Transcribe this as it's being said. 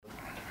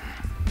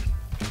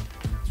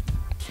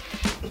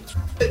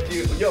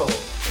Yo.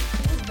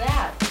 What's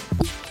that?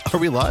 Are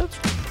we live?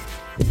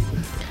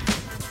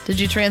 Did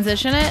you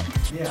transition it?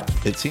 Yeah.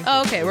 It seems.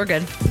 Oh, okay, we're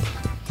good.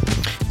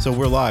 So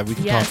we're live. We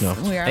can Yes, talk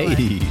now. we are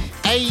Hey.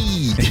 Hey.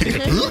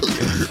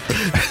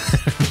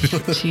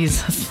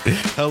 Jesus.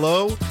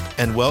 Hello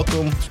and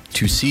welcome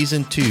to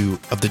season 2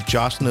 of the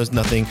Josh Knows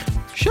Nothing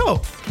show.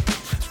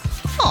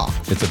 Oh.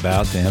 It's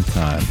about damn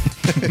time.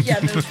 Yeah,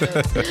 there's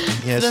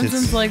Yes, been it's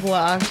since like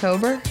what,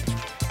 October?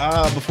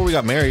 before we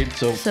got married.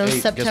 So, So hey,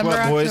 September, guess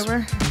what, boys?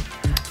 October.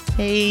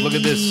 Hey. Look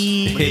at this.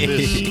 Look at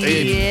this.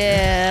 Hey.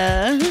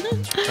 Yeah.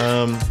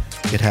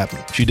 It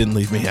happened. She didn't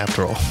leave me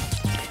after all.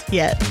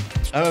 Yet.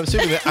 I'm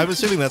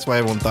assuming that's why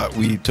everyone thought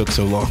we took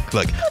so long.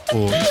 Like,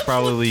 well, he's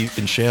probably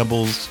in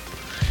shambles.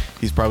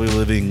 He's probably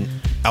living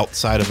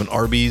outside of an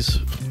Arby's.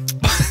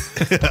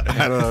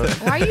 I don't know.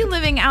 Why are you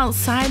living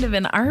outside of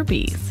an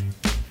Arby's?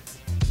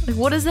 Like,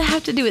 what does it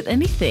have to do with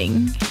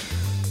anything?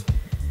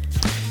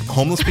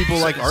 Homeless people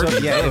like Arby's. So,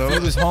 yeah, I don't if know.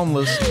 he was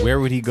homeless, where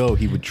would he go?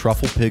 He would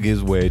truffle pig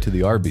his way to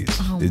the Arby's.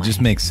 It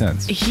just makes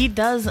sense. He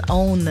does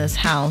own this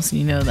house.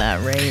 You know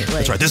that, right?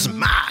 Like, That's right. This is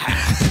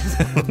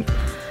mine.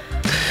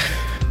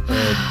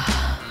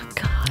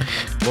 God.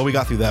 Well, we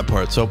got through that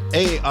part. So,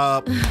 hey,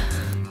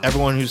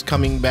 everyone who's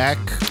coming back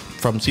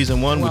from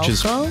season 1, which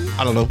is, Welcome.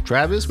 I don't know,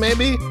 Travis,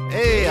 maybe?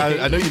 Hey,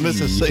 I know you missed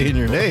us saying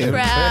your name.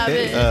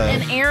 Travis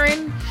and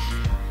Aaron.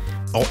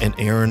 Oh, and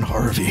Aaron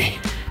Harvey.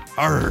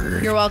 Arr.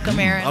 You're welcome,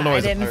 Aaron. I'll know I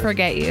it's didn't Aaron.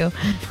 forget you.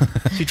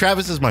 See,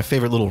 Travis is my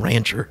favorite little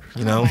rancher,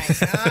 you know?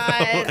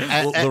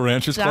 God. The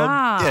Ranchers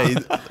Club?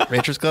 Stop. Yeah,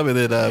 Ranchers Club, and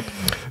then,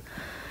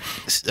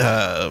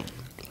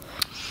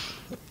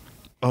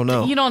 oh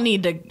no. You don't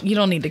need to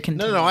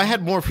continue. No, I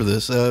had more for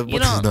this. You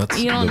What's his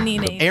nuts? don't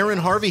need it. Aaron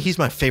Harvey, he's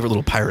my favorite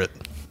little pirate.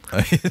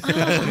 He's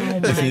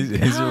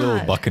a little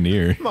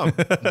buccaneer. I'm a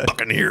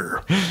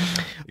buccaneer.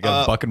 You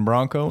got a bucking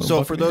bronco? and a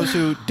So for buccaneer? those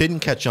who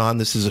didn't catch on,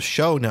 this is a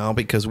show now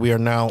because we are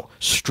now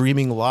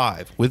streaming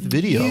live with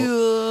video.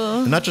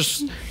 And not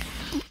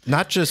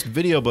just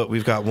video, but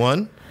we've got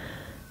one.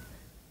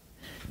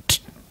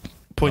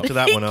 Point to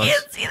that one, Alex.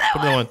 can't see that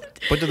Point to one.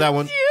 Point to that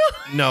one. You.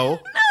 No. No,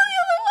 the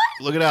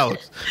other Look at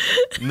Alex.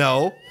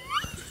 No.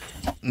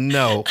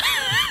 No.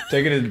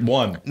 Taking it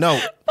one. No.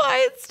 one.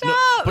 Fine,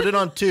 stop. Put it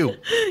on 2. There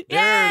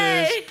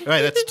Yay. it is. All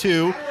right, that's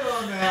 2. No,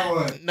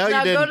 you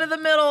Now didn't. go to the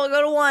middle.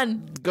 Go to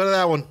 1. Go to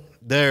that one.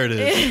 There it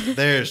is.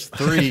 There's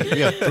 3. We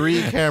got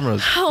 3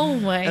 cameras. Oh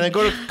my. And then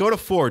go to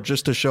 4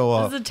 just to show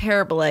off. That's a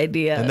terrible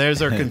idea. And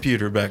there's our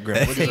computer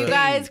background. Look at you that.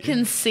 guys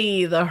can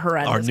see the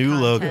horrendous Our new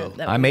content logo.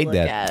 that I we made look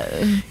that.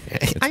 at.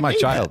 It's my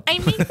child. I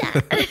made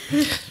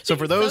that. So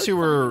for those who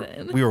were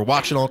we were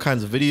watching all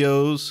kinds of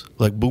videos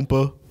like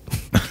Boompa.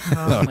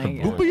 Oh my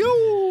god.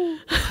 Yo.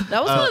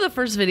 That was one of the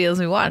first videos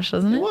we watched,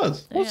 wasn't it? It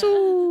was.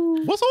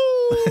 What's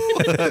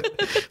up?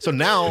 So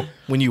now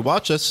when you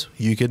watch us,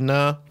 you can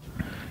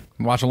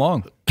Watch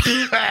along.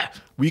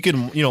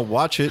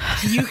 watch it.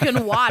 You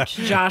can watch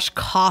Josh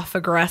cough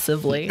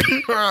aggressively.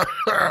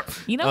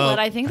 You know what?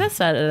 I think that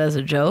said it as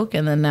a joke,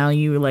 and then now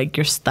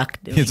you're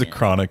stuck doing He's a it.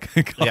 chronic.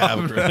 Yeah,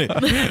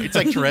 it's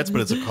like Tourette's,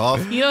 but it's a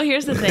cough. You know,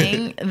 here's the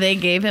thing. They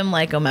gave him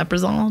like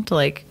omeprazole to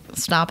like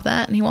stop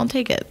that, and he won't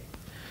take it.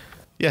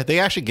 Yeah, they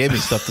actually gave me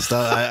stuff to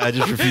stop. I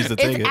just refuse to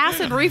take It's it.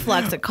 acid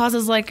reflux. It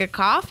causes like a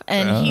cough,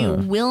 and he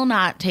will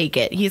not take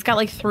it. He's got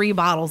like 3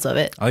 bottles of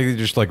it. I think they're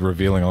just like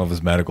revealing all of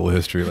his medical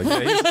history. Like,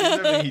 yeah, he's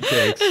everything he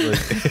takes.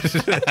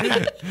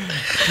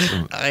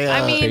 Like,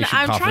 I mean, patient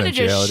I'm trying to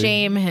just confidentiality.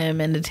 shame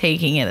him into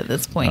taking it at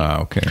this point.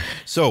 okay.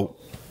 So,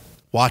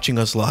 watching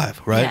us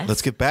live, right? Yes.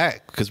 Let's get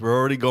back because we're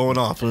already going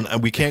off, and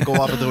we can't go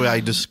off of the way I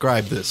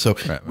described this. So,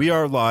 Right. we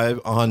are live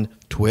on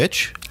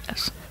Twitch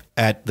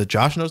at the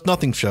Josh Knows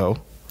Nothing Show.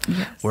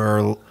 Yes.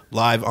 We're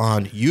live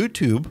on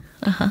YouTube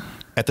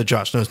at the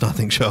Josh Knows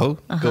Nothing Show.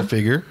 Go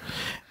figure.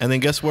 And then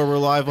guess where we're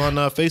live on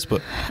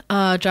Facebook?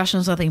 Josh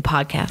Knows Nothing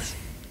podcast.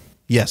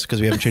 Yes,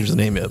 because we haven't changed the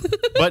name yet,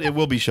 but it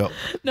will be show.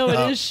 No,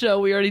 it is show.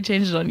 We already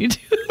changed it on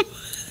YouTube.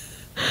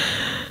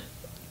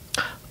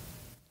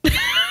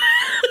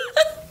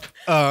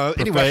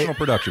 Anyway, Professional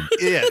production.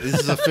 yeah, this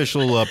is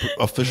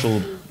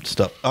official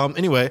stuff.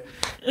 Anyway,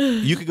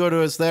 you could go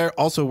to us there.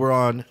 Also, we're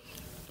on.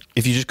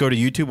 If you just go to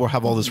YouTube, we'll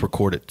have all this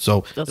recorded.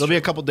 So it'll be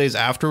a couple days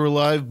after we're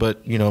live.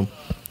 But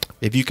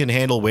if you can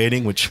handle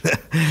waiting, which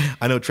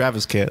I know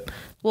Travis can't,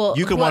 Well,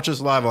 you can watch us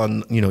live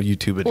on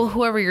YouTube. Well,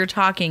 whoever you're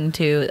talking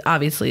to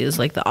obviously is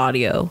like the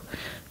audio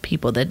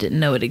people that didn't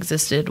know it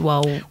existed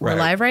while we're Right.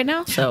 live right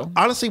now. So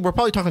Honestly, we're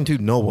probably talking to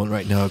no one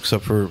right now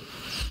except for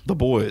the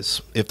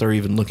boys, if they're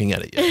even looking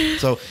at it yet.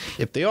 So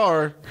if they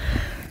are,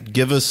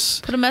 give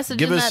us Put a message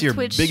give in us that your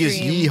Twitch biggest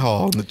stream.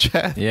 yeehaw in the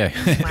chat. Yeah.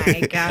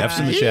 my God. F's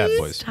in the chat,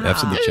 boys.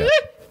 F's in the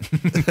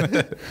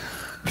chat.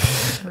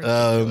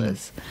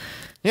 Ridiculous.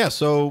 Yeah,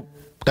 so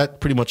that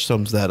pretty much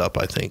sums that up,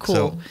 I think. Cool.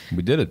 So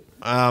We did it.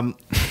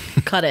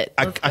 Cut it.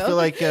 I Let's feel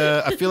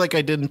go. like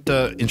I didn't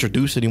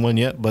introduce anyone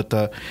yet, but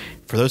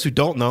for those who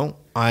don't know,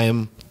 I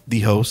am the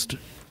host,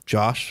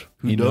 Josh,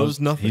 who knows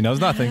nothing. He knows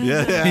nothing.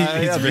 Yeah,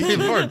 He's very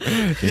important.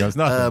 He knows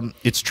nothing.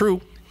 It's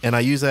true. and I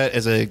use that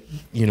as a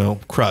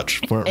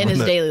crutch for In his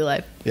the- daily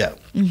life. Yeah.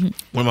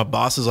 When my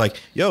boss is like,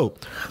 "Yo,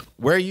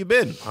 where you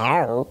been?"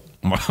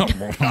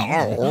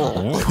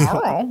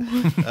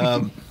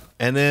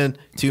 And then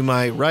to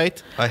my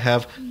right, I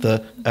have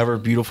the ever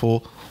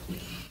beautiful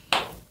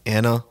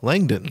Anna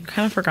Langdon.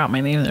 Kind of forgot my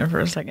name there for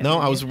a second. No,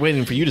 I was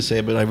waiting for you to say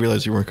it, but I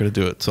realized you weren't going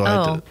to do it, so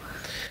I did it.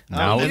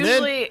 Now, and then-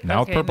 Usually, now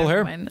with purple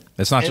never hair. mind.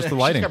 It's not just the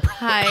lighting.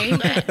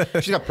 Hi.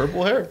 She's got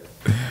purple hair.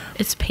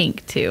 It's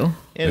pink too.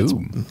 And it's-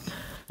 Ooh.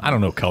 I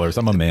don't know colors.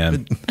 I'm a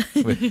man.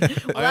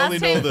 I only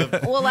know the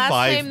last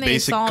five time they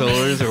basic saw me-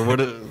 colors, or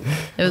what? It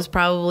was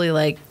probably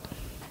like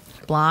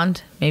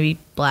blonde, maybe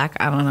black.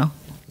 I don't know.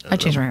 I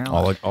changed my hair a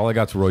lot. all I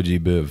got's Roy G.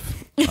 Biv.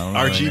 I don't know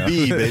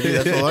RGB, baby.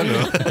 That's all I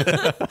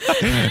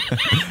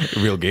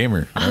know. Real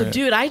gamer. Oh,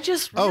 dude, I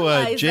just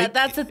realized Jake-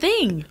 that's a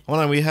thing. Hold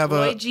on, we have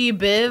Roy G.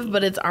 Biv,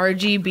 but it's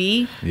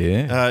RGB.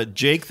 Yeah.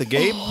 Jake the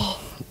Gape.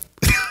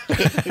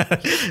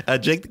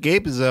 Jake the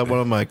Gape is one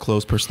of my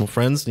close personal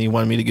friends, and he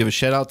wanted me to give a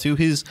shout out to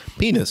his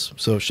penis.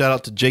 So shout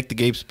out to Jake the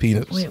Gape's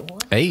penis. Wait,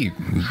 what? Hey.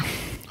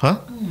 Huh?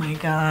 Oh my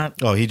god.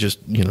 Oh, he just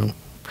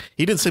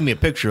he didn't send me a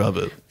picture of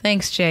it.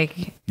 Thanks,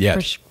 Jake. Yeah.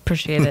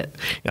 Appreciate it.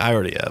 I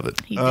already have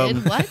it. He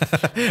did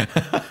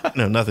what?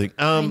 No, nothing.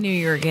 I knew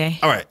you were gay.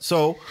 All right,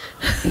 so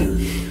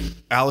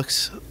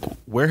Alex,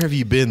 where have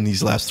you been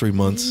these last 3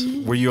 months?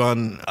 Were you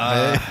on?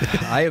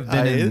 I have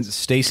been in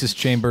stasis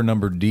chamber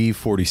number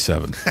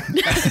D47.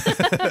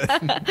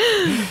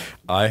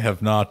 I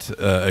have not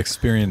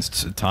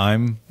experienced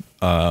time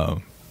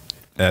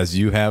as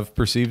you have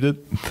perceived it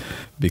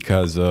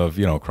because of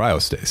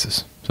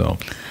cryostasis. So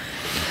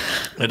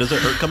Does it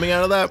hurt coming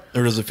out of that,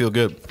 or does it feel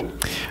good?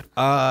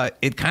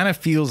 it kind of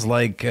feels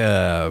like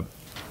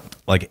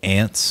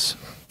ants.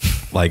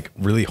 Like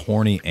really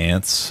horny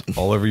ants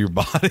all over your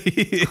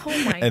body,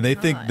 Oh my and they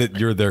think God. that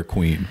you're their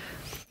queen,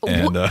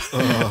 and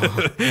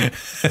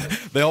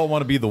they all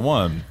want to be the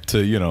one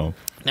to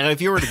Now,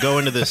 if you were to go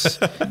into this,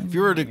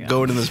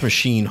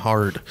 machine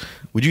hard,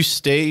 would you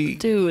stay,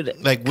 Dude,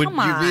 Like, would come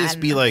you just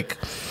on. be like,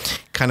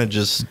 kind of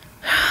just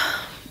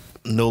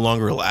no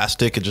longer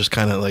elastic and just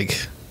kind of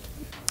like?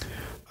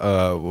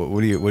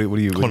 what do you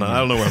Hold on, I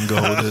don't know where I'm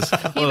going with this.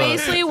 He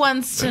basically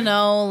wants to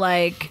know,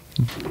 like,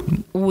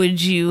 would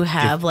you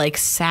have like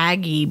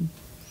saggy?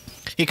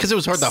 Because it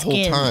was hard that whole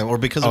Skin. time, or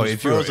because it was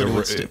if you're frozen, it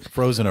would stick.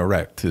 frozen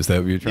erect, is that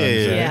what you're trying to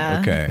Yeah, say? yeah.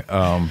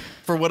 Okay.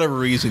 For whatever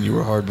reason, you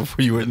were hard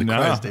before you were in the No,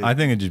 cryo state. I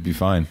think it'd just be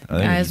fine. I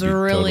think Guys it'd be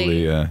are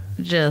really totally,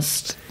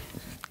 just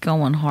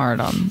going hard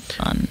on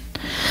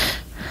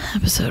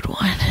episode 1.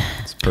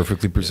 it's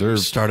perfectly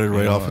preserved. Started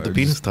right off with the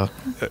penis talk.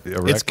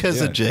 Erect, It's because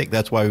of Jake.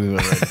 That's why we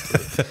went right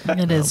into it.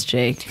 It is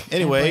Jake.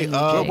 Anyway, I blame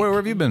you, Jake. Where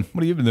have you been?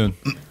 What have you been doing?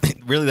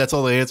 Really, that's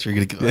all the answer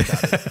you're going to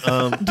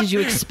give. Did you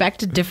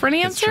expect a different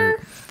answer?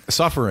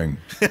 Suffering.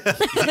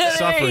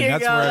 Suffering. you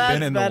That's go, where I've that's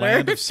been in better. the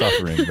land of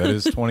suffering. That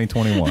is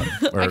 2021.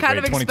 Or, I kind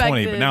of 2020, but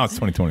expected- now it's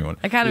 2021.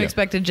 I kind of Yeah.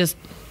 expected just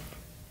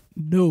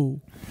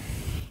no.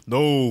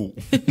 No.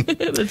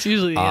 That's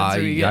usually the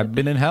answer you get. I've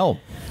been in hell.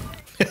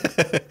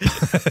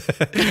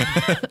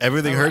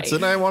 Everything hurts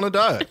and I want to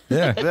die.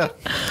 Yeah. Yeah.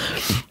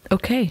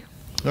 Okay.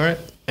 All right.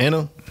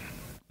 Anna.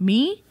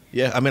 Me?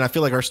 Yeah, I mean, I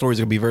feel like our stories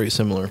are going to be very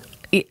similar.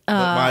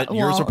 But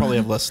yours will probably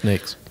have less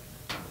snakes.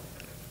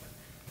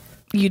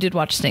 You did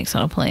watch Snakes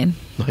on a Plane.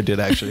 I did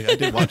actually. I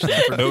did watch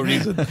that for no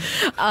reason.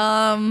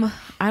 I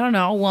don't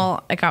know.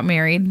 Well, I got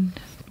married.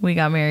 We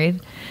got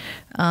married.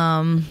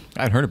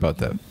 I'd heard about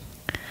that.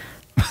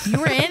 You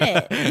were in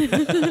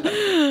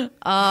it.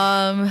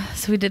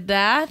 So we did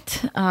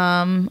that.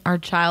 Our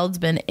child's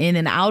been in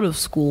and out of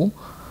school,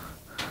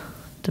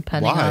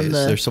 depending Why? on Is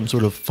the there some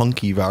sort of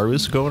funky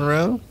virus going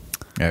around?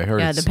 Yeah, I heard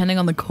yeah, it's depending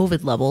on the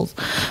COVID levels.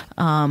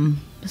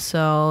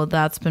 So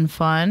that's been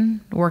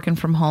fun. Working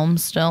from home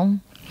still.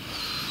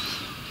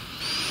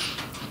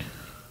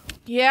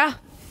 Yeah,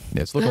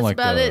 yeah, it's looking that's like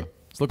about it.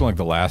 It's looking like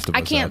the last of us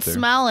I can't out there.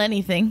 smell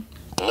anything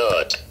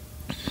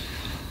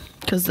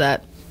because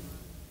that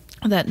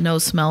no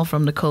smell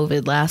from the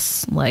COVID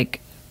lasts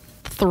like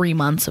 3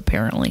 months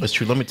apparently. That's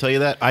true. Let me tell you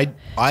that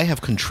I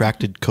have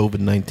contracted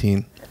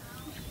COVID-19.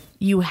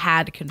 You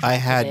had contracted I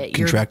had it.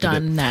 contracted You're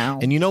done it now.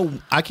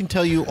 And I can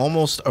tell you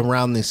almost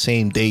around the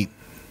same date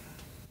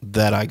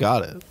that I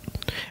got it,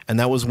 and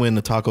that was when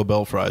the Taco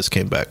Bell fries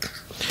came back,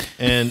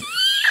 and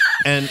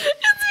It's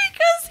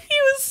because he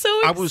was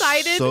so I was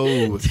excited.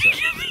 so excited.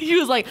 He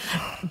was like,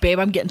 "Babe,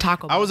 I'm getting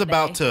Taco Bell." I was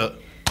about today."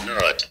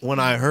 to when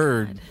I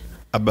heard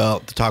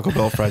about the Taco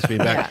Bell fries being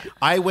back.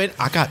 I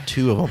got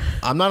 2 of them.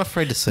 I'm not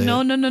afraid to say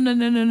No, it.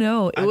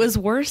 no. It was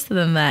worse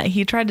than that.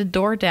 He tried to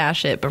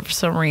DoorDash it, but for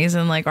some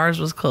reason, like ours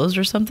was closed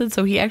or something.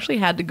 So he actually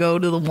had to go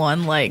to the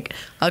one like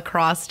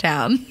across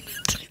town.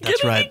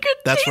 That's right.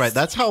 That's right.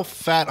 That's how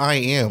fat I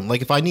am.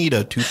 Like if I need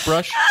a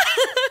toothbrush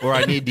or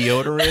I need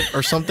deodorant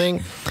or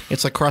something,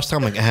 it's like cross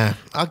town. I'm like,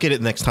 I'll get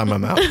it next time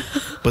I'm out.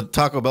 But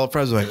Taco Bell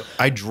fries, like,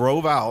 I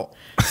drove out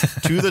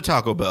to the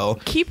Taco Bell.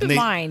 Keep in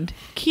mind.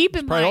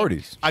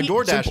 priorities. I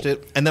DoorDashed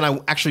it, and then I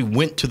actually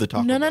went to the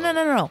Taco Bell.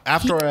 No.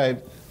 After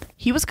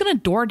He was going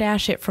to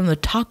DoorDash it from the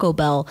Taco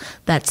Bell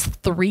that's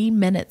 3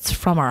 minutes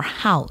from our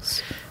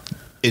house.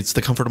 It's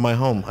the comfort of my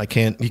home. You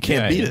can't beat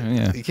it.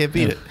 Yeah. You can't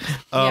beat it.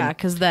 Yeah,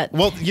 because that.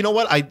 Well, you know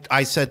what?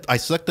 I said I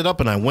sucked it up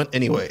and I went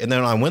anyway. And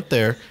then I went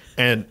there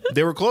and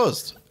they were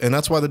closed. And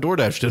that's why the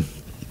DoorDash didn't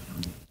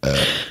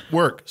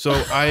work. So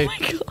I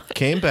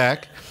came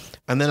back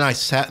and then I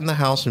sat in the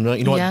house and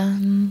you know what?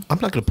 I'm not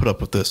going to put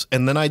up with this.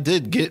 And then I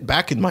did get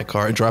back in my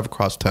car and drive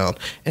across town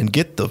and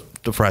get the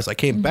fries. I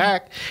came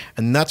back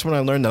and that's when I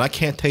learned that I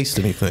can't taste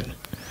anything.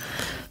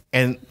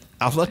 And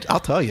I'll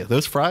tell you,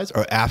 those fries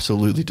are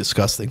absolutely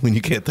disgusting when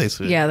you can't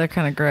taste it. Yeah, they're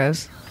kind of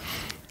gross.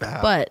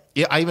 But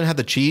yeah, I even had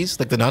the cheese,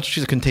 like the nacho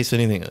cheese. I couldn't taste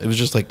anything. It was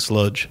just like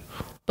sludge.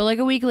 But like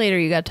a week later,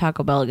 you got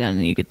Taco Bell again,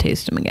 and you could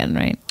taste them again,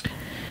 right?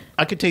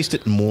 I could taste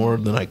it more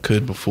than I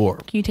could before.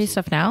 Can you taste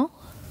stuff now?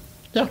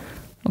 Yeah.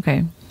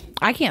 Okay.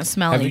 I can't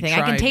smell Have you anything.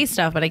 I can tried- taste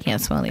stuff, but I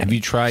can't smell anything. Have you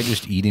tried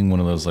just eating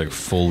one of those like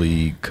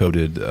fully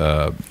coated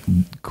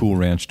Cool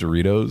Ranch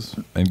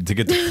Doritos and to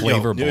get the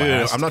flavor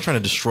blast? I'm not trying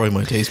to destroy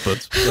my taste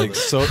buds. Like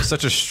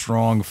such a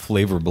strong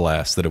flavor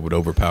blast that it would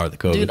overpower the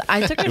COVID. Dude,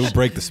 I took it would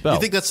break the spell.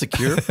 You think that's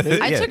secure?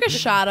 I took a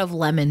shot of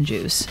lemon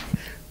juice,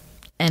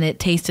 and it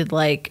tasted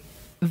like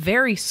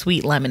very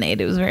sweet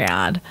lemonade. It was very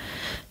odd.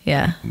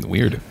 Yeah,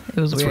 Weird. it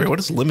was That's weird. weird. What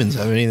does lemons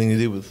have anything to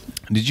do with?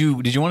 Did you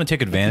want to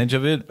take advantage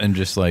of it and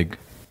just like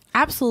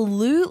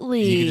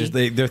Absolutely. you could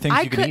just, there are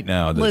things you can eat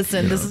now? That,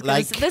 Listen, you know, this is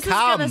Like this is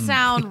gonna cum.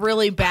 sound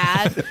really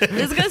bad.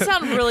 This is gonna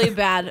sound really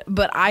bad,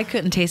 but I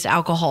couldn't taste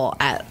alcohol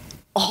at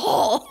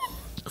all.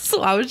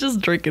 So I was just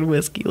drinking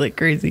whiskey like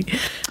crazy.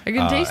 I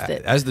couldn't taste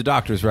it. as the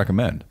doctors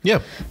recommend. Yeah.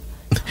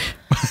 I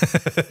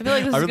feel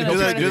like this is really gonna Do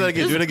that, turn do that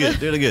again. Do it again.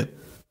 Do it again.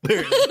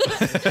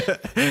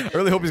 I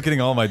really hope he's getting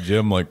all my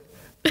gym like.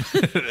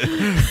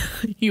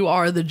 You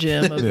are the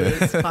gym of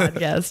this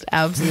podcast.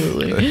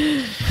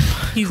 Absolutely.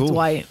 He's Cool.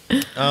 Dwight.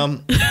 I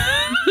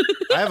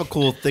have a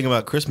cool thing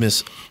about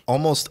Christmas.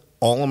 Almost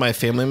all of my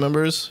family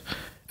members,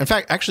 in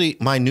fact, actually,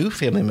 my new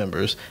family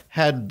members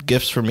had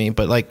gifts for me,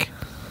 but like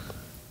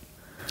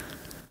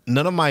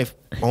none of my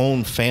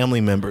own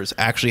family members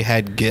actually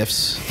had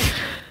gifts.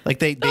 Like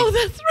they Oh,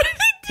 that's right.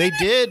 they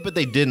did, but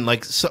they didn't.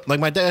 Like like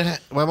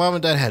my mom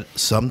and dad had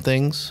some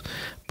things,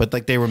 but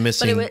like they were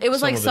missing. But it was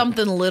some like of it.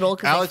 something little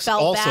because Alex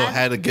felt also bad.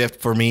 had a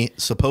gift for me,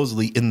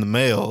 supposedly in the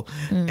mail,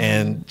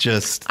 and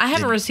just I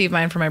haven't received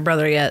mine from my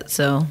brother yet,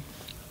 so.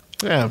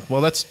 yeah.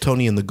 Well, that's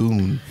Tony and the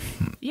Goon.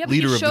 Yeah, but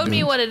Leader you of the showed me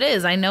Goons. what it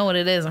is. I know what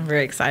it is. I'm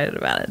very excited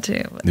about it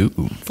too. But Ooh,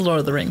 it's the Lord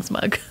of the Rings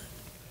mug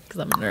because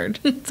I'm a nerd.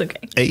 It's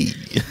okay. Hey,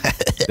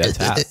 that's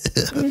hot.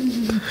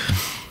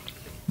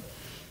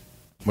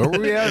 Where were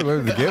we at? Where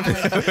was the gift?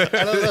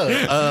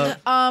 I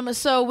don't know.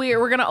 So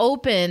we're gonna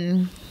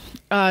open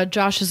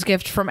Josh's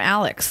gift from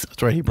Alex.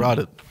 That's right. He brought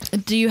it.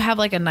 Do you have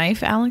like a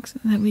knife, Alex,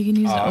 that we can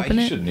use to open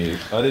you it? shouldn't need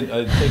it. I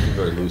didn't take it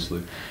very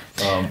loosely.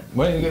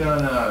 Why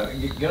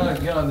don't you get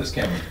on this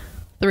camera?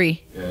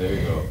 3. Yeah, there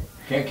you go.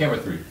 Camera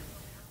 3.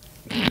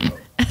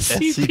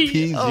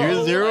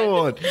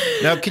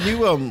 SCP-001. Now, can you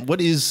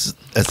what is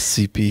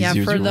SCP-001?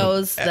 Yeah, for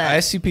those that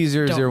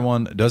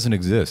SCP-001 doesn't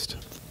exist.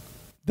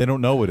 They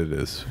don't know what it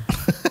is.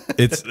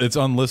 It's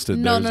unlisted.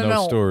 No, There's no, no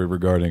no. story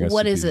regarding SCP.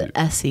 What is it?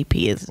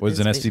 SCP is. What is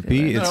an basically SCP?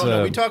 what it is. It's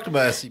No, we talked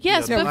about SCP.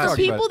 Yes, on the but last- for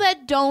people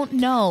that don't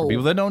know,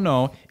 People that don't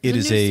know, it The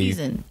is new a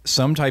season.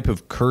 some type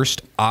of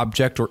cursed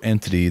object or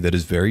entity that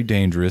is very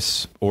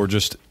dangerous or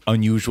just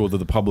unusual that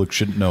the public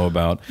shouldn't know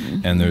about.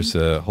 Mm-hmm. And there's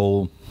a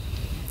whole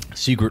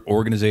secret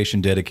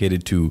organization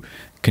dedicated to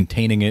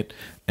containing it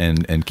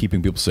and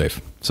keeping people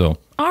safe. So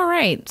all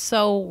right,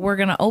 so we're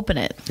gonna open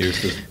it. here's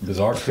this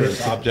bizarre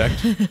cursed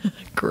object.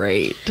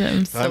 Great,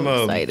 I'm so I'm,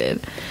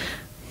 excited.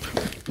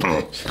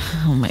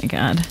 Oh my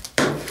god.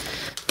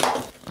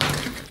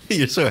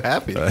 You're so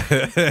happy. I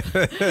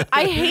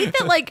hate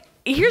that. Like,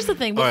 here's the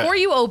thing: All before right.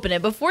 you open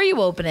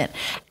it,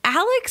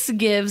 Alex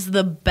gives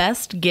the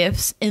best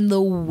gifts in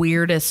the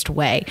weirdest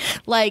way.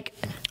 Like,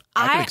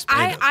 I can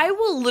explain it. I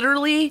will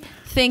literally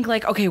think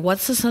like, okay,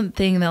 what's the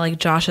something that like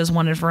Josh has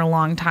wanted for a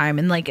long time,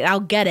 and like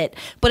I'll get it,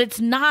 but it's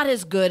not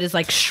as good as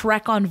like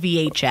Shrek on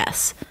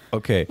VHS.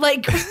 Okay.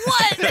 Like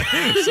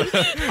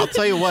what? I'll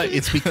tell you what.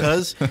 It's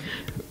because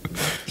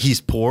he's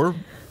poor,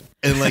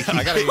 and like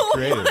I gotta get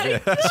creative.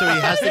 Yeah. so he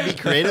has to be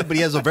creative, but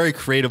he has a very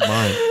creative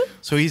mind.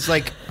 So he's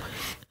like,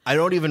 I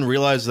don't even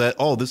realize that.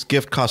 Oh, this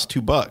gift cost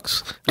 $2,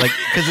 like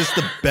because it's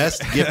the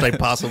best gift I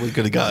possibly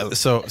could have gotten.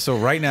 So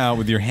right now,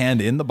 with your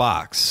hand in the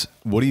box,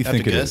 what do you Have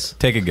think to it guess? is?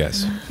 Take a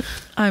guess.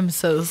 I'm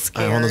so I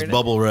scared. want this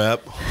bubble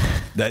wrap.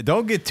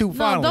 Don't get too No,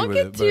 final don't with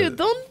get it. too. but-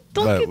 Don't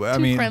but, get too I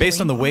mean, friendly.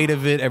 based on the weight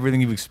of it, everything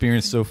you've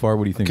experienced so far,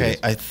 what do you think? Okay, It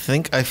is? I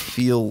think I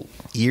feel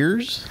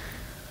ears.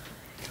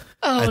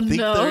 Oh I think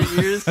no!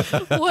 they're ears.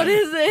 What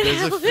is it?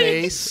 There's a Alex?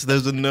 face.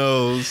 There's a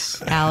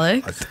nose.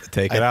 Alex,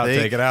 Take it I out.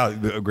 think- Take it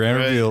out. Grand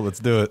Right. reveal. Let's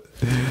do it.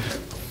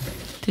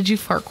 did you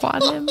fart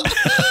quad him? What is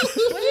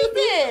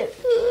it?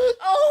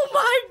 Oh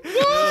my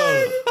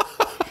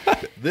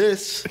god!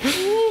 This.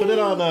 Put it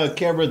on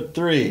camera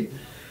 3.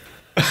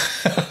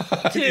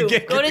 2.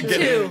 Go to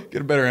 2.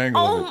 Get a better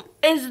angle. of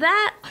Oh, is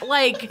that?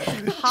 like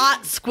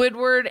hot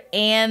Squidward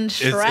and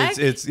Shrek?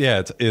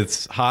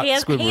 It's hot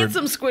Squidward.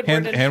 Handsome Squidward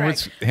and Shrek.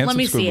 Handsome Let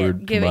me see it.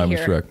 Squidward Give it combined with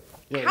here. Shrek.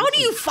 How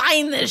do you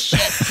find this shit?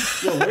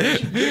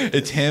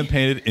 It's hand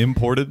painted,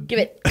 imported. Give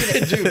it.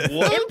 Dude,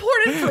 what?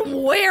 Imported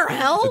from where,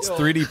 hell? It's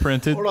 3D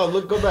printed. Hold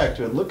on, go back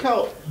to it. Look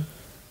how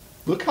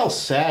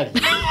sad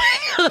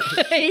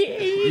he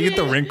is. You get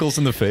the wrinkles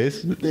in the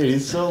face. Dude,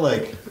 he's so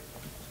like.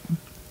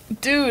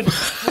 Dude,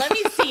 let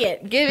me see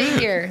it. Give it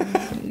here.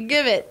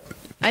 Give it.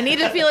 I need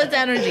to feel its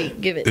energy.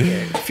 Give it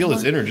here. Feel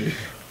his energy.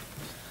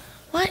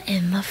 What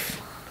in the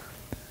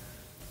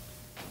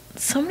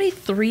Somebody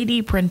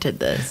 3D printed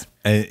this.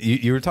 And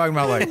you were talking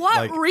about For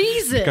what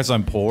reason? Because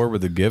I'm poor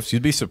with the gifts.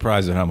 You'd be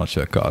surprised at how much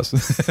that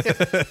costs.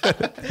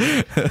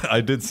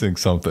 I did sing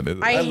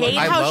something. I hate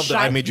how love that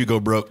I shiny. made you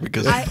go broke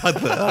because I thought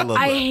that. I love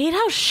I that. hate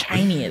how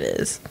shiny it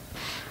is.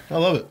 I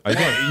love it. I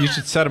think you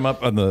should set them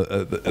up on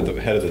at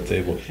the head of the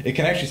table. It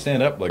can actually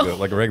stand up like a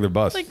regular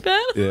bus. Like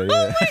that? Yeah, yeah.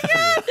 Oh my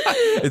god!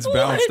 It's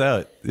balanced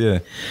out. Yeah.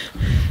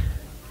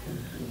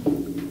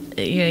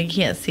 You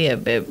can't see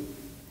it, babe.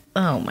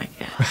 Oh my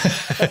god.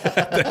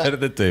 The head of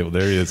the table.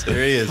 There he is.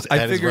 There he is I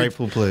at his figured-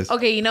 rightful place.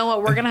 Okay, you know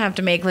what? We're gonna have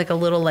to make like a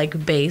little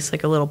like base,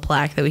 like a little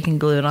plaque that we can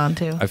glue it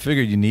onto. I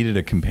figured you needed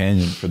a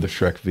companion for the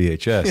Shrek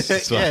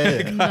VHS. So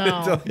Yeah,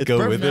 No. I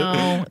go with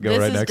No, it. Go this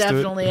right is next to it.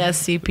 definitely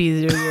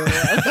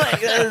SCP-001.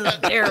 Like, this is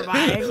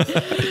terrifying.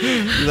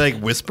 He like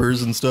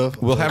whispers and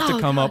stuff. We'll have to Oh,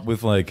 come up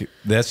with like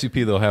the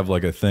SCP. They'll have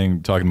like a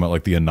thing talking about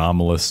like the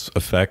anomalous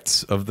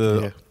effects of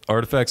the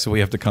artifacts. So we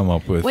have to come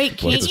up with. Wait, what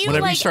can't this- you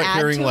Whenever you like start add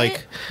hearing, to like-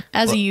 it?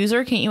 As a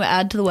user, can't you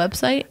add to the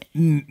website?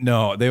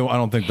 No, they. I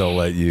don't think they'll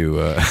let you.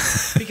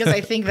 Because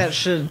I think that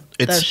should.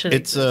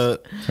 It's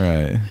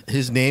Right.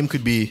 his name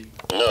could be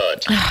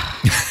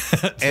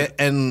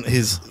and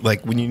his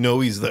like when you know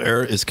he's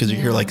there is because you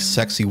hear like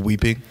sexy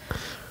weeping.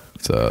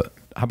 So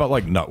how about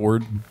like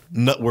Nutword?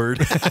 Nut word.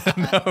 Because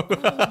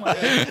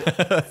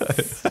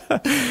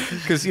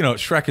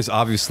Shrek is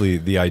obviously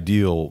the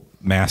ideal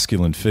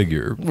masculine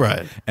figure,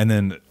 Right. And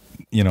then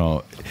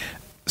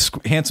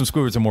Handsome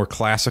Squidward's a more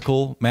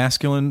classical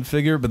masculine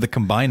figure, but the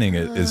combining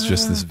it is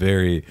just this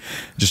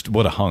just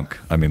what a hunk.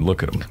 I mean,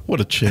 look at him.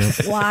 What a champ.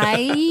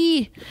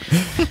 Why?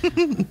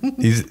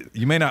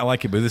 You may not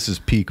like it, but this is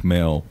peak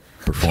male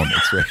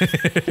performance, right?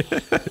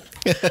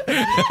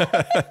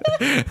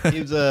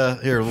 He's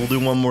here, we'll do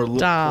one more look.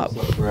 Stop.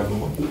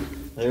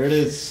 There it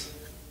is.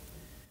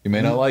 You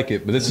may not like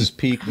it, but this is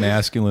peak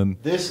masculine.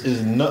 This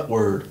is nut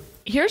word.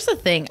 Here's the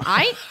thing.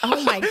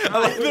 Oh my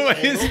god, The way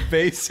his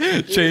face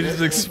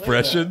changes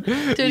expression.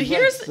 dude.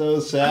 Here's So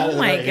sad. Oh and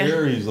my right God.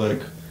 here he's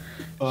like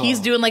he's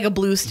doing like a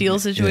Blue Steel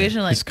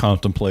situation. Like He's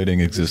contemplating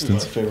my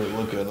existence favorite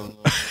look at him.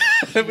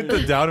 with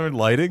the downward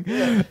lighting.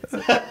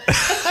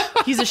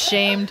 he's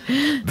ashamed,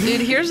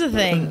 dude. Here's the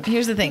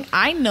thing.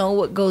 I know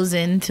what goes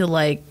into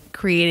like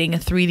creating a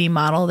 3D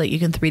model that you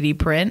can 3D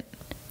print.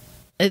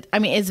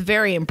 It's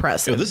very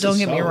impressive. Yo, this Don't is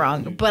get me solid,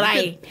 wrong, dude. but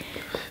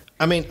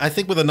I mean, I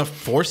think with enough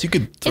force you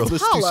could throw It's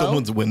this hollow. through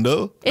someone's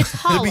window. It's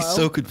They'd be hollow.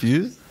 so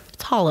confused.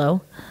 it's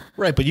hollow.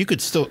 Right, but you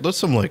could still there's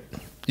some like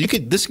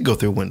this could go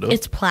through a window.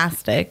 It's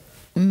plastic.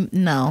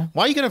 No,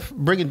 Why are you gonna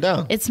bring it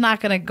down? it's not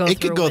gonna go. It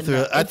through could a go window.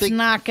 through it. I It's think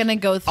not gonna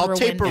go through. I'll a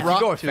tape a window. rock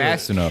Go to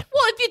fast it. enough.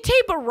 Well, if you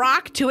tape a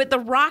rock to it, the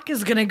rock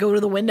is gonna go to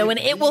the window and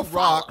it will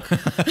fall. rock.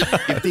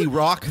 If the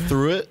rock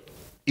through it,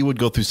 it would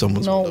go through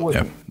someone's No,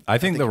 window. Yeah. I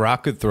think the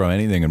Rock could throw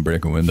anything and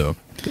break a window.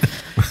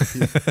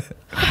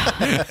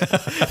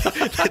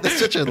 That's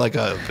such a like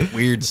a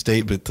weird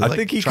statement to I like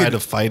think he try could- to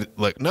fight it.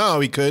 Like, no,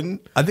 he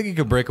couldn't. I think he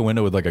could break a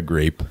window with like a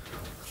grape.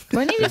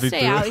 When you just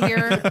stay out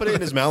here, Put it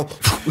in his mouth.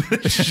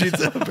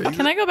 Shoots out.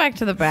 can I go back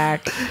to the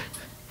back?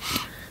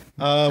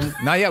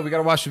 Not yet. We got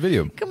to watch the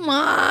video. Come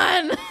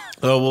on.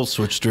 Oh, we'll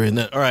switch during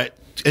that. All right,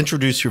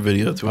 introduce your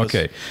video to us.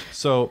 Okay.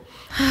 So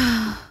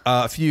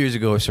a few years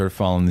ago, I started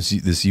following this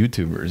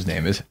YouTuber. His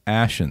name is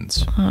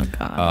Ashens. Oh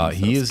God. I'm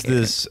He so is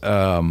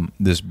scared.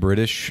 this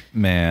British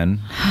man.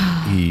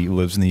 He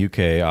lives in the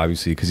UK,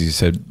 obviously, because he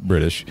said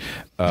British.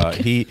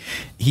 He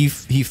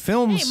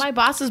films. Hey, my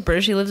boss is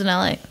British. He lives in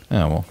LA.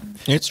 Oh well,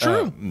 It's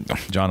true.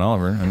 John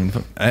Oliver. I mean,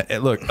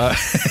 look,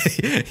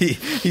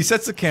 he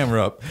sets the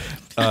camera up.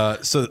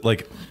 So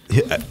like,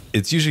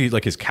 it's usually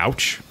like his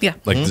couch. Yeah.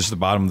 Like just the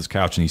bottom of his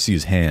couch, and you see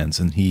his hands,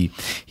 and he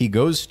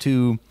goes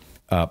to.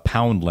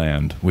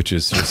 Poundland, which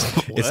is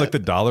just it's like the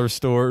dollar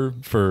store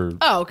for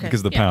Okay.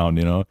 because the Yeah.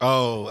 pound,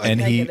 Oh,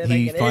 and I he get it, I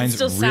he get it. finds It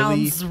still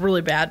really sounds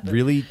really bad. but-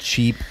 really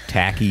cheap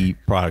tacky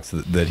products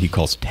that he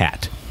calls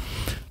tat.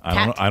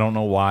 Tat. I don't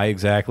know why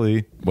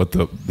exactly what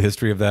the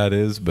history of that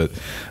is, but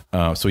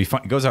so he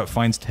goes out,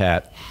 finds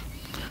tat.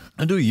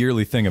 I do a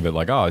yearly thing of it,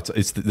 like, oh,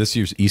 it's this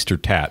year's Easter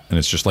tat, and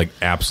it's just like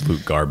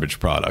absolute garbage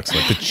products,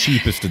 like the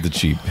cheapest of the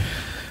cheap.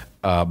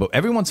 But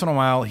every once in a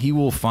while, he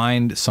will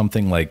find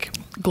something like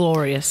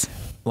Glorious.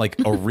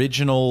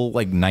 original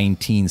like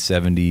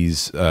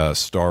 1970s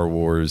Star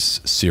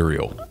Wars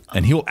cereal,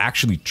 and he'll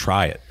actually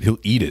try it. He'll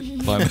eat it.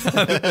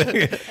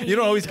 You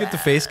don't always get the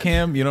face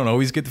cam.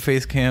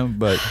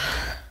 But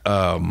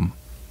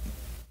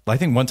I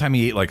think one time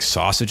he ate like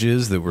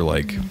sausages that were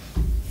like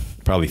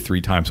probably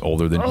 3 times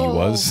older than he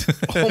was.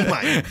 Oh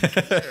my!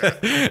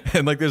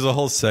 And like there's a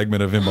whole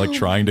segment of him like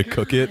trying to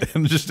cook it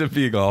and just it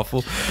being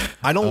awful.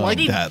 I don't like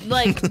Did he that.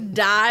 like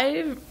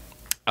die?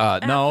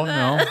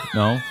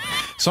 No.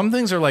 Some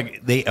things are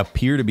like they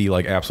appear to be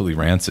like absolutely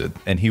rancid,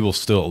 and he will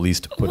still at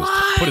least put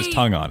his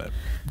tongue on it,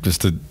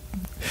 just to.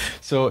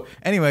 So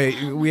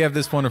anyway, we have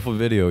this wonderful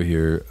video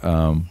here.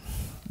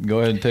 Go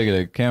ahead and take it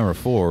at camera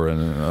 4,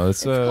 and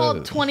let's. It's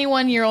called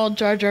 21-year-old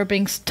Jar Jar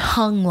Binks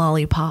tongue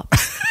lollipop.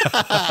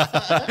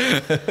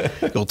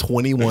 Go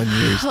 21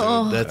 years,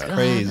 dude. That's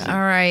crazy. All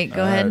right,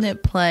 go ahead and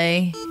hit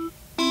play.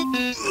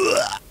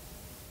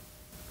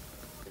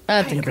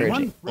 That's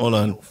encouraging. Hold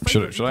on.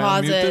 Should I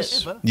Pause unmute it.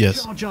 this?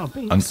 Yes. Jar Jar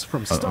Binks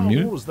from Star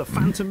unmute? Wars, The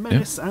Phantom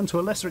Menace, and to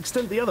a lesser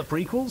extent the other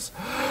prequels.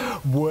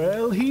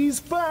 Well, he's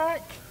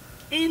back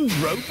in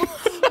Robot.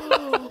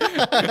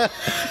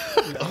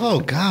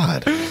 Oh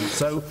God.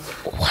 So,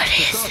 What is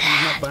He's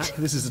that? not back.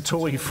 This is a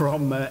toy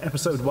from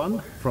Episode 1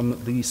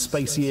 from the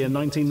space year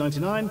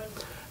 1999.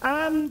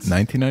 And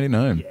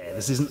 1999. yeah,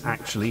 this isn't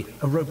actually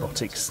a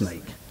robotic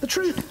snake. The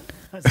truth.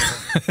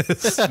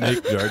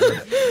 Snake Jar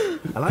Jar.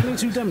 Allow me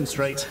to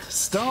demonstrate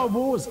Star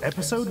Wars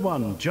Episode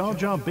 1 Jar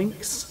Jar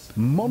Binks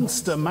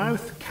Monster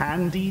Mouth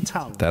Candy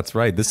Tongue. That's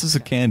right. This is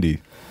a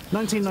candy.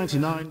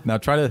 1999. Now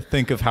try to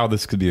think of how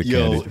this could be a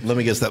Yo, candy. let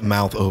me guess that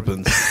mouth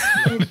opens.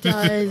 It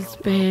does,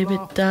 babe.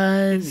 It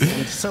does.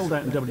 And sold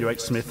out in WH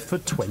Smith for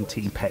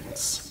 20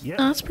 pence. Yeah,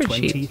 Oh, that's pretty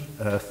 20 cheap.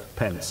 Earth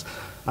pence.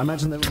 I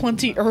imagine there were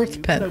 20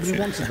 Earth pence. Nobody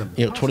wanted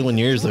them. 21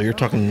 years though. You're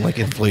talking like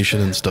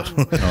inflation and stuff.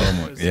 Oh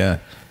my, yeah.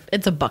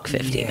 It's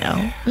 $1.50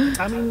 now.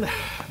 I mean,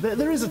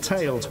 there is a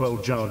tale to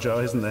old Jar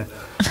Jar, isn't there?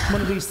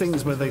 One of these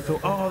things where they thought,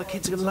 oh, the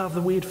kids are going to love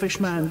the weird fish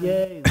man,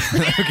 yay.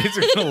 Kids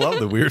are gonna love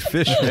the weird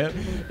fish, man.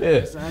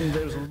 Yeah. And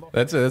there's a lot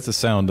That's a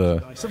sound.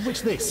 of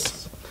which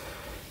this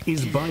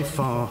is by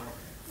far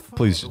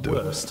Please the just do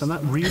it. worst. And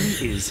that really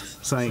is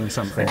saying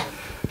something.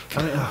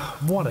 I mean,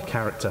 what a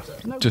character.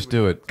 No, Just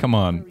do it. Come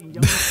on.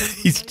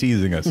 He's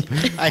teasing us.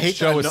 I hate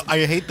Show that. us.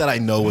 I hate that I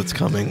know what's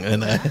coming,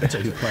 and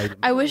who played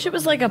I wish it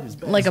was like a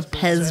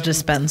Pez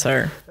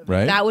dispenser.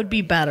 Right? That would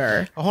be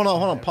better. hold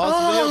on.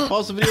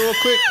 Pause the video real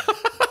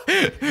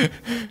quick.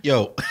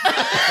 Yo.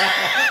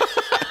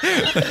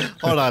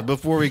 Hold on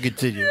before we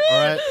continue. All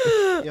right.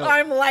 Yo,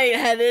 I'm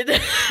lightheaded.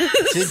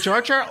 did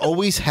Jar Jar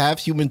always have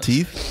human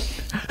teeth?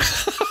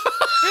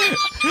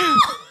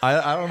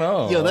 I don't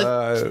know. Yo,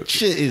 that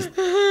shit is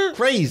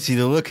crazy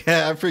to look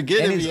at. I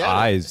forget and if his he had it.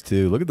 eyes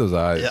too. Look at those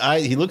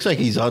eyes. He looks like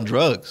he's on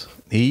drugs.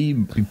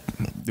 He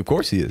of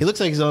course he is. He looks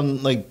like he's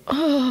on like.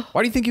 Why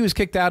do you think he was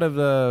kicked out of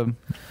the?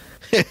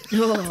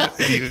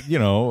 You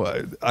know,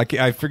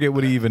 I forget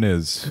what he even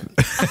is.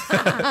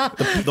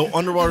 The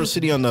underwater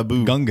city on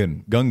Naboo.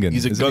 Gungan.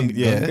 He's a Isn't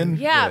he Gungan,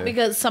 Yeah,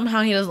 because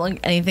somehow he doesn't look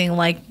anything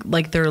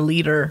like their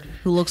leader,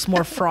 who looks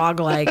more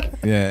frog-like.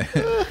 Yeah.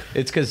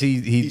 It's because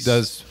he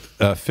does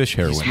fish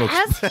heroin.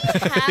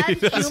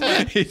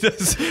 He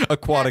does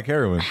aquatic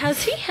heroin.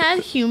 Has he had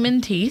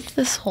human teeth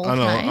this whole I don't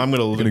know. time? I'm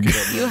gonna look it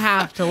up. You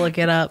have to look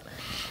it up.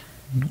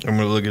 I'm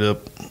gonna look it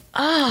up.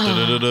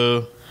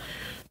 Da-da-da-da.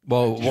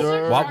 Well,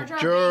 Jar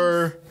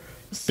Jar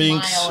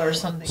Binks. Smile or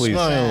something. please,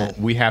 Smile.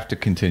 we have to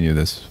continue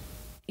this.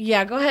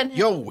 Yeah, go ahead.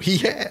 Yo, he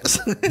has.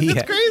 He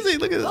That's ha- crazy.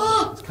 Look at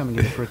this. It's coming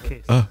in for a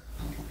kiss.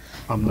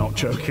 I'm not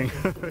joking.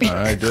 All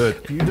right, do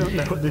it. You don't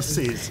know what this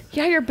is.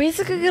 Yeah, you're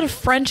basically gonna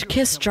French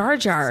kiss Jar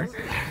Jar.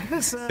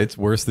 This, It's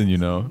worse than you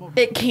know.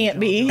 It can't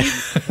be.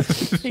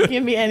 It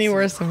can't be any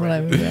worse than what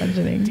I'm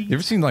imagining. You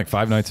ever seen like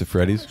Five Nights at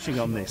Freddy's?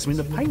 on this. I mean,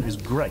 the paint is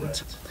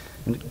great.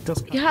 And it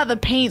doesn't Yeah, the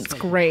paint's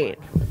great.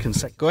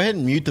 consecutive. Go ahead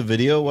and mute the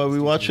video while we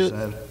watch it.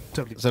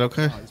 Totally Is that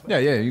okay? Yeah,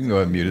 you can go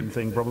ahead and mute it.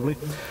 thing, probably.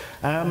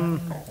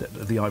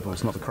 The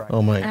eyeballs, not the crack.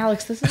 Oh my.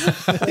 Alex, this is a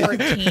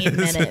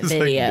 14-minute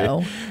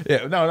video.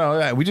 Yeah,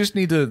 no. We just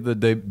need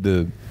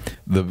the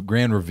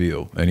grand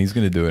reveal, and he's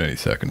gonna do it any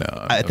second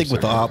now. I think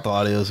without the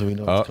audio, so we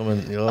know what's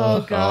coming.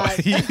 Oh God!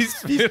 he's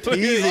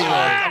teasing.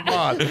 Come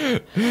on.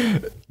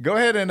 Go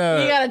ahead and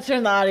You gotta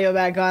turn the audio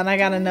back on. I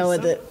gotta know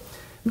with it.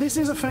 This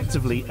is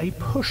effectively a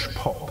push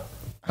pop.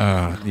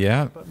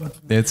 yeah,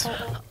 it's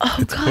Oh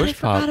It's God, push I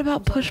forgot pop.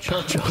 about push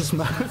Jar pop. Jar's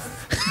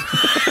mouth.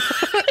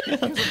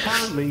 Because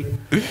apparently,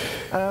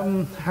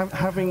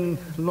 having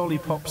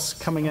lollipops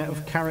coming out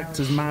of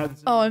characters'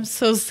 mouths. Oh, I'm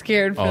so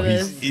scared for oh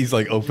this. he's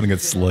like opening it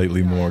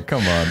slightly more.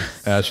 Come on,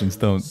 Ashens,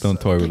 don't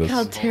toy with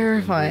How us.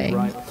 terrifying!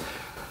 Right.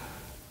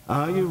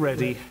 Are you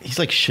ready? He's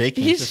like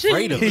shaking. He's He's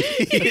afraid of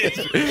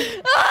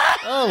it.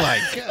 Oh my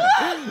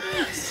god.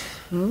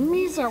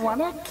 Misa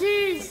wanna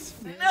kiss.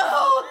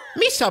 No.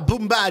 Misa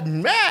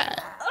Boombaden.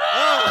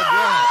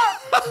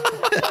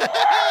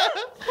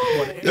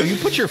 Yo, you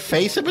put your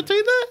face in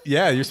between that?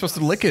 Yeah, you're supposed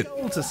to lick it.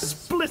 To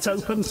split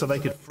open so they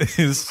could.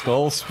 His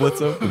skull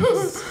splits open.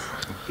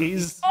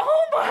 Is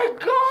Oh my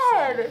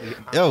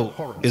God!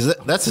 Yo,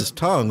 that's his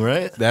tongue,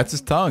 right? That's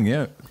his tongue.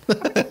 Yeah,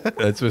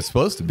 that's what it's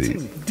supposed to be.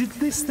 did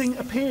this thing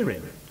appear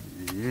in?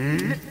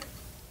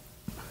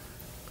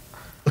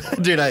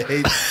 Dude, I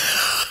hate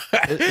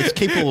It's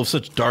capable of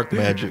such dark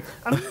magic.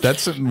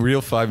 That's some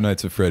real Five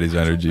Nights at Freddy's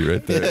energy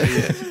right there.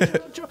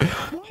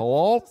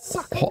 Hello?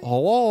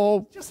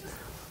 Hello?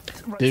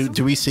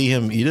 Do we see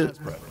him eat it?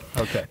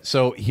 Okay.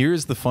 So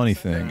here's the funny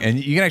thing.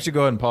 And you can actually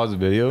go ahead and pause the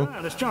video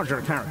This Jar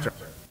Jar character.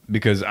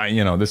 because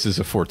this is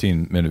a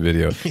 14-minute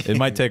video. It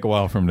might take a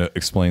while for him to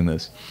explain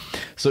this.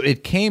 So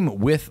it came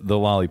with the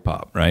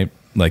lollipop, right?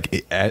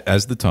 Like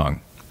as the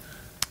tongue.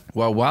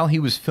 Well, while he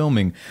was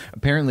filming,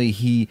 apparently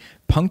he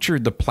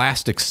punctured the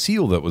plastic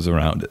seal that was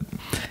around it.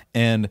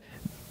 And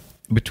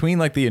between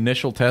like the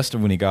initial test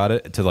of when he got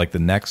it to like the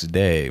next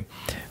day,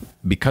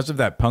 because of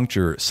that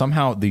puncture,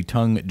 somehow the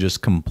tongue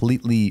just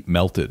completely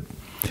melted.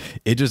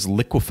 It just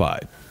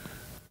liquefied.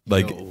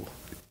 Like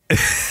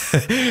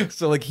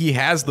so like he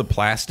has the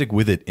plastic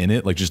with it in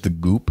it, like just the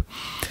goop.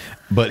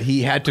 But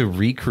he had to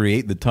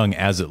recreate the tongue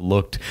as it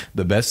looked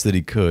the best that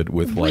he could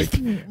with clay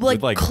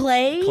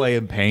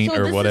and paint so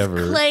or this whatever.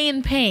 Is clay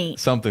and paint.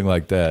 Something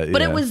like that.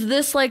 But yeah. it was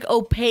this like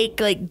opaque,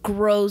 like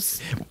gross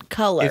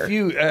color.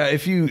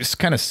 If you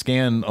kind of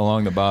scan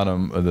along the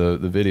bottom of the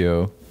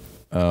video,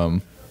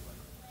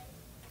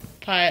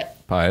 Pie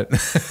it.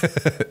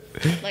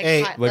 Like,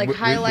 Hey,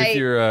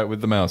 highlight.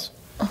 with the mouse.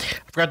 I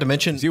forgot to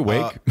mention. Is he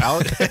awake?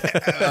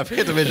 I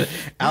forgot to mention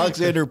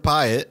Alexander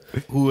Pyatt,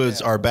 who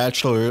was our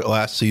bachelor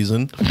last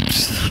season.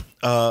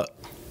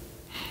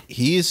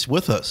 He's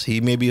with us.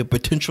 He may be a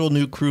potential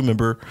new crew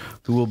member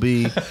who will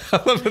be.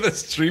 I love that the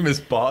stream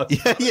is paused.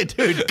 Yeah,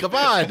 dude, come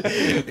on.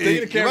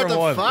 You're camera about to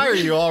one. fire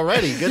you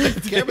already. Get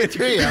the camera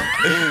 3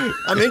 out.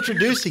 I'm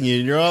introducing you,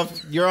 and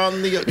you're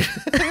on the.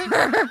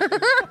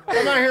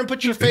 Come out here and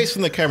put your face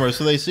in the camera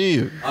so they see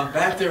you. I'm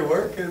back there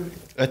working.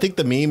 I think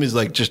the meme is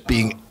like just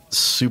being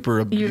super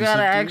abusive. You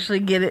gotta dude. actually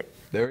get it.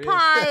 There he is.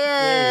 Pie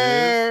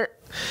it.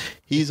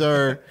 He's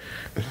our.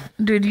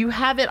 Dude, you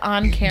have it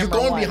on camera. You're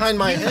going once. behind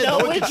my head. Know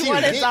No one can which see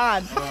one you. it's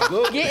on.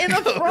 Get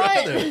in the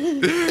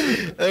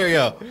front. There you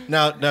go.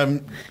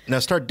 Now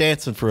start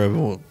dancing for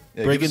everyone.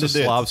 Yeah, Break give into us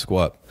a Slav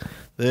squat.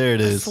 There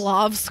it is.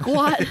 Slav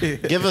squat.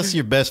 Give us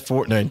your best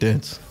Fortnite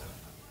dance.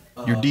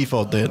 Your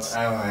default dance.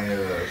 I don't want to hear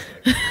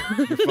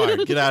those. You're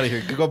fired. Get out of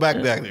here. Go back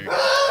there.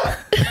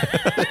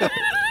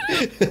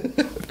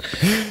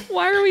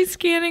 Why are we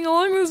scanning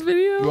along this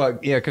video? Well,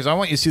 yeah, because I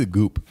want you to see the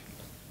goop.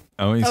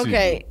 I want you to see.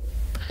 Okay.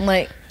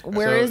 Like,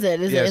 where So, is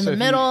it? Is yeah, it in so the if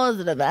you- middle? Is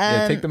it at the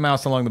Yeah, end? take the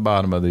mouse along the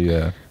bottom of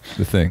the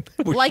thing.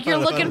 Like you're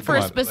looking for a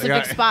Come on. specific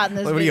Like, spot in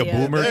this what are you, a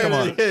video. boomer? Come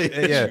on.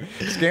 Yeah,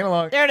 scan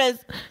along. There it is.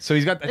 So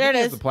he's got. I There think it he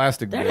is. has the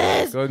plastic. There it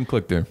there. is. Go ahead and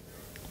click there.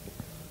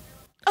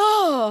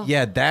 Oh.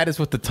 Yeah, that is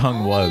what the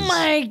tongue was. Oh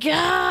my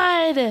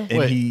god. And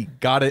Wait. he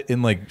got it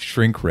in like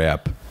shrink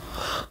wrap.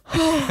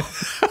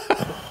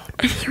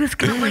 He was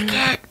gonna lick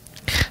it.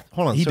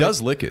 Hold on. He so-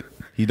 does lick it.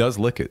 He does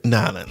lick it.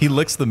 Nah. He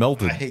licks the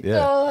melted. hate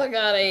Yeah. Oh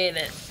god, I hate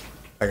it.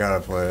 I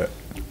gotta play it.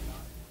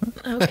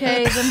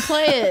 Okay, then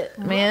play it,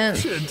 man.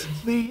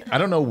 I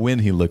don't know when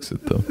he licks it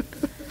though.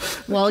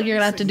 Well, you're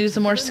gonna have to do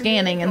some more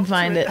scanning and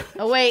find it.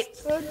 Oh wait.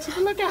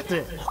 Look at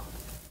it.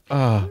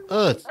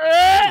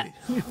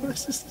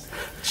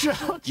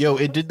 Yo,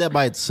 it did that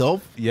by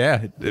itself.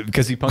 Yeah,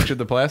 because he punctured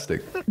the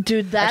plastic.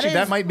 Dude, that Actually, is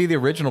that might be the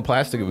original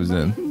plastic it was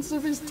in.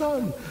 Of his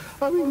tongue.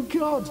 I mean,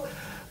 God.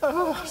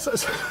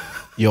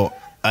 Yo,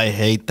 I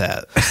hate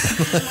that.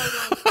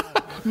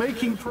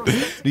 Making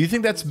progress. Do you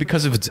think that's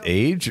because of its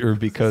age or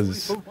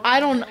because? I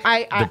don't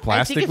I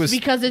plastic think it's was-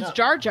 because it's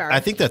Jar Jar.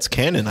 I think that's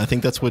canon. I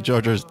think that's what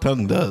Jar Jar's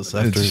tongue does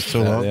after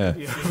so long. Yeah.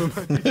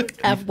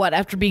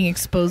 After being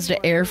exposed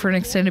to air for an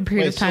extended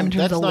period of time in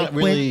terms that's of not liquid.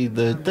 really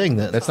the thing.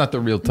 That's not the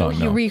real tongue.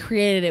 He No.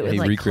 recreated it with He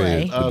like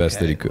recreated clay. the best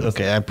that he could.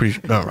 Okay, I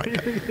appreciate. All right.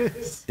 Yeah,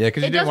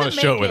 because you It didn't want to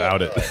doesn't show make it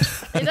without it.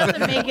 It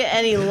doesn't make it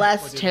any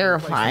less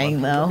terrifying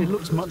It though.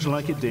 looks much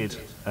like it did.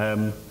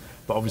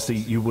 But obviously,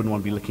 you wouldn't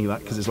want to be looking at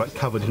that because it's like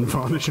covered in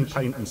varnish and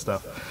paint and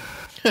stuff.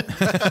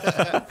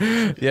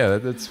 Yeah,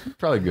 that's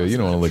probably good. You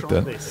don't want to lick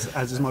Try that. this,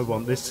 as is my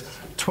want. This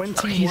he's gonna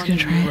try it.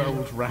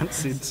 21-year-old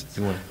rancid,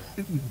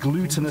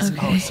 glutinous.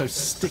 Oh, it's so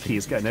sticky.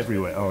 It's getting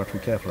everywhere. Oh, I have to be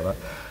careful of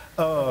that.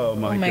 Oh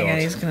my god.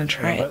 He's gonna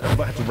try it. I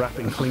had to wrap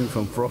it in cling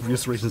film for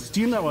obvious reasons.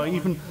 Do you know I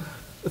even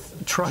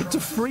tried to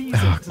freeze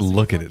it? to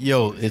Look at it.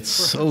 Yo, it's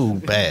so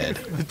bad.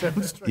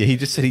 demonstrate Yeah, he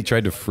just said he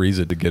tried to freeze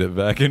it to get it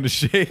back into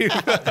shape.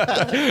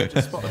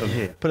 spotted on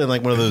here. Put it in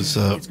like one of those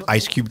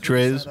ice cube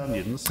trays.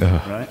 Onions,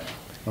 right?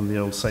 On the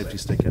old safety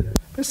sticker.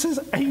 It says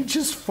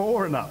ages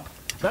 4 and up.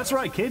 That's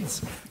right,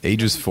 kids.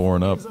 Ages 4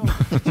 and up.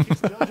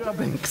 It's Jar Jar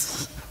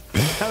Binks.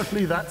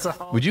 Apparently, that's a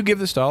hard. Would you give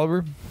this to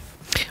Oliver?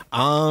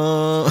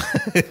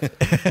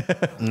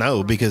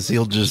 No, because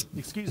he'll just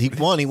he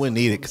wouldn't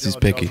eat it because he's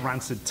Jar Jar's picky.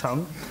 Rancid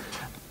tongue.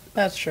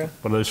 That's true.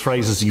 One of those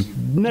phrases you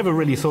never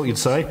really thought you'd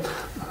say.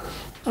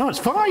 Oh, it's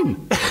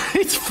fine.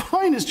 It's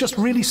fine. It's just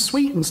really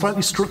sweet and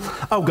slightly strong.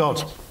 Oh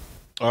God.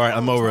 All right,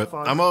 I'm over it.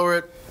 I'm over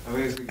it.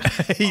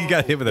 He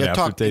got hit with an Yeah,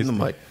 talk in aftertaste. the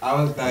mic. I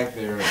was back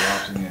there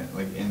watching it,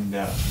 like in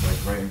depth,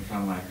 like right in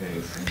front of my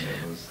face, and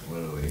it was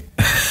literally.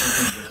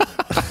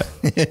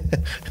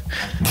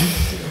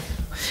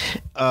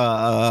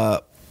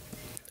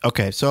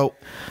 Okay, so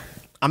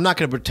I'm not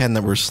going to pretend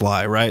that we're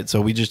Sly, right? So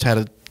we just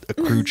had a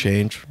crew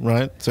change,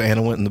 right? So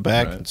Anna went in the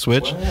back and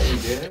switched. What?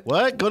 We did?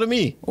 What? Go to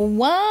me.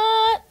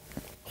 What?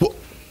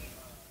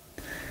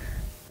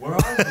 Where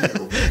are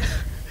you?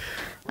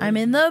 I'm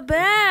in the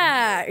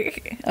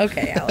back.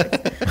 Okay, Alex.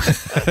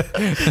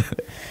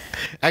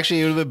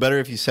 Actually, it would have been better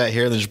if you sat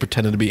here and then just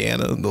pretended to be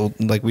Anna.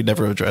 Like we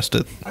never addressed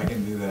it. I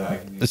can do that. I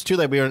can do It's too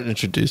late. We aren't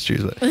introduced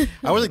you.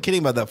 I wasn't kidding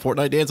about that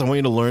Fortnite dance. I want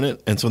you to learn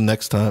it, and so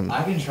next time.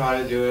 I can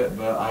try to do it,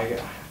 but I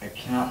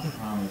cannot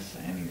promise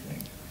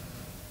anything.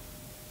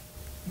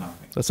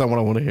 Nothing. That's not what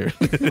I want to hear.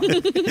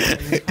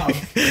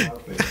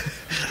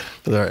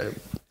 All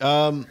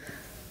right.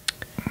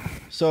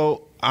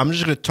 So I'm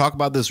just going to talk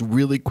about this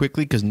really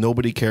quickly because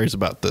nobody cares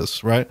about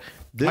this, right?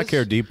 I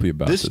care deeply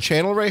about this. this.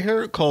 Channel right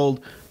here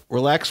called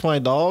Relax My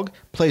Dog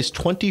plays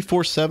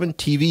 24/7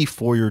 TV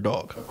for your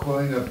dog.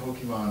 According to a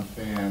Pokemon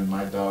fan,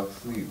 my dog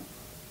sleeps.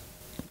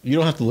 You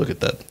don't have to look at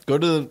that. Go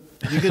to the.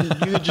 You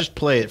can just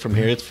play it from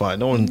here. It's fine.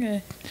 No one.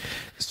 Okay.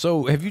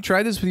 So, have you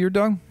tried this with your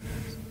dog?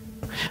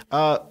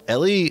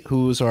 Ellie,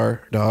 who's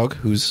our dog,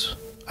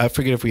 I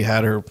forget if we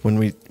had her when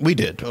we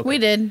did. Okay. We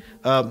did.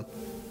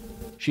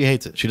 She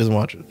hates it. She doesn't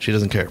watch it. She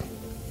doesn't care.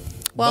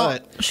 Well,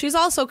 But she's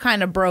also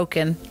kind of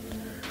broken.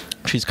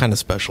 she's kind of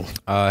special.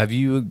 Did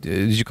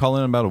you call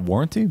in about a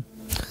warranty?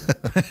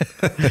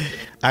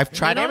 I've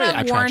tried We don't everything. I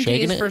have tried shaking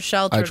warranties it. for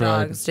shelter I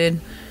tried. dogs, dude.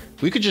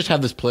 We could just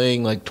have this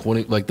playing like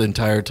the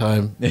entire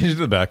time. In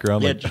the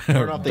background. Yeah, like, just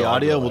turn off the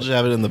audio. We'll just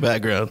have it in the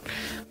background.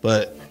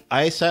 But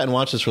I sat and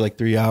watched this for like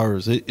 3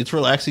 hours. It's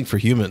relaxing for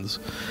humans,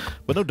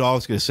 but no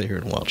dog's gonna sit here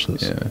and watch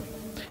this. Yeah.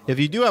 If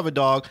you do have a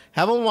dog,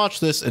 have them watch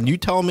this, and you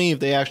tell me if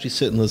they actually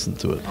sit and listen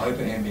to it. I like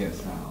the ambient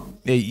sound.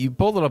 Yeah, you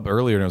pulled it up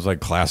earlier and it was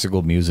like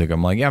classical music.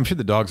 I'm like, yeah, I'm sure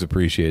the dogs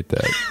appreciate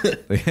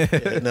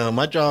that. No,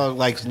 my dog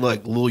likes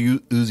like Lil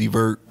Uzi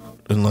Vert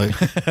and like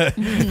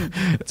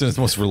It's in its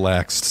most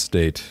relaxed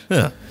state.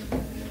 yeah.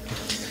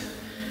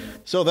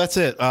 So that's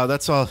it.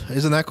 That's all.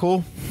 Isn't that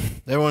cool?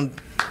 Everyone,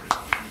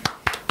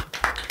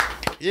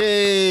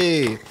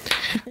 yay!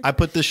 I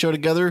put this show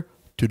together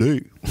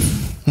today.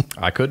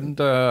 I couldn't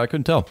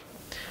tell.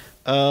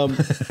 All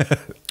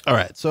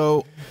right,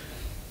 so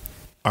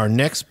our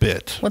next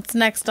bit. What's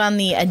next on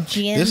the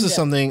agenda? This is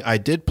something I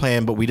did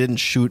plan, but we didn't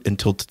shoot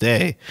until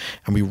today,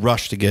 and we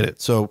rushed to get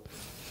it. So,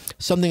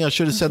 something I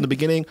should have said in the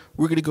beginning: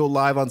 we're going to go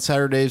live on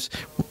Saturdays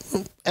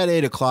at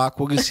 8:00.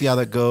 We're going to see how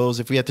that goes.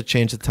 If we have to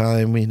change the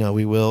time,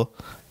 we will.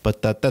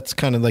 But that's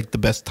kind of like the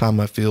best time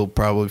I feel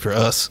probably for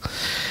us.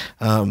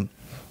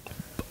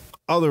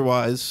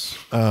 Otherwise,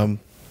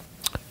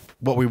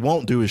 what we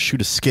won't do is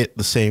shoot a skit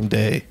the same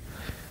day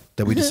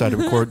that we decide to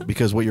record,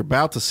 because what you're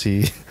about to see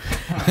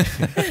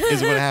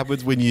is what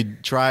happens when you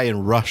try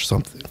and rush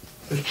something.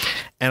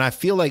 And I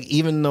feel like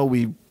even though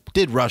we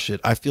did rush it,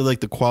 I feel like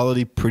the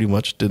quality pretty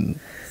much didn't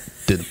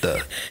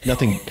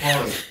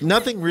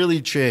nothing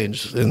really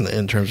changed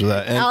in terms of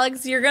that. And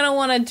Alex, you're gonna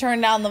want to turn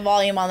down the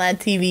volume on that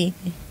TV.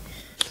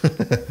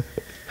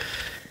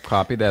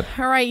 Copy that.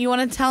 All right, you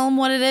want to tell them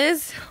what it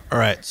is? all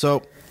right,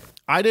 so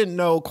I didn't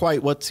know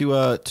quite what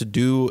to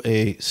do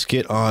a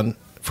skit on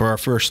for our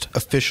first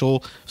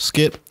official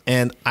skit,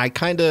 and I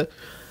kind of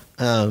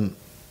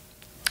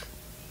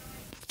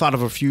thought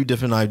of a few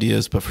different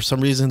ideas, but for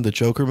some reason the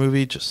Joker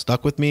movie just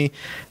stuck with me.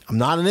 I'm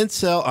not an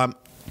incel.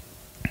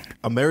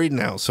 I'm married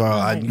now, so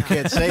you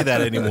can't say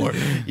that anymore.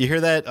 You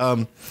hear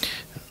that?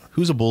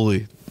 Who's a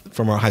bully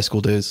from our high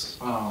school days?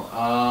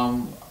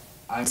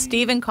 I mean,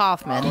 Stephen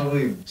Kaufman.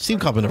 Probably. Steve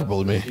Coppin never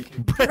bullied me.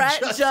 Brett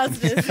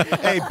Justice.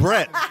 Hey,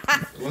 Brett.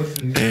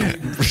 Listen,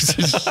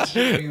 he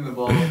gave me the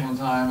balls one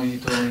time, and he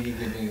told me he'd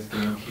give me his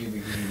GameCube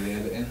because he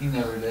did, and he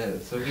never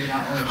did. So he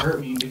not only hurt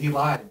me, but he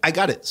lied. I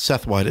got it.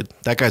 Seth Whited.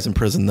 That guy's in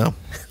prison now.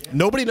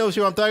 Nobody knows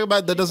who I'm talking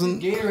about. That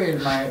doesn't.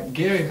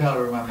 Gatorade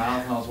powder in my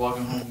mouth when I was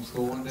walking home from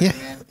school one day, Yeah,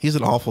 man. he's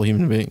an awful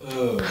human being.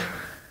 Ugh.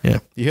 Yeah,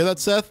 you hear that,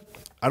 Seth?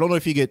 I don't know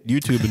if you get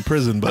YouTube in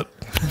prison, but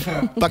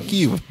fuck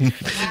you.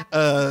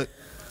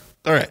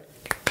 All right.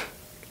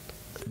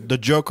 The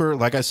Joker,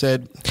 like I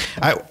said,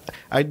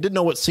 I didn't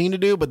know what scene to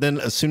do, but then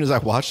as soon as I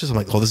watched this, I'm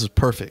like, oh, this is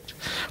perfect.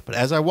 But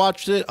as I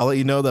watched it, I'll let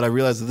you know that I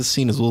realized that this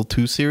scene is a little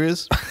too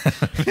serious.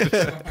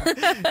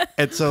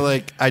 And so,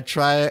 like,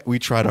 we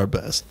tried our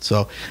best.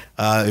 So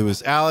it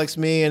was Alex,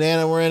 me, and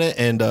Anna were in it,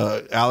 and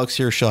Alex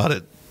here shot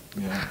it.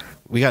 Yeah.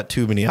 We got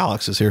too many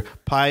Alexes here.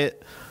 Pyatt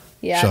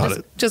Yeah,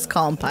 shot just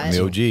call him I'm Pine.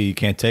 the OG. You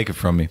can't take it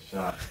from me.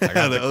 Shot. I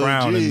got the The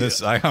crown OG. in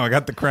this. I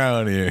got the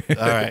crown here. All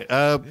right.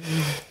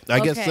 I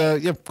guess, Okay.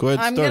 yeah, go ahead.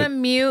 I'm start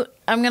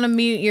gonna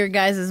mute your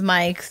guys'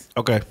 mics.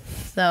 Okay.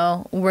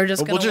 So we're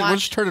just gonna We'll watch.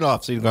 just turn it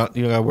off so you don't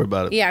gotta worry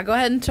about it. Yeah, go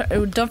ahead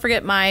and don't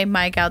forget my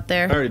mic out I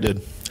there. already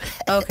did.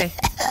 Okay.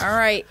 All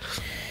right.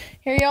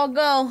 Here y'all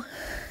go.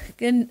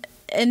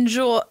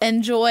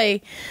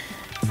 Enjoy.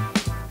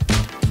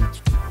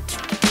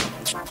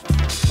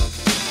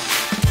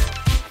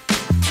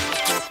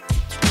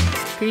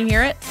 Can you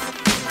hear it?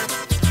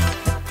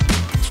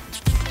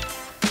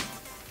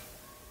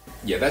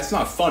 Yeah, that's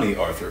not funny,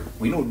 Arthur.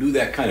 We don't do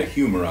that kind of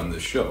humor on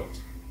this show.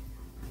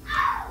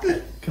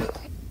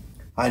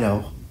 I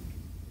know.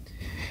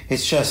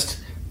 It's just,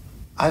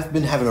 I've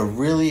been having a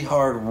really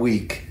hard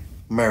week,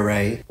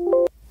 Murray.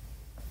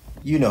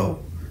 You know,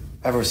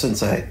 ever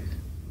since I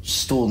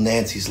stole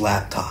Nancy's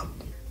laptop.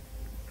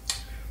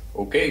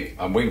 Okay,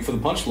 I'm waiting for the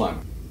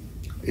punchline.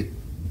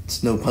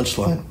 It's no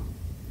punchline.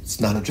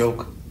 It's not a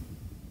joke.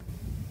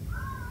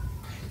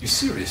 You're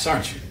serious,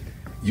 aren't you?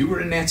 You were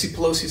in Nancy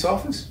Pelosi's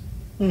office?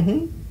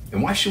 Mm-hmm.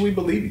 And why should we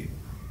believe you?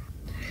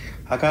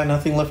 I got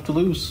nothing left to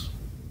lose.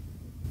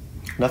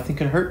 Nothing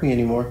can hurt me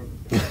anymore.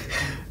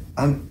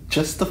 I'm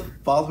just the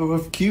follower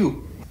of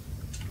Q.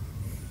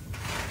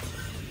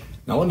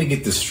 Now let me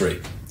get this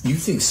straight. You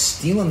think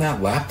stealing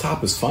that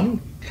laptop is funny?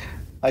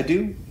 I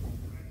do.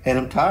 And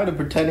I'm tired of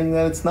pretending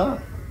that it's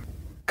not.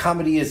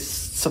 Comedy is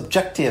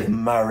subjective,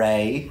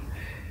 Murray.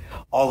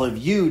 All of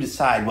you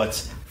decide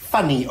what's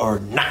funny or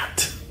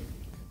not.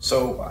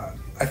 So,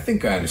 I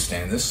think I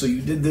understand this. So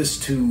you did this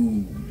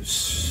to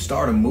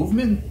start a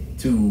movement?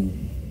 To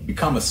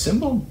become a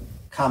symbol?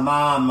 Come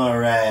on,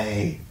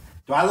 Murray.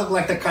 Do I look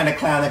like the kind of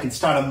clown that can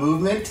start a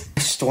movement? I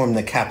stormed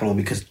the Capitol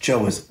because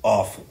Joe is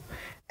awful.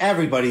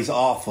 Everybody's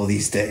awful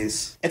these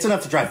days. It's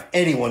enough to drive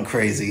anyone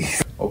crazy.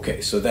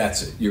 Okay, so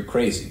that's it. You're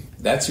crazy.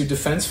 That's your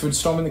defense for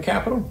storming the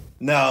Capitol?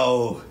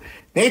 No.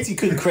 Nancy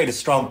couldn't create a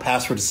strong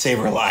password to save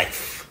her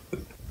life.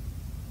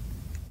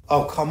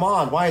 Oh, come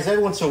on. Why is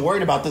everyone so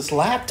worried about this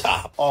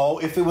laptop? Oh,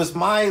 if it was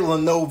my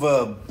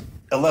Lenovo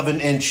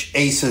 11-inch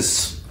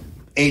Asus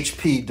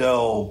HP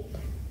Dell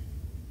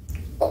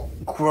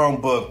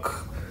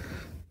Chromebook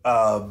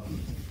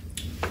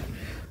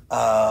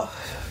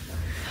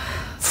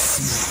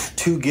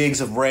 2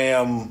 gigs of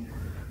RAM.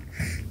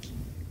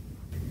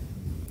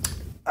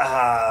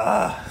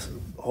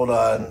 Hold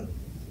on.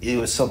 It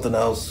was something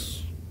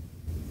else.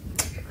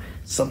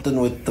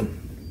 Something with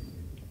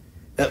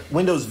the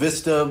Windows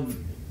Vista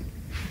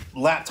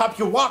laptop.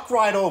 You walk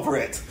right over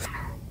it.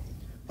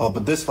 Oh,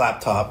 but this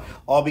laptop,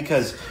 all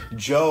because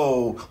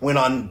Joe went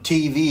on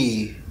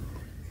TV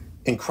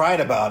and cried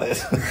about it.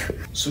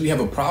 So you have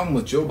a problem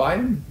with Joe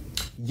Biden?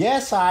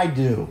 Yes, I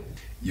do.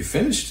 You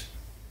finished?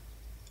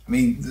 I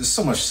mean, there's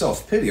so much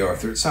self-pity,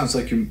 Arthur. It sounds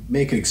like you're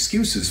making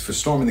excuses for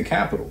storming the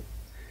Capitol.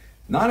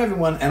 Not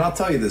everyone, and I'll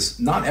tell you this,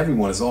 not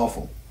everyone is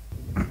awful.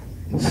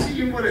 Have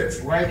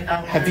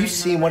you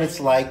seen what it's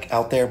like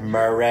out there,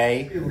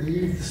 Murray?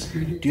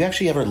 Do you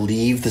actually ever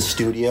leave the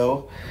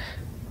studio?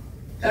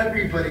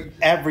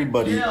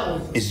 Everybody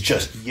is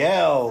just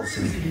yells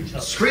and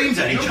screams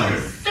at each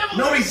other.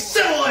 Nobody's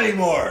civil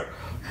anymore.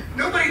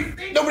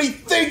 Nobody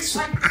thinks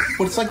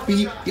what it's like to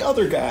be the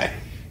other guy.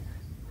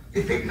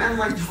 You think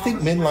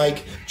men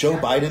like Joe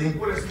Biden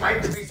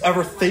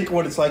ever think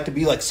what it's like to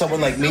be like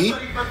someone like me?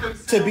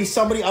 To be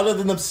somebody other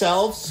than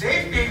themselves?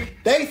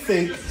 They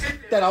think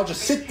that I'll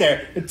just sit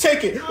there and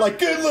take it like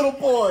good little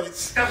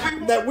boys.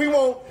 That we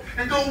won't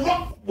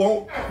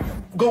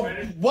go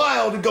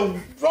wild and go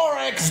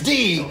raw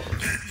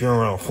XD.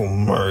 You're awful,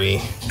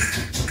 Murray.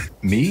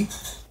 Me?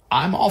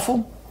 I'm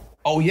awful?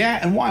 Oh yeah,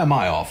 and why am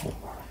I awful?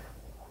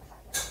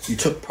 You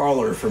took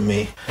Parlor from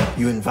me.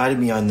 You invited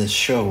me on this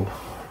show.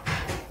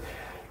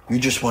 You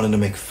just wanted to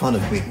make fun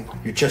of me.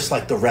 You're just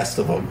like the rest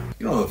of them.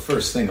 You know the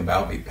first thing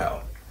about me,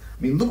 pal.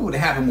 I mean, look what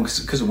happened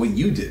because of what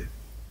you did.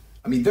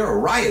 I mean, there are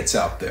riots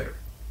out there.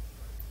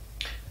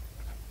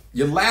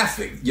 You're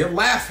laughing. You're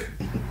laughing.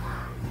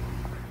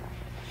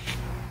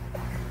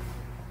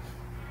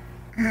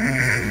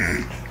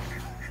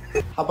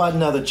 How about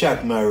another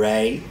check,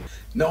 Murray?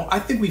 No, I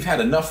think we've had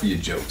enough of your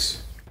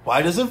jokes.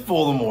 Why doesn't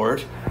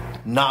Voldemort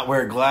not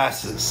wear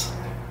glasses?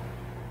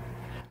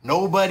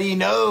 Nobody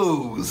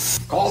knows.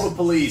 Call the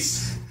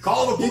police.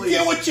 Call the police. You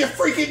get what you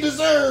freaking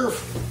deserve.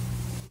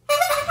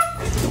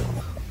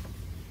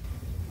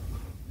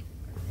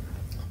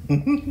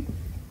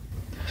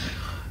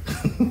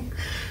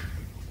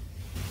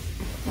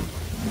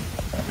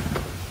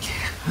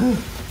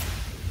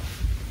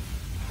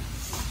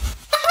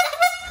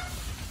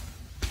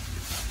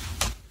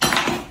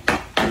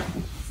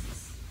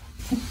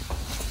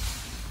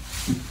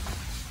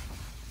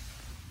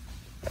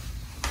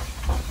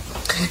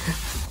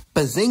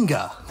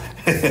 Bazinga.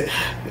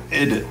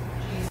 It.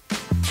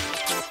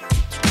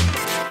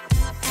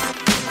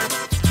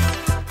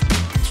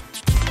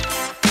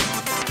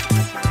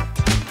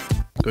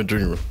 Go and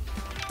drink your room.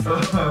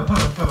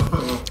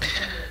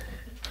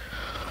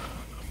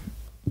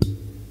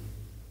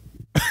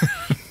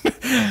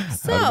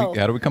 So,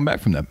 how do we come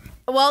back from that?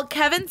 well,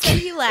 Kevin said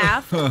he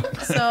laughed.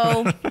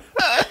 So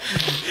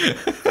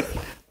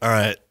All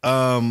right.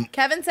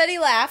 Kevin said he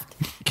laughed.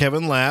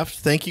 Kevin laughed.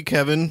 Thank you,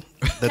 Kevin.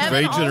 That's Kevin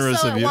very generous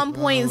also of you. at one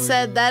point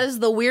said that is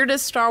the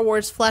weirdest Star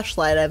Wars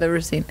fleshlight I've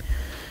ever seen.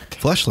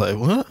 Fleshlight,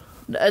 what?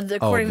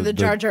 According to the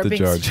Jar Jar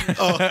Binks.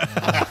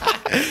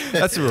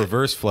 That's a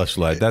reverse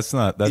fleshlight. That's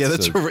not.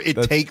 That's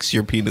It takes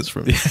your penis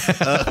from you.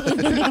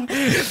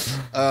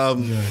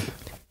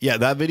 Yeah,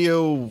 that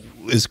video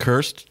is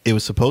cursed. It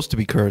was supposed to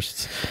be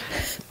cursed.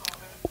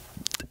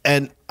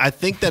 And I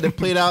think that it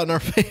played out in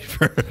our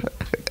favor.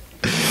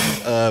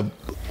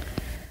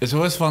 It's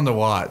always fun to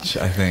watch,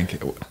 I think.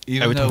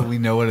 Even Every though time. we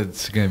know what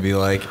it's going to be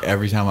like,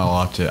 every time I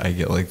watch it, I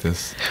get like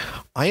this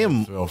I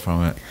am thrill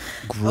from it.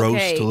 gross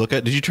Okay. to look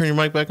at. Did you turn your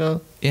mic back on?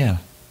 Yeah.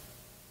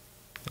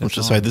 I'm just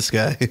beside this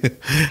guy.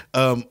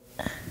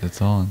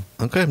 It's on.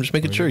 Okay, I'm just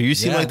making sure. You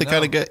seem Yeah, like the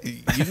kind of guy.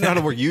 You know how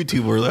to work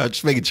YouTube, or I'm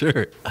just making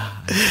sure.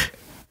 I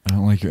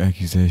don't like your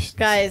accusations.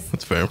 Guys,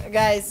 That's fair.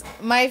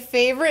 my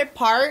favorite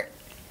part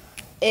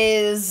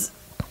is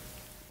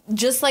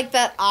just like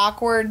that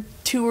awkward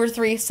 2 or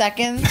 3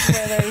 seconds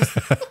where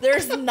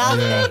there's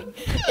nothing.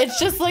 It's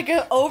just like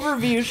an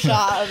overview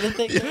shot of the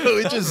thing.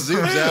 It just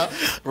zooms out.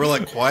 We're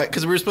like quiet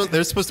because we were supposed.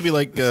 There's supposed to be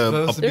like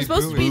Supposed to There's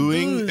supposed to be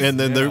booing, booze. and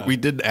then we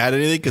didn't add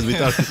anything because we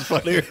thought it was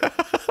funnier.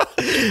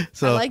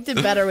 So I liked it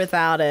better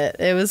without it.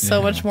 It was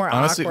so much more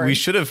Honestly, awkward. we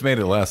should have made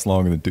it last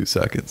longer than 2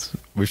 seconds.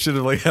 We should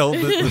have like held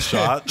the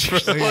shot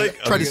for like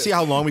try to see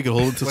how long we could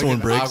hold it until Like someone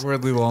an breaks.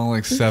 awkwardly long,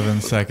 like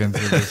 7 seconds.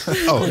 Of this.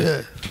 Oh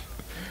yeah.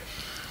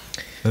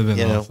 That'd been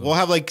Yeah, awesome. we'll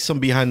have like some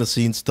behind the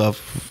scenes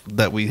stuff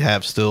that we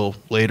have still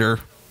later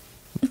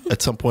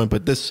at some point.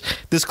 But this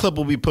clip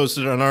will be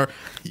posted on our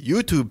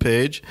YouTube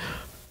page,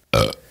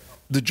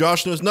 the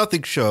Josh Knows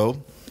Nothing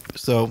Show.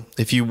 So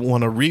if you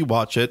want to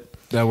rewatch it,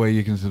 That way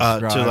you can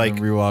subscribe like-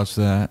 and rewatch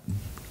that.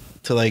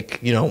 to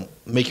like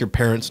make your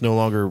parents no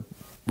longer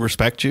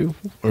respect you,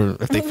 or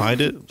if they find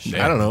it,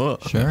 I don't know.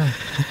 Sure.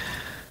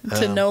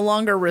 to no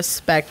longer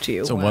respect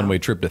you. it's a Wow. one-way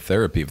trip to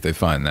therapy if they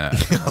find that.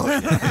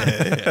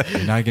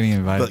 You're not getting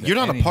invited. But you're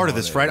not a part of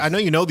this, right? I know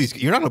you know these.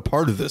 You're not a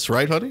part of this,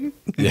 right, honey?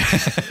 Yeah,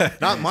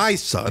 not my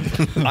son.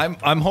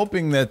 I'm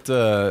hoping that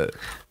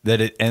that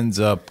it ends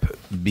up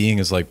being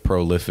as like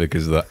prolific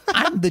as the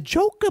I'm the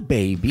Joker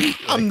baby.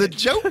 I'm the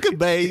Joker,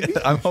 baby.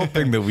 I'm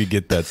hoping that we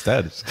get that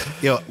status.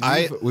 Yo,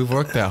 We've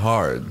worked that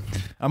hard.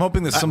 I'm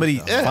hoping that somebody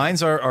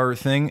finds our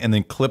thing and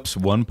then clips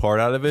one part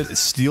out of it,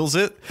 steals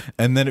it,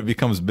 and then it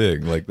becomes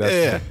big. Like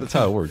that's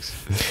how it works.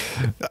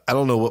 I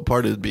don't know what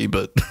part it'd be,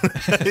 but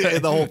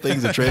the whole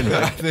thing's a train I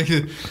wreck.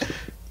 think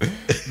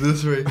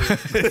this right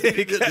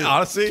here.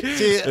 Honestly,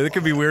 it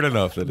could be weird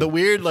enough that The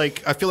weird,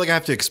 like, I feel like I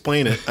have to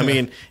explain it. I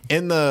mean,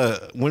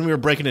 when we were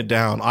breaking it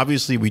down,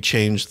 obviously we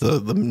changed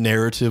the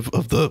narrative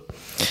of the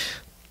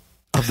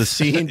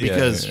scene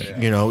because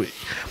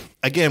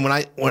again,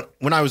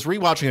 when I was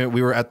rewatching it,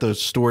 we were at the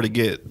store to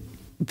get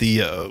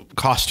the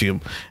costume,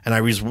 and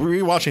I was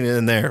rewatching it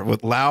in there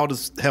with loud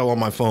as hell on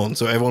my phone,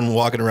 so everyone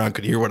walking around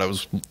could hear what I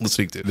was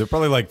listening to. they're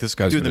probably like, this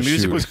guy's Dude, the gonna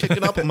music shoot. was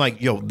kicking up. I'm like,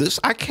 yo,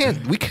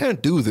 we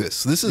can't do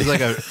this. This is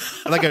like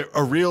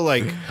a real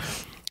like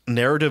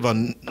narrative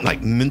on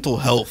like mental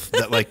health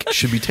that like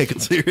should be taken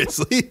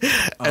seriously.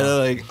 And they're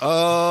like,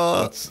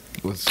 Let's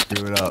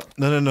screw it up.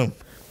 no,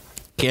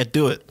 can't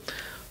do it.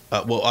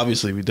 Well,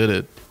 obviously we did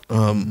it.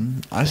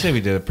 I say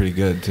we did it pretty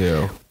good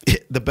too.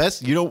 The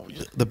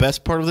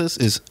best part of this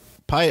is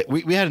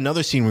we had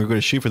another scene we were going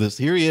to shoot for this.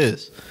 Here he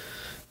is.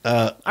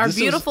 Our this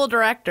beautiful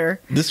director.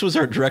 This was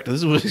our director.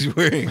 This is what he's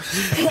wearing.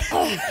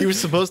 He was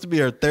supposed to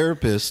be our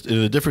therapist in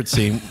a different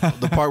scene.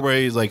 The part where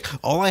he's like,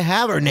 all I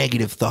have are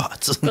negative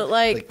thoughts. But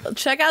like,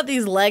 check out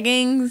these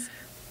leggings.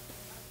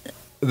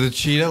 The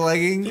cheetah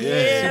leggings?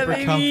 Yeah, Super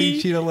baby.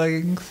 comfy cheetah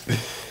leggings.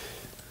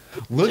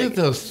 Look at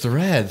those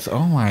threads.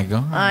 Oh my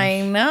god.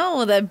 I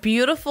know that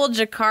beautiful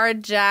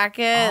jacquard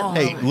jacket.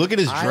 Hey, look at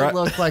his I dry.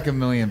 look like $1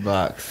 million.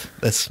 That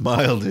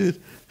smile,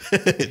 dude.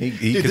 Dude,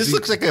 'cause this he-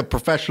 looks like a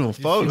professional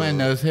See photo. my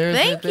nose hairs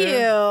Thank right there?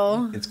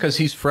 you. It's because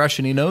he's fresh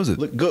and he knows it.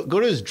 Look, go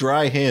to his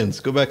dry hands.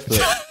 Go back to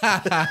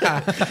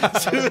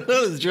that. Look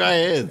at his dry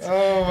hands.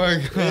 Oh my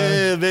god.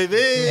 Yeah, baby.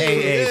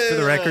 Hey, for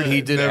the record,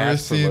 he did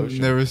ask for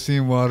lotion. Never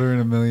seen water in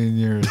a million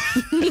years.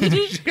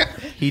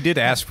 He did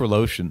ask for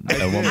lotion.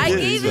 At one I point.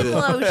 gave him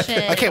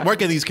lotion. I can't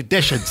work in these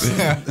conditions.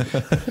 I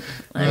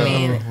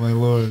mean, Oh my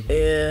lord.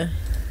 yeah.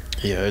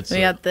 Yeah, it's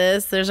We got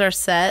this. There's our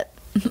set.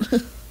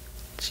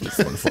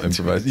 Wonderful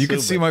improvise. You can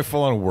see my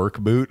full-on work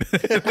boot. I'm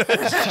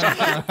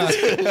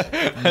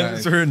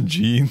just wearing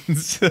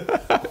jeans. I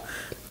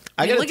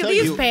gotta Look at tell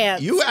these you,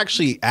 pants. You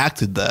actually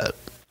acted that.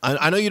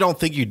 I know you don't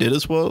think you did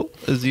as well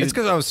as you. It's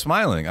because I was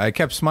smiling. I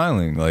kept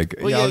smiling. Like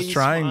Well, I was you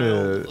trying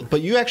smiled, to. but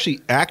you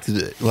actually acted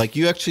it. Like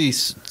you actually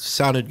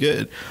sounded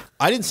good.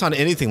 I didn't sound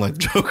anything like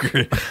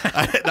Joker.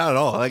 Not at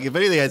all. Like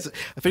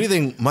if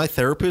anything, my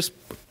therapist,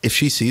 if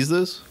she sees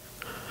this,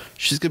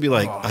 she's gonna be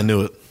like, "I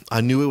knew it. I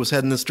knew it was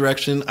heading this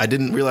direction. I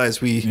didn't realize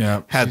we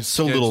had she's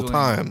so little scheduling-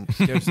 time."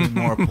 Scheduling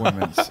more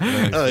appointments.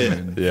 Oh,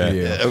 yeah.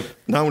 Yeah.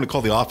 Now I'm gonna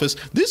call the office.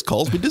 This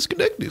call's been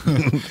disconnected.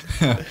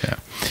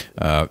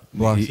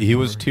 He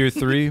was tier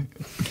 3.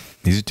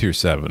 He's a tier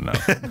 7 now.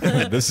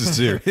 This is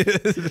serious.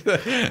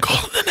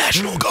 Call the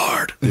National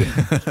Guard.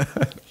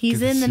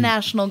 He's in the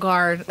National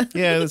Guard.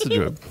 Yeah, that's a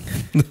joke.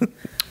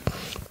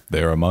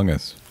 They're among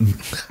us.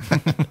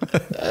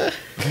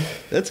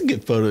 That's a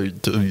good photo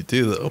of you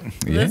too, though.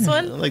 This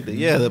I one? like that.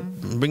 Yeah,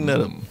 bring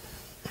that up.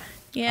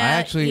 Yeah. I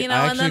actually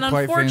and then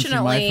quite fancy my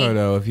unfortunately,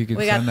 photo. If you could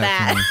we got send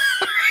that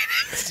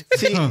to me.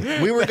 See,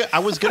 I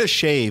was gonna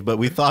shave, but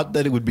we thought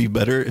that it would be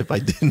better if I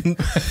didn't,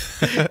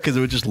 because it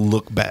would just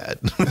look bad.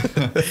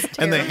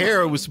 And the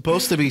hair was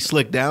supposed to be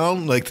slicked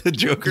down like the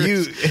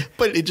Joker's,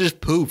 but it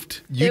just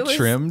poofed. You It was-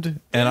 trimmed,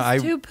 and I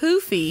Too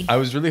poofy. I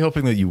was really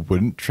hoping that you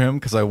wouldn't trim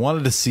because I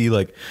wanted to see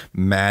like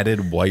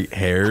matted white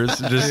hairs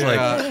just like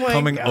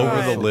coming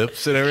over the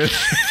lips and everything.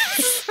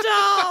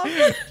 Stop.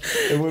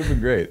 It would have been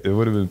great. It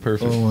would have been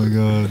perfect. Oh my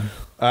god.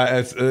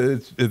 I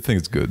think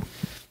it's good.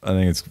 I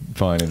think it's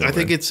fine. I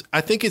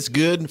think it's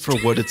good for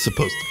what it's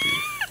supposed to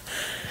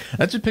be.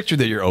 That's a picture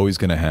that you're always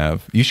going to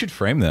have. You should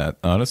frame that,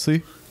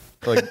 honestly.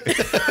 Like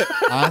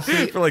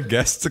Honestly, for like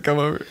guests to come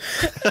over.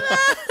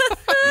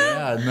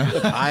 yeah,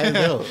 no. I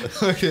know.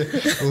 Look at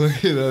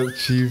that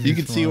cheesy. You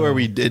can see where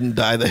we didn't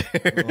dye the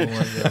hair. Oh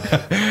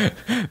my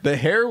god. The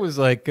hair was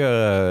like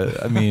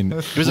I mean,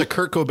 It was a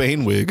Kurt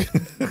Cobain wig.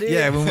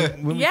 yeah,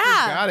 when we Yeah.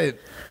 first got it,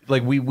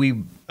 like we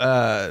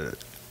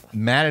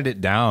matted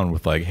it down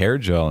with like hair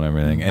gel and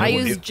everything. And I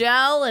it, used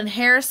gel and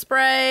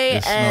hairspray,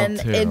 It smelled and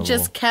it terrible.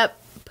 just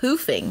kept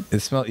poofing. it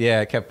smelled.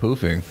 Yeah, it kept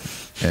poofing,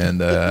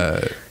 and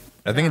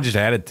I think it just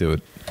added to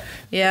it.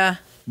 Yeah.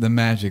 The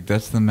magic.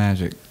 That's the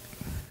magic.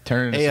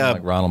 Turn it into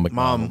something like Ronald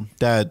McDonald. Mom,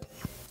 Dad,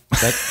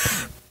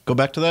 go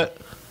back to that.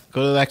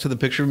 Go back to the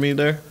picture of me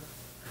there.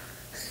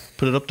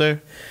 Put it up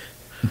there.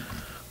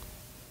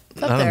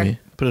 It's up Not on there. me.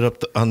 Put it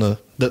up on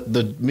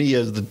the me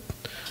as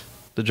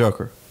the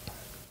Joker.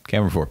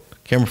 Camera 4.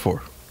 Camera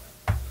 4.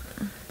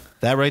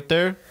 That right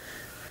there.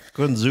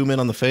 Go ahead and zoom in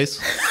on the face.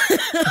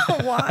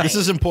 Why? This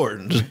is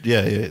important. Just,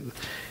 yeah.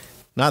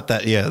 Not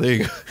that. Yeah, there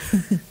you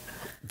go.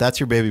 That's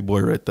your baby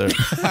boy right there.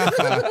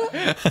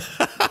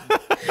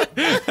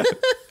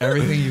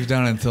 Everything you've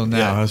done until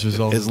now has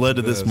resulted. It's led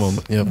to in this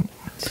moment. Yep.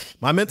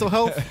 My mental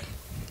health.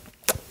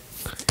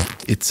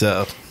 It's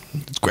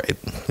great.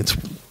 It's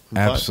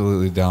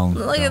Absolutely down.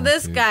 Look down at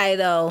this with you. guy,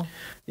 though.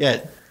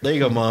 Yeah, there you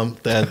go, Mom.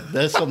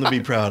 That's something to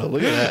be proud of.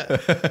 Look at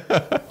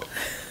that.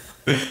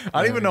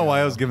 I don't even know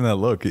why I was giving that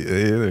look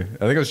either.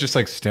 I think I was just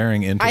like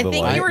staring into I the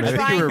think light. you were think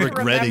trying you were to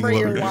regretting remember what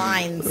your we-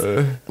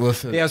 lines.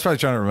 Listen, Yeah, I was probably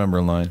trying to remember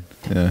a line.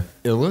 Yeah.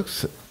 it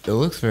looks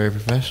very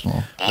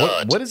professional.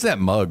 What is that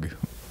mug?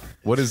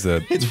 What is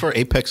that? It's for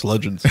Apex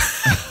Legends,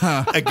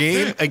 a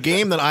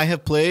game that I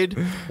have played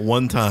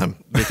one time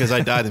because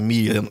I died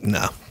immediately.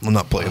 No, I'm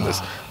not playing this.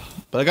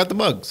 But I got the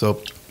mug,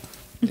 so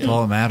That's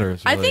all that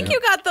matters. I really. think you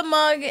got the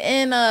mug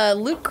in a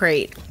Loot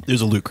Crate.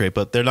 there's a Loot Crate,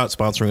 but they're not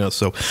sponsoring us.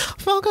 So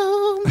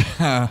welcome.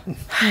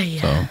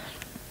 Yeah.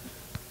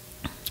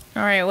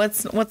 All right,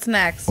 what's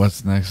next?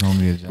 What's next on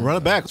the agenda? Run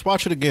it back. Let's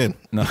watch it again.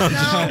 No.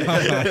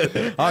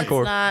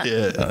 Encore. Not.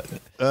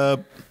 Yeah,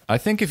 I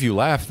think if you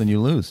laugh, then you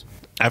lose.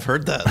 I've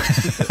heard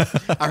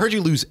that. I heard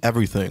you lose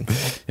everything.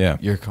 Yeah.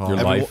 Your car. Your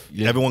Everyone, life.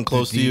 everyone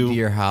close to The deed you. to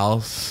your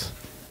house,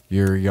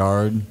 your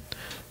yard.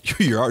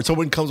 Your yard.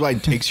 Someone comes by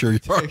and takes your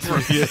yard from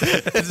you.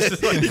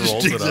 Just like rolls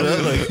Sticks it it up.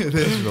 out like,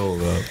 It's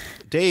rolled up.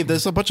 Dave,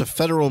 there's a bunch of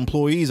federal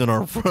employees in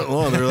our front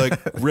lawn. They're like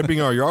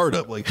ripping our yard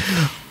up. Like,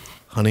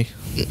 honey,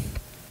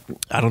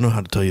 I don't know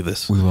how to tell you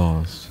this. We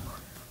lost.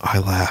 I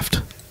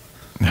laughed.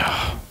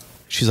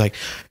 She's like,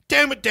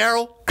 damn it,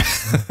 Daryl.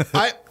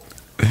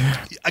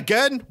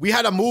 Again, we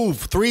had to move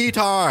 3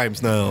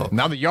 times now.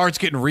 Now the yard's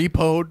getting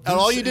repoed. And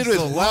all you did was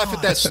laugh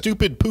at that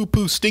stupid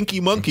poo-poo stinky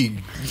monkey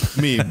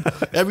meme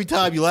every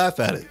time you laugh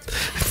at it.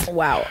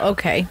 Wow.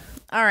 Okay.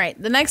 All right.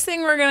 The next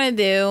thing we're gonna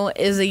do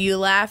is a you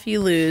laugh, you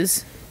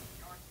lose.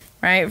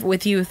 Right,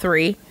 with you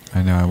 3.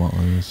 I know I won't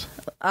lose.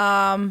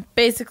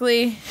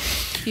 Basically,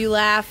 if you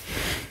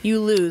laugh, you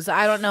lose.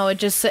 I don't know.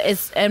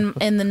 It's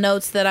in the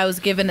notes that I was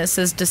given. It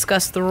says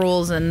discuss the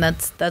rules, and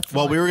that's.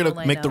 Well, we were going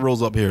going to make the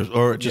rules up here,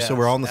 or just so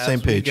we're all on the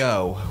same page.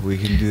 Go. We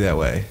can do that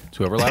way. So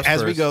whoever laughs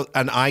As first. we go,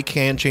 and I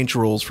can change the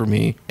rules for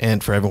me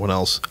and for everyone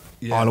else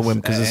on a whim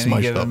because this is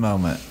my given show.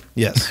 moment.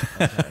 Yes,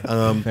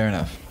 Fair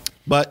enough.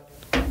 but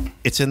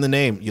it's in the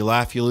name. You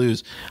laugh, you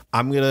lose.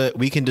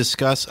 We can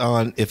discuss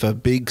on if a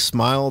big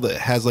smile that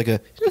has like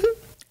a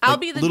I'll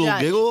like be the little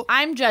judge. giggle.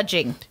 I'm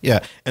judging. Yeah,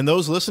 and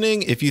those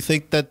listening, if you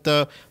think that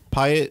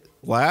Pyatt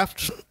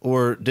laughed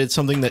or did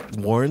something that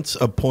warrants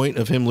a point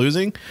of him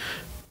losing,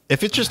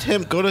 if it's just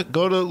him, go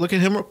to look at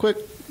him real quick.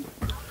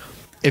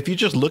 If you're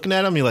just looking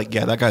at him, you're like,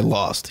 yeah, that guy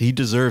lost. He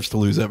deserves to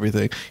lose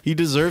everything. He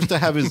deserves to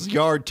have his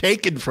yard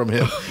taken from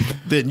him.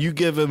 Then you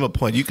give him a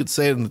point. You could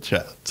say it in the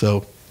chat.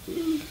 So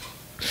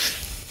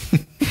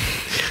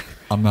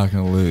I'm not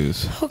gonna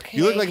lose. Okay.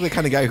 you look like the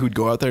kind of guy who'd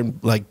go out there and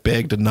like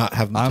beg to not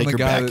have them I'm take the your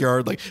guy that-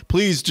 backyard. Like,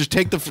 please just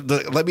take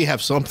let me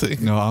have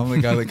something. No, I'm the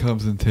guy that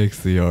comes and takes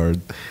the yard.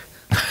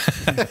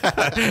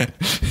 I'm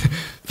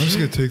just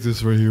gonna take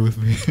this right here with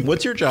me.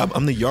 What's your job?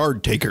 I'm the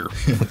yard taker.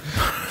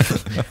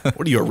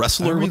 What are you, a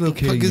wrestler? I'm What the fuck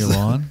relocating is your that?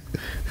 lawn.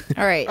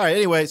 All right. All right.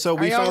 Anyway, so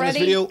we y'all found this ready?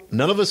 video.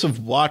 None of us have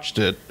watched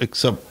it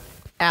except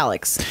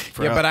Alex.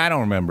 for Yeah, but I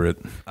don't remember it.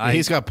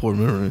 he's got poor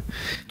memory.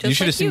 You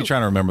should have seen me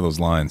trying to remember those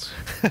lines.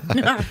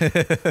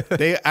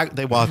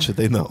 They watch it.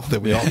 They know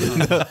that we all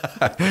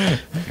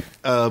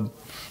do.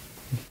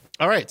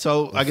 All right.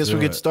 So I guess do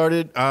we'll get it.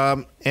 started.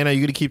 Anna,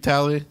 you gonna keep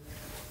tally?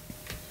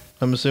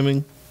 I'm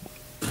assuming.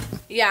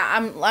 Yeah,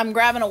 I'm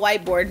grabbing a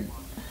whiteboard.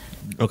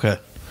 Okay.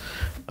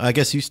 I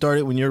guess you start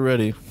it when you're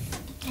ready.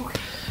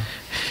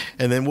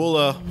 And then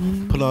we'll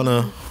put on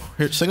a...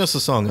 Here, sing us a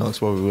song, Alex,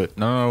 while we wait.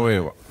 No,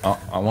 wait.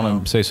 I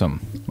want to say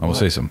something. I will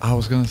say something. I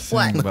was gonna sing,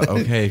 What? but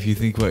okay, if you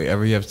think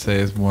whatever you have to say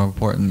is more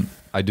important.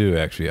 I do,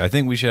 actually. I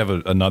think we should have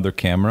another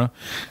camera.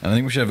 And I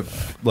think we should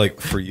have,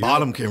 like, for you.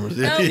 Bottom cameras.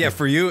 No. Yeah,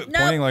 for you,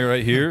 pointing, like,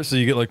 right here. So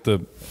you get, like, the...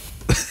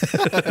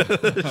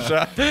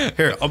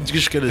 Here, I'm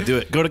just going to do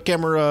it. Go to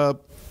camera...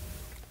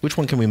 Which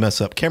one can we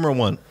mess up? Camera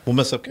 1. We'll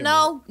mess up camera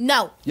one.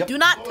 No. Yep. Do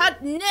not touch.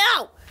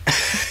 No.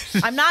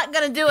 I'm not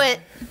going to do it.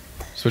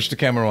 Switch to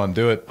camera 1.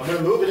 Do it. I'm going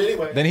to move it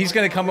anyway. Then he's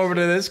going to come over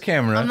to this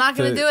camera. I'm not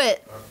going to do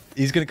it.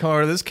 He's going to come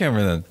over to this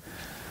camera then.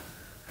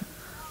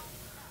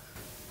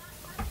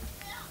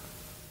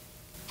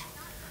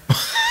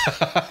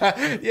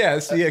 Yeah,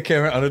 see a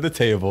camera under the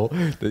table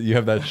that you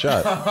have that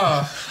shot.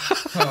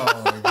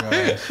 Oh my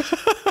god.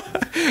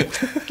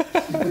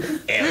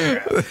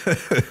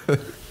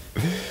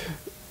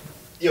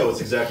 Yo,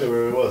 it's exactly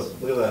where it was.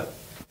 Look at that.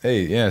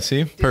 Hey, yeah,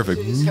 see?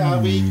 Perfect. This is how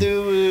we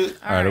do it.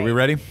 All right, are we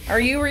ready? Are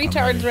you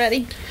retards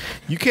ready?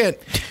 You can't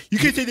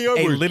say the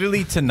Hey, word.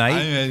 literally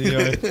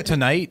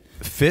tonight,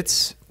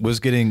 Fitz was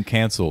getting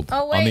canceled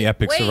Oh, wait. on the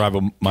Epic wait.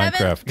 Survival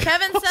Minecraft.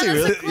 Kevin sent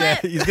us a Yeah,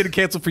 clip. he's getting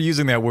canceled for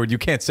using that word. You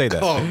can't say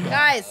that. Oh,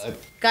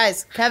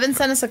 Guys, Kevin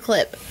sent us a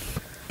clip.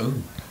 Do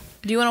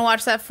you want to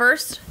watch that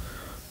first?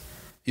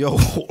 yo,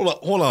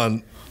 hold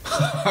on.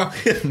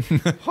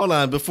 Hold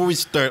on. Before we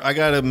start, I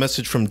got a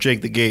message from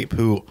Jake the Gape,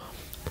 who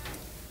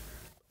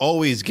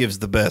always gives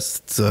the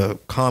best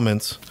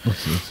comments.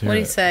 What do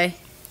you say?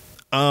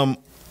 I'm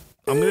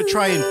going to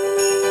try and...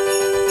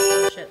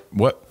 Shit.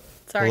 What?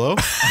 Sorry. Hello?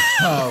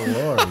 Oh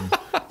lord.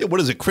 Yeah,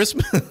 what is it,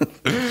 Christmas?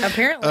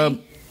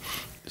 Apparently.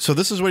 So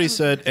this is what he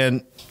said,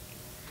 and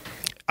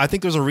I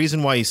think there's a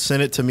reason why he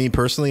sent it to me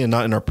personally and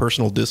not in our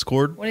personal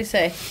Discord. What do you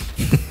say?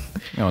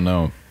 Oh,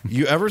 no.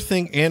 You ever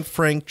think Aunt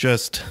Frank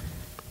just...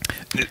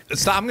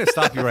 Stop. I'm going to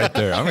stop you right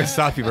there. I'm going to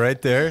stop you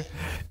right there.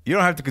 You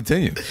don't have to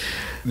continue.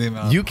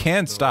 You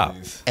can stop.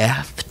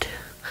 effed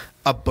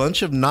a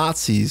bunch of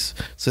Nazis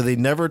so they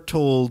never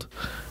told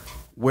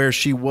where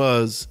she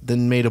was,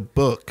 then made a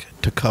book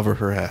to cover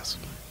her ass?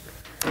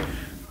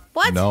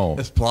 What? No.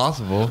 It's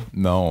plausible.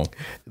 No.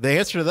 The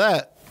answer to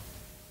that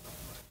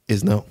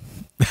is no.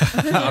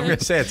 I'm going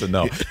to say it's a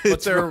no.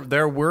 But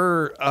there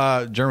were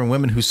German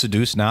women who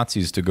seduced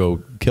Nazis to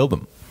go kill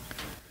them.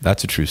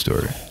 That's a true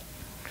story.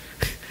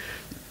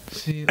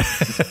 See,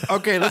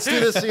 Okay, let's do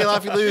this see you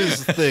laugh you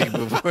lose thing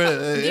before.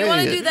 Do you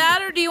want to do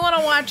that, or do you want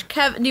to watch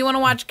Do you want to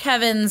watch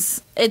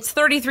Kevin's? It's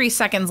 33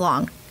 seconds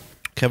long.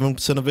 Kevin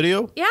sent a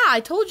video. Yeah, I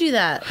told you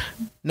that.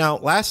 Now,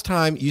 last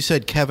time you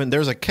said Kevin.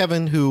 There's a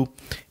Kevin who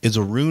is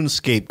a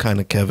RuneScape kind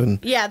of Kevin.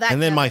 Yeah, that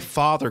And then Kevin. my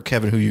father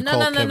Kevin, who you No,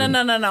 called no, no,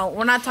 Kevin. no.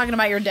 We're not talking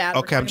about your dad. We're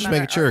Okay, I'm talking just about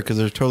making our- sure because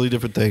they're totally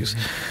different things.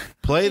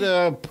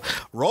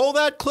 Roll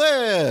that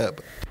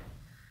clip.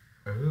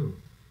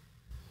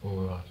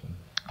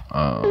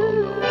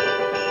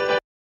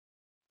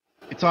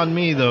 It's on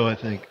me though, I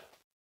think.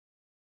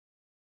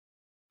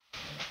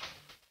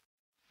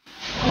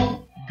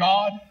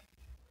 God,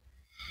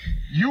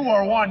 you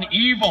are one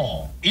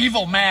evil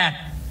man.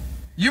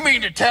 You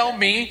mean to tell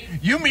me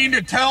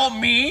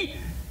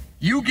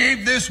you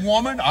gave this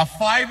woman a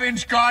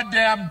 5-inch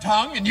goddamn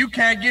tongue and you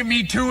can't give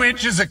me 2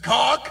 inches of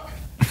cock?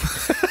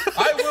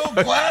 I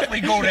will gladly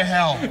go to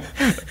hell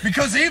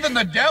because even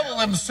the devil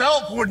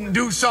himself wouldn't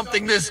do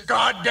something this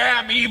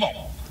goddamn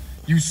evil.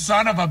 You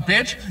son of a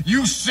bitch.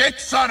 You sick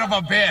son of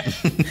a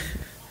bitch.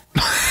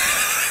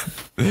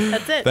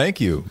 That's it.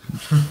 Thank you.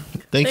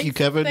 Thank you,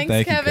 Kevin. Thanks,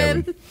 Thank you,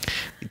 Kevin.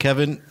 Kevin.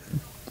 Kevin,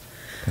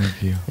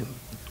 thank you.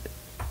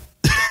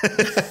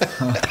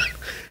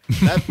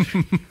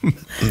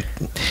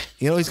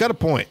 he's got a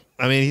point.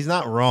 I mean, he's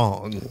not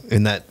wrong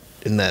in that.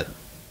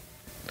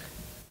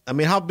 I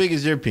mean, how big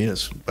is your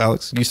penis,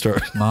 Alex? You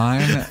start.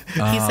 Mine.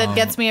 He said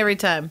gets me every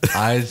time.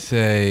 I'd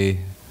say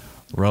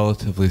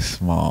relatively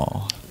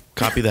small.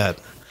 Copy that.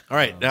 All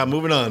right, now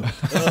moving on. All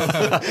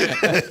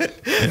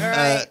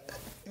right.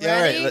 Yeah,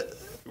 all right,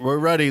 we're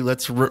ready.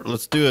 Let's do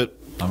it.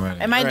 I'm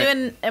ready. Am I Right.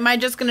 doing? Am I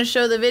just gonna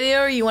show the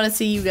video, or you want to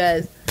see you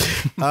guys?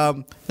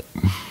 We're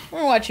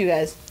gonna watch you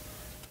guys.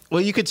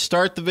 Well, you could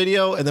start the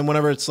video, and then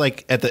whenever it's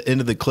like at the end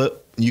of the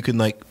clip, you can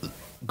like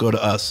go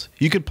to us.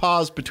 You could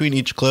pause between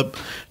each clip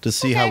to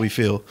see how Okay. we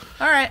feel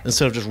All right.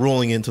 instead of just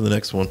rolling into the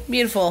next one.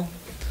 Beautiful.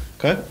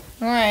 Okay,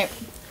 All right.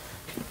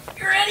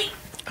 You ready?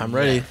 I'm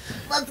ready.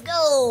 Let's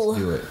go.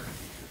 Do it.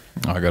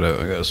 I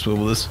gotta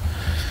swivel this.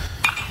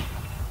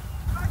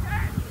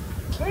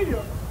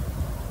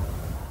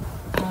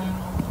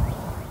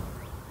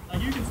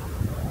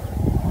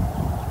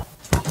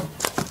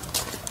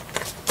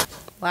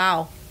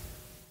 Wow.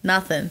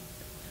 Nothing.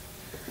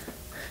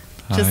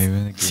 Not Just-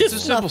 even a just- It's a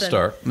simple Nothing.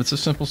 start. It's a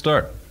simple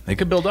start. It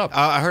could build up.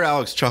 I heard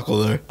Alex chuckle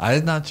there. I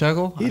did not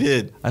chuckle. He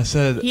did. I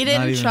said He not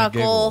didn't even a chuckle.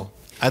 giggle.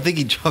 I think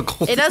he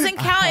chuckled. It doesn't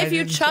count I if you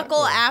didn't chuckle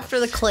chuckle. after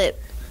the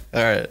clip.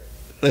 All right,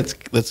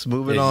 let's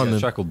move it Yeah, you on gotta then.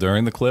 chuckle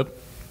during the clip.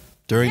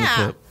 During Yeah.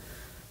 the clip.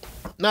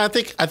 No, I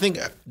think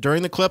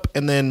during the clip,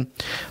 and then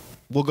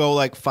we'll go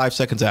like 5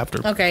 seconds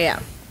after. Okay, yeah.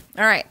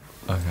 All right.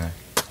 Okay.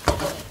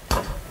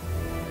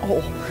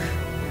 Oh.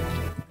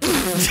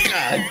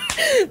 God.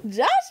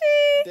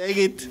 Joshy! Dang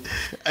it!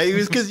 It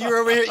was because you're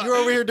over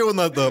here doing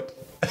the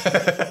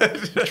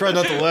try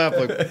not to laugh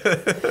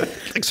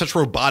like such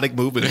robotic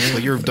movements.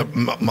 Like you're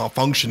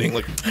malfunctioning.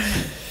 Like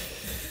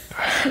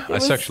I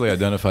sexually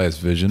identify as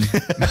Vision.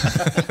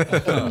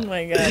 Oh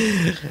my god!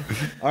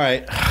 all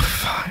right,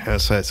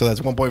 so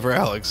that's 1 point for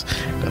Alex.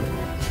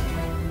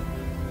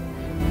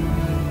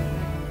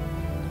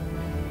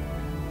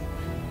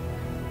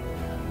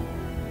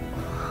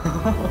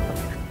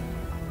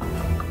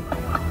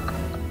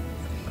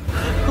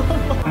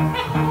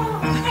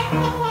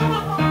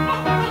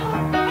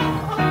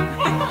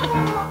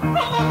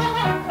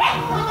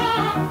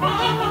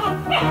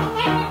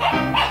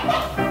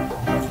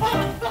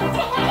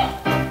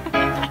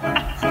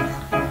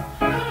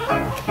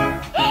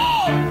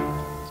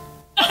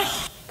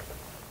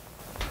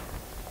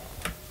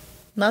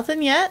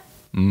 Nothing yet.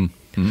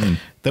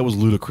 That was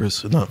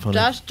ludicrous. Not funny.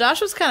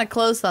 Josh was kind of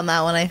close on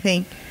that one, I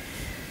think.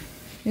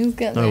 He was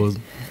getting That there. was.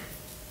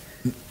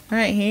 All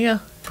right, here you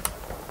go.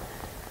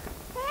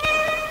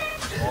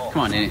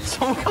 Come on, Danny.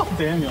 Someone call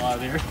Daniel out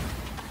of here.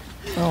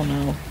 Oh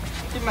no.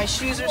 Dude, my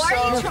shoes are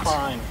so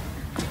Fine.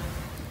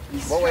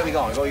 What way are we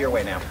going? Go your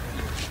way now.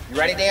 You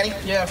ready, Danny?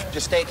 Yeah.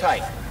 Just stay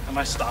tight. Am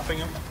I stopping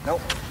him?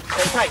 Nope.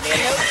 Stay tight,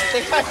 Danny. Nope.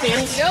 Stay tight,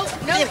 Danny. Nope.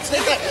 Nope. Stay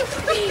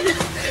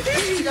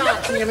tight.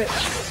 God damn it.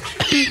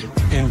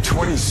 In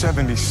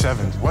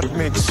 2077, what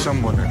makes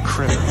someone a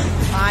criminal?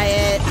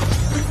 Quiet.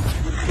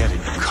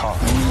 Getting caught.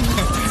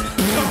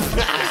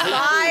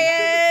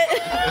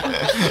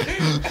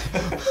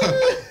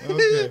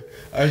 Okay.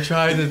 I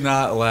tried to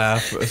not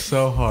laugh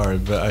so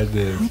hard, but I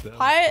did.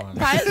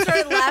 Pyatt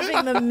started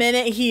laughing the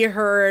minute he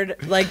heard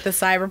like the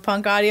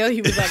Cyberpunk audio.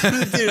 He was like,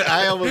 Dude,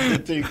 I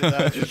almost did too. 'Cause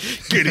I was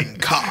just getting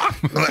caught.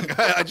 Like,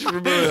 I just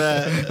remember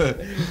that.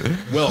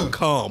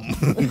 Welcome.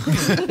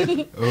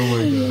 Oh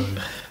my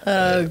god.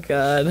 "Oh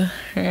god."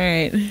 All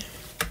right.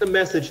 The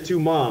message to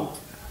mom.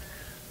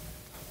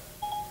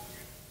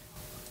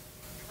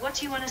 What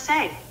do you want to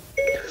say?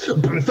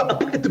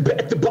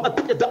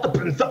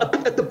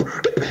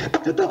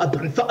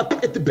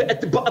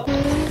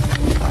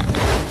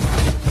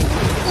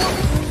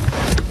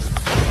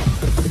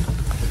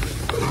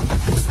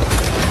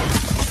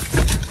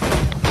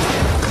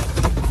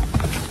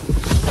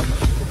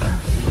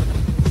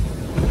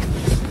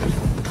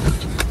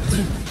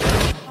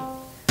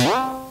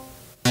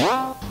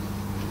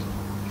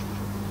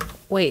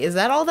 Wait, is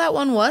that all that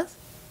one was?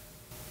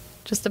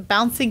 Just a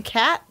bouncing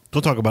cat?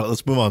 Don't talk about it.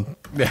 Let's move on.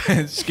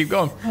 Just keep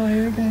going. Oh,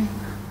 you're okay.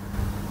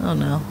 Oh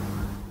no.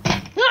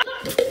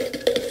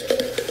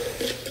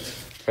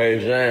 Hey,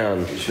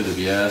 Jan. You should have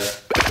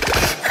yes.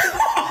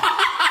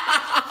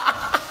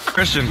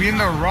 Christian, we in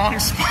the wrong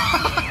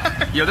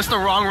spot. Yo, this is the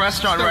wrong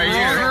restaurant right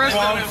here.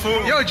 Wrong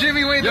food. Yo,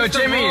 Jimmy, wait. Yo,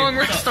 Jimmy,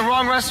 it's the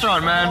wrong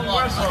restaurant, man.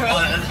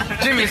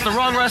 Jimmy, it's the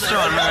wrong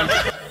restaurant, man.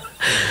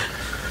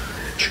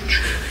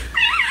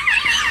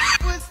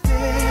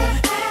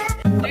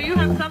 Do you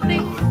have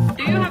something?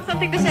 Do you have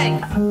something to say?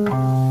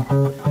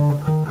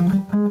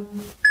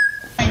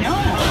 I know.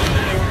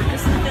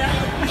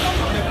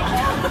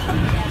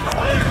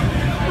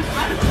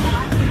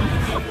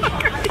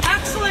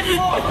 Excellent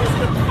move.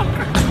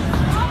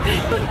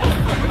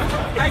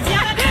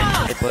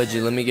 Hey, Pudgy,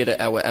 let me get it.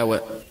 Ow.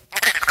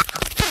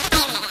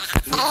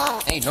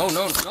 Hey, no. Ow.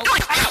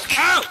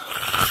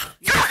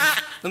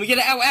 Let me get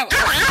it. Ow.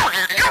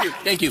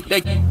 Thank you.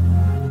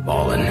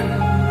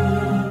 Ballin'.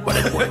 But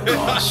at what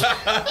cost?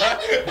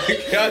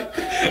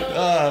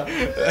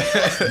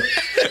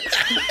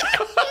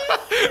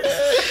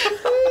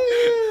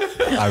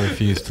 I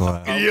refuse to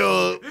laugh.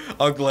 Yo,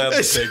 I'll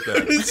gladly take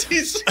that. as soon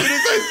as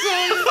I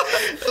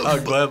saw it, I'll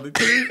gladly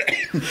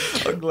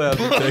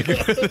take it.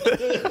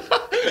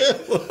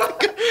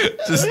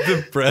 Just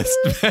the breast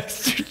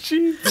Master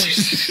Chief.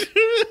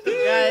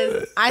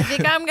 Guys, I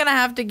think I'm gonna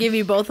have to give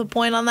you both a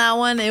point on that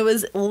one. It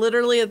was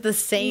literally at the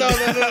same no.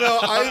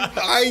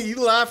 I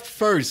laughed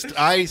first.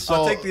 I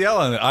saw. I'll take the L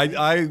on it.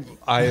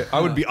 I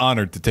would be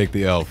honored to take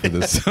the L for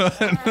this.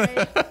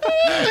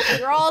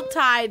 You're all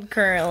tied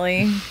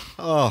currently.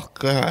 Oh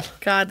God.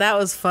 God, that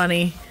was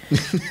funny.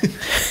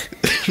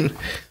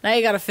 Now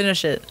you gotta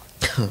finish it.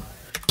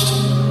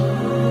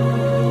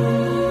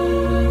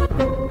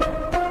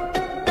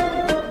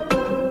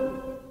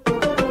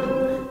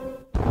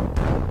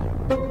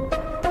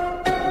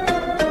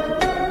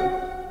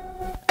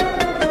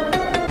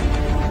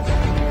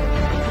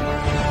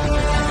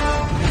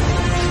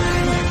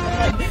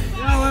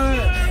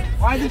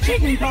 Why the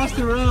chicken cross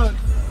the road?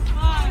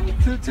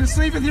 To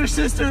sleep with your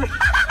sister.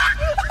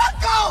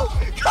 Go!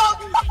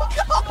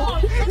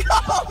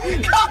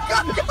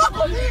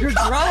 You're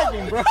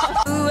driving, bro.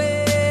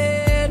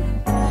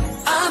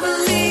 I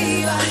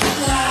believe I can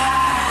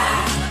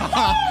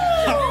fly.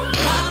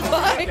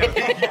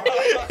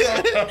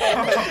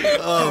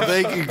 Oh,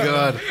 thank you,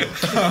 God.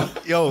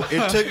 Yo,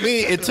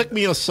 it took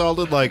me a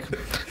solid like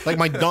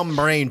my dumb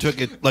brain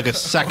took it like a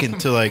second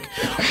to like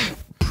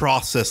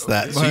process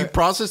that. So you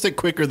processed it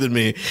quicker than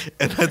me,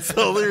 and that's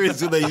the only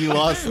reason that you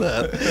lost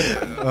that.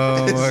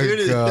 Oh my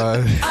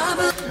God.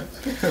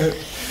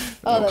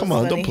 Oh, come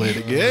on, don't play it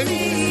again.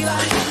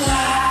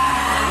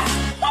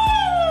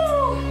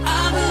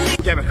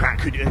 Democrat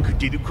could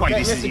do quite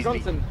this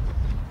easily.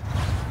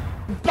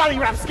 Bloody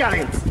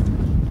rapscallions!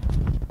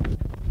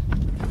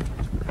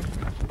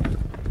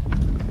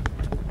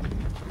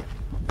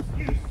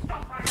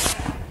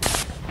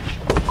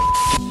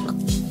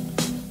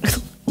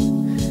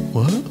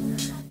 What?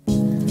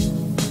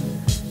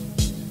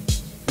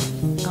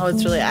 Oh,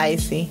 it's really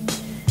icy.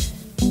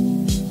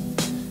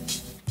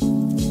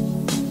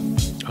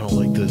 I don't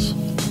like this.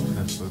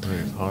 That's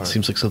very hard.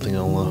 Seems like something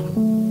I'll love.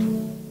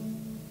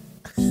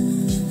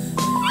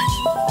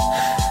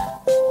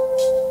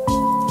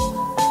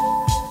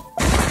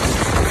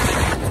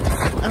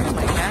 Oh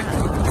my God.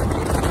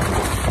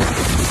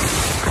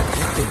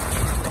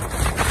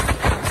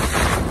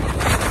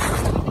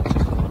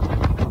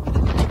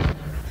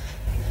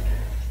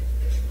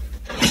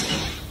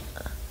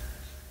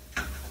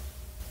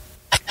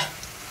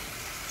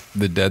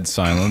 The dead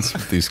silence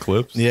with these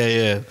clips.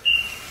 Yeah.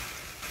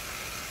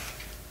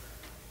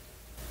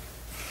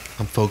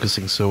 I'm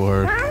focusing so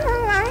hard.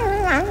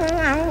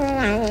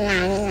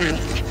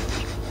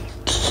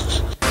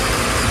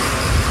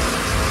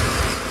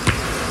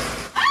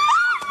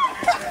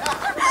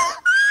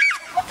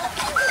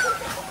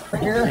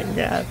 Oh my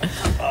God.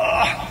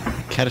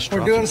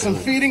 Catastrophic. We're doing some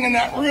feeding in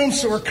that room,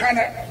 so we're kind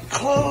of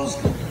closed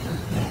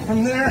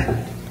from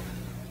there.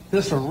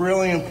 This is a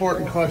really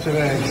important clutch of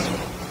eggs.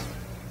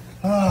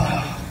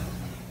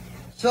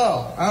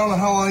 So, I don't know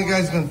how long you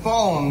guys have been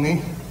following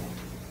me,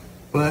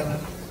 but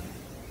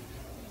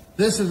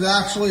this is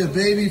actually a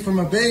baby from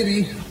a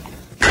baby.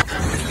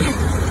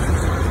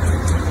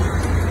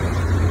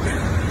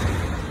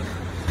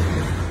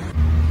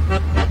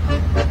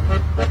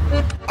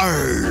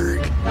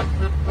 Arg.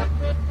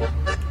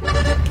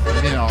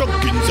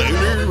 Drunken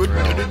sailor,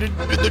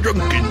 the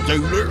drunken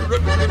sailor.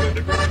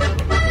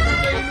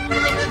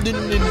 In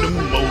the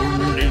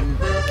morning.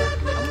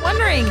 I'm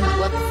wondering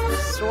what's the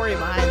story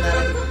behind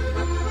that.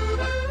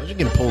 Imagine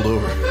getting pulled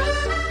over.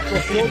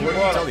 What do you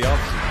tell the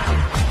officer?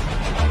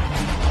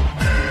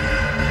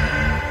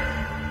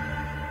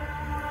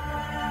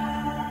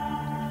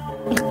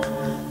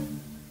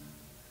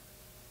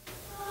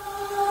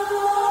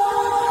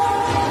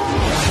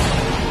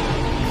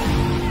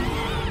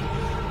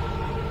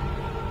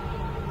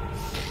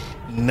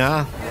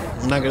 Nah,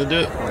 I'm not gonna do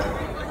it.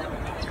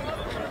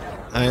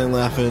 I ain't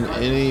laughing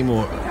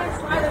anymore.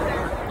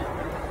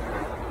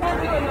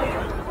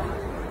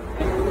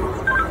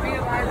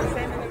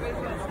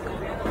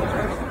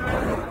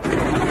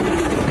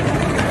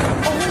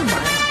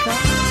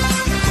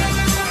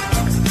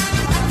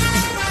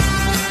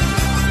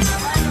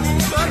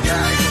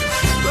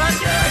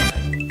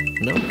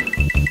 No.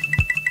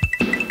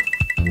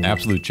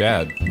 Absolute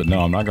Chad, but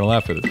no, I'm not gonna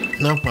laugh at it.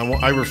 No,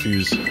 I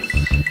refuse.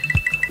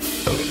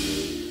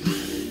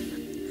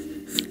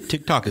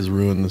 TikTok has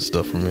ruined this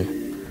stuff for me.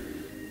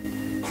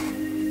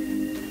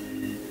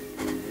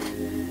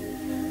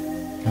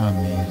 God,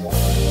 man.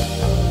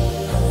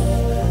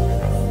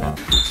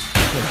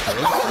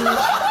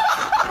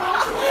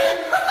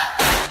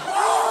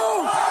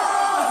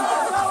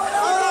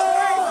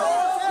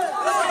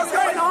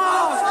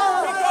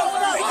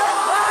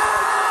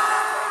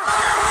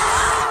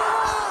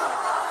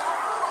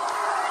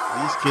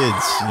 These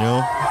kids, you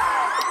know.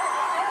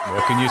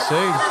 What can you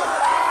say?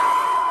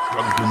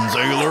 Drunken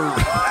sailor.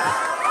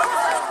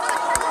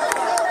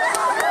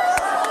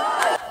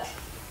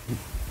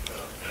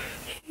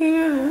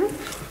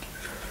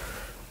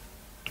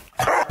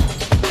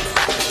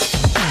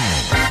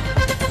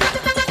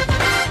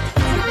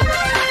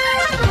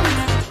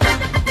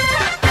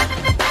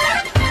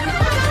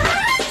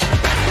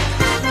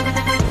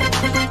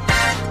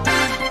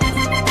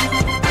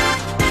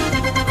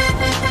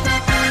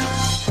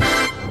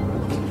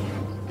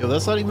 Yo,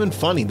 that's not even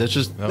funny. That's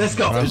just Let's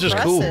go. It's just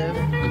cool.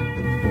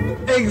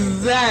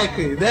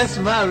 Exactly. That's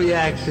my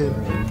reaction.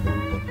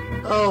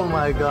 Oh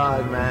my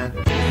God, man.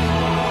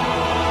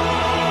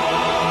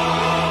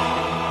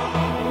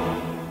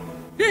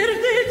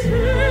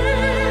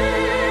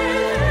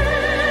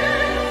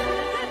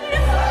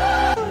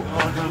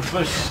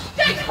 Bush.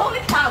 Holy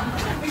cow!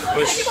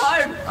 Bush.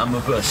 I'm a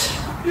bush.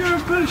 You're a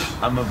bush.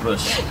 I'm a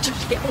bush.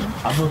 Just get in.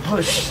 I'm a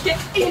bush.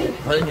 Get in.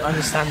 Why don't you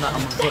understand that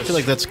I'm a I bush? feel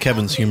like that's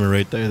Kevin's humor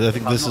right there. I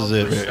think this is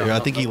it. Right here. I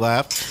think he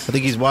laughed. I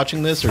think he's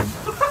watching this, or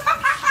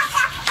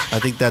I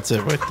think that's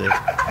it right there.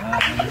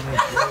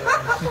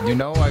 You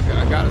know, I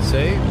gotta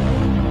say,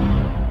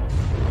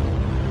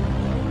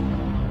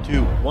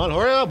 2, 1,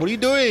 hurry up! What are you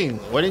doing?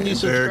 Why didn't you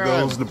subscribe?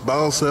 There goes the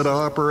boss of the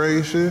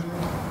operation,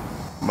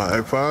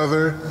 my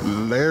father,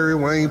 Larry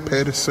Wayne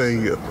Petty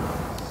Sr.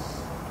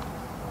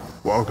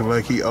 Walking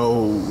like he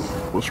old.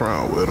 What's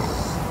wrong with him?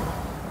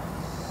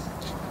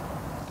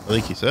 I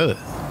think he said it.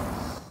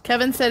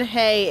 Kevin said,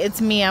 "Hey,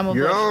 it's me. I'm a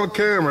You're Bush." on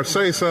camera.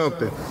 Say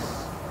something.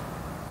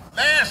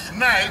 Last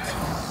night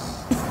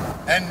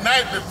and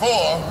night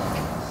before,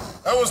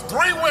 there was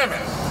 3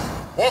 women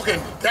walking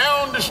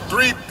down the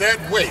street that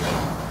way.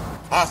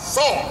 I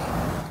saw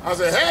them. I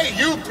said, hey,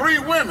 you 3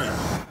 women,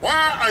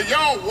 why are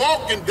y'all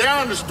walking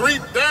down the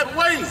street that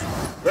way?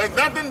 There's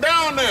nothing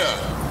down there.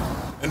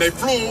 And they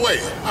flew away.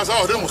 I said,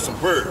 oh, them was some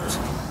birds.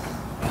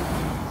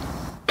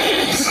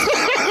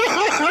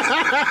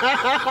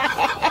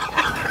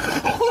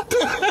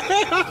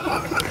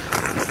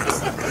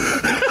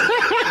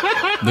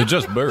 They're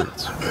just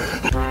birds.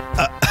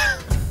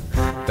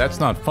 That's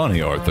not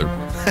funny, Arthur.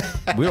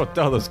 We don't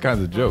tell those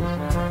kinds of jokes.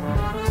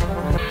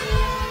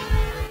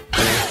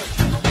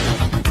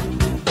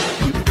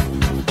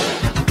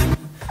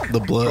 The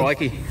blood.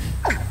 Crikey.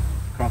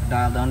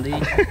 Crocodile Dundee.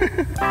 Wait,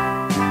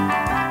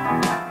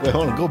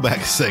 hold on. Go back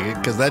a second,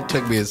 because that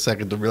took me a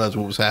second to realize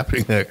what was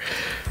happening there.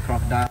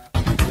 Crocodile.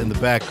 In the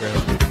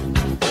background.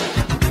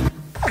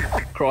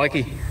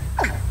 Crikey.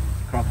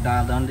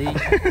 Crocodile Dundee.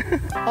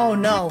 Oh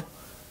no.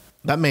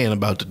 That man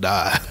about to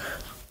die.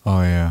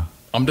 Oh yeah.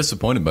 I'm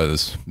disappointed by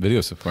this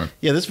video so far.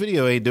 Yeah, this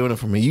video ain't doing it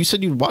for me. You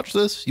said you'd watch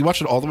this? You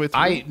watched it all the way through?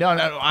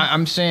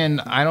 I'm saying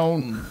I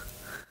don't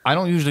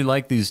usually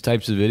like these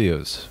types of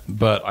videos,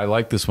 but I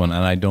like this one,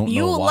 and I don't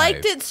You know why.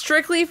 liked it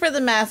strictly for the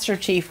Master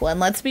Chief one.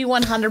 Let's be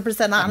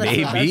 100% honest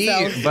with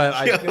ourselves. But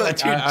I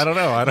don't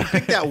know. I don't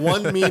Pick that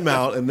one meme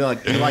out and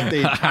like the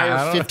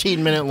entire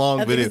 15-minute long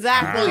That's video.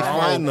 exactly Probably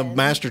what find the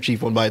Master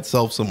Chief one by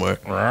itself somewhere.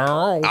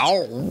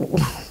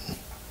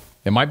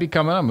 It might be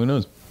coming up. Who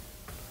knows?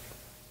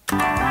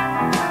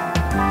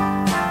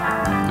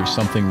 There's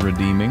something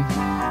redeeming.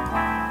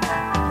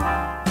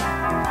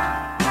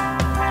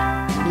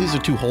 These are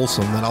too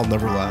wholesome that I'll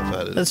never laugh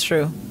at it. That's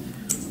true.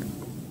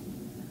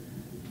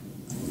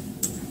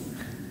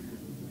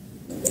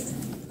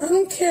 I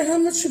don't care how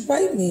much you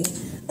bite me.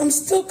 I'm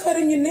still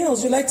cutting your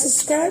nails. You like to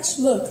scratch?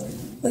 Look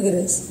at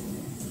this.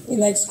 You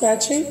like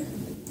scratching?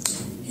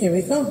 Here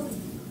we go.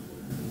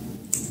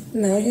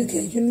 Now you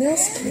get your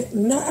nails clipped.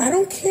 No, I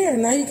don't care.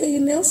 Now you get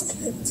your nails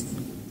clipped.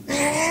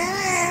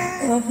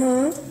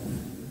 Uh-huh.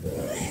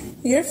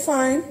 You're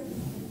fine.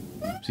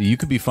 So you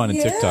could be finding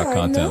Yeah, TikTok I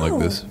content like know.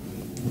 this.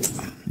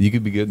 You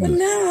could be good But in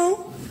this.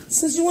 now,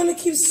 since you want to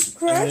keep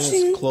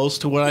scratching, It's close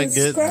to what I and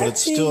get, but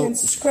it's scratching still and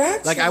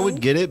scratching, like I would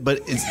get it, but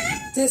it's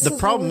This the is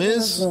problem what we're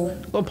is. gonna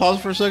do. Well,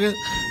 pause for a second.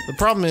 The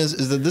problem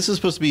is that this is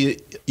supposed to be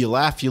you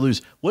laugh, you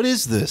lose. What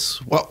is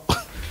this? Well,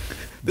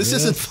 this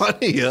isn't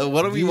funny.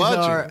 What are we These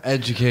watching? are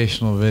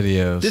educational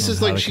videos. This on is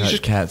how like to she's cut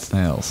just- cat's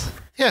nails.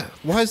 Yeah,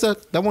 why is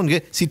that one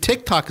good? See,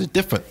 TikTok is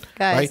different,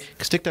 Guys. right?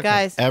 Because TikTok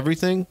Guys. has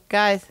everything.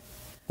 Guys,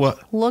 What?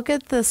 look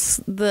at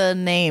the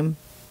name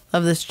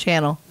of this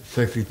channel.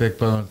 60 thick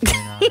bones.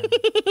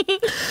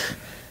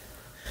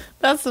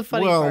 That's the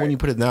funny well, part. when you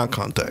put it in that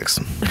context,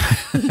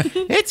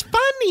 it's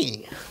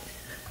funny.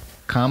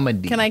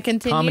 Comedy. Can I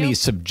continue? Comedy is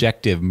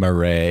subjective,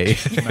 Murray.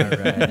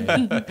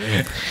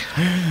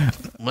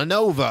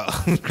 Manova.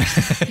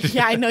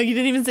 Yeah, I know. You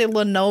didn't even say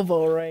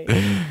Lenovo, right?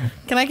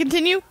 Can I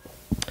continue?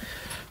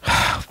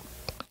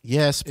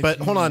 Yes, but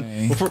hold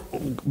on.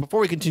 Before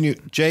we continue,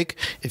 Jake,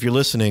 if you're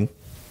listening,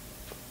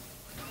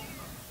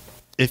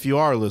 if you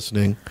are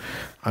listening,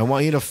 I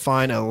want you to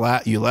find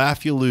you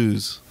laugh, you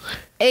lose.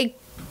 Hey,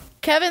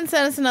 Kevin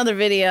sent us another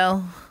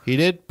video. He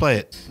did play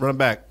it. Run it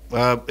back.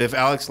 If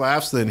Alex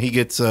laughs, then he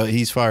gets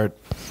he's fired.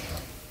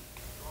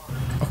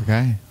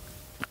 Okay.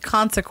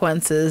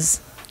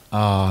 Consequences.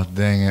 Oh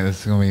dang it!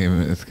 It's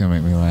gonna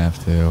make me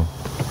laugh too.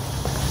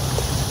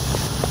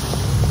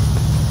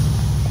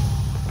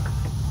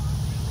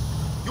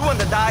 You want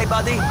to die,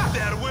 buddy?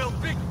 There will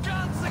be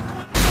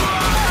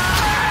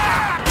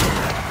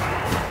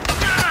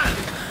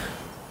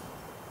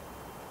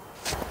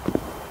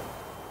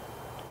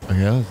Okay,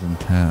 that was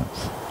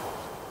intense.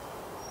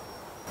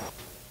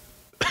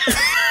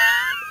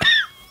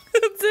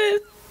 That's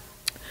it.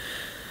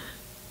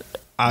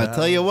 I'll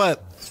tell you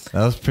what.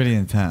 That was pretty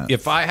intense.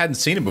 If I hadn't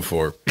seen it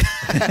before,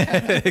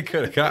 it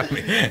could have got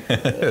me.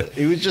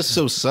 It was just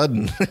so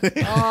sudden.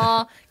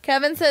 Aw,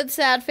 Kevin said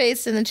sad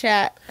face in the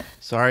chat.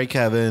 Sorry,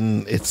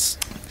 Kevin. It's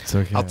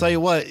okay. I'll tell you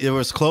what. It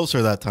was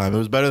closer that time. It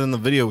was better than the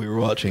video we were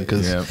watching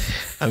because,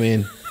 I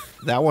mean,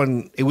 that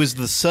one. It was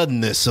the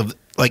suddenness of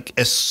like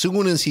as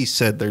soon as he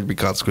said there'd be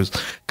consequences.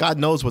 God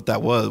knows what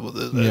that was.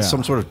 Yeah.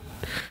 Some sort of.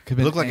 Could It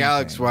be looked like anything.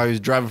 Alex while he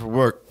was driving for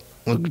work,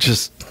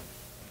 just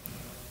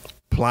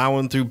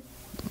plowing through.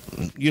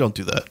 You don't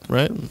do that,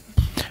 right?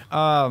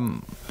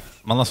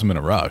 Unless I'm in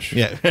a rush.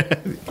 Yeah,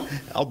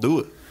 I'll do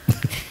it.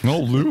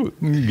 I'll do it.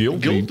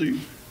 Guilty.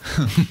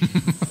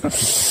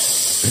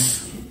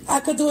 I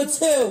could do it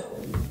too.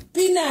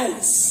 Be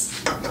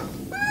nice.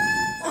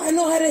 I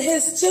know how to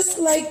hiss just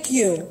like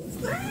you.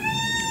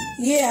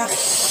 Yeah.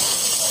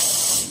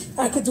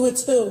 I could do it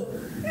too.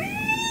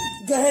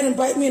 Go ahead and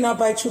bite me and I'll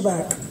bite you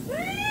back.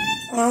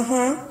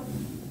 Uh-huh.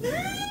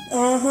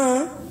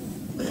 Uh-huh.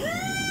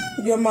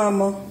 Your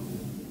mama.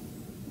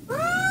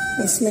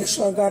 Let's make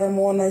sure I got them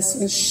all nice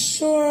and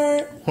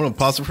short. Hold on,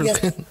 pause it for a Yeah.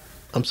 second.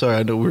 I'm sorry.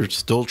 I know we're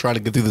still trying to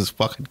get through this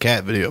fucking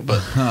cat video,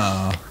 but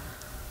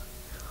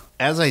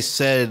as I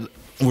said,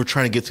 we're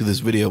trying to get through this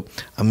video.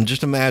 I'm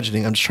just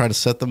imagining. I'm just trying to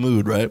set the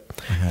mood, right?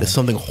 That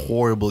something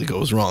horribly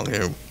goes wrong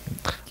here.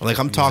 Like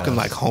I'm talking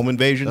like home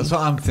invasion. That's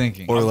what I'm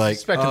thinking. Or like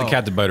expecting the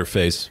cat to bite her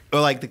face. Or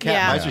like the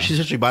cat bites her. She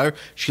essentially bite her.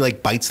 She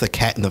like bites the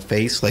cat in the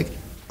face, like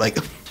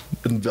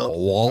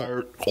envelops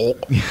her,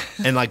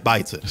 and like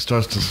bites it.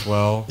 Starts to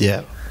swell.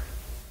 Yeah.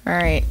 All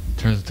right.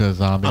 Turns into a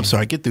zombie. I'm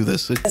sorry. Get through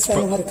this. That's why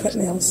I know how to cut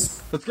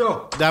nails. Let's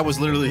go. That was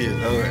literally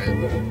it. All right.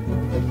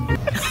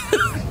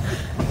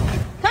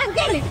 Come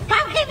get me!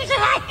 Come get me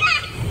tonight!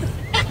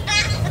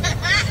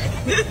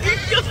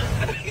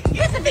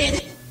 Just a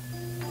bit.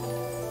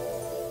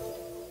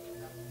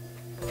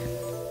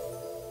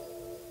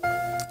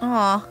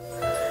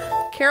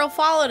 Aw. Carol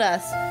followed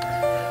us.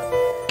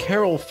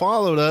 Carol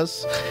followed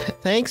us.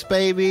 Thanks,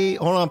 baby.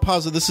 Hold on,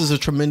 pause it. This is a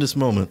tremendous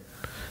moment.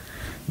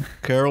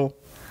 Carol.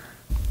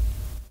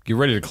 Get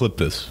ready to clip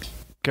this.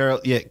 Carol,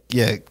 yeah.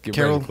 Get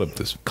Carol, ready to clip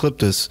this. Clip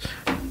this.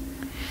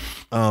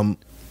 I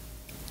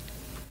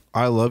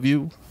love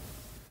you.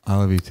 I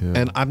love you too.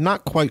 And I'm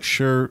not quite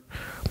sure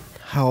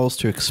how else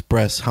to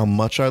express how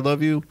much I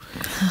love you.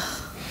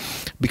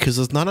 Because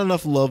there's not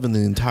enough love in the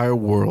entire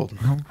world.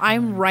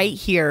 I'm right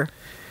here.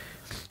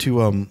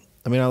 To I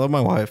mean, I love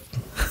my wife.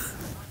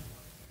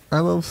 I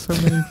love so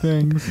many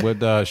things.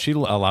 Would she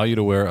allow you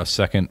to wear a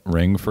second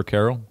ring for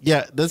Carol?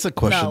 Yeah, that's a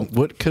question. No.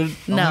 What could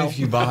No. If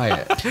you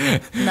buy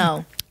it.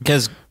 No.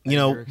 Because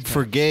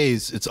for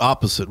gays, it's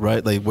opposite,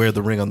 right? They wear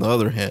the ring on the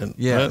other hand.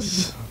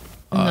 Yes.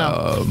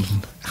 No.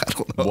 I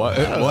don't know. What?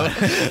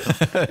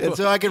 And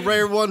so I could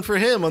wear one for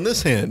him on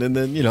this hand, and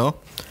then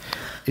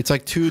it's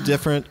like two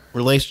different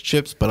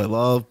relationships, but I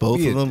love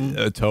both of them.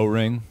 A toe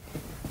ring.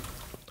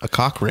 A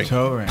cock ring.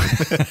 Toe ring.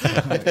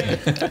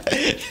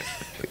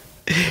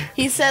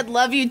 He said,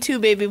 "Love you too,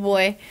 baby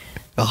boy.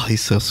 Oh,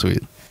 he's so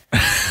sweet.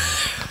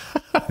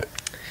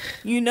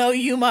 You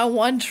my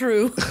one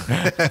true."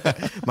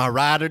 My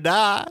ride or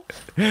die.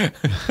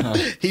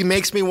 He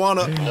makes me want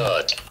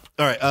to.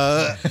 All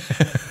right,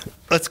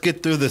 let's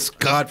get through this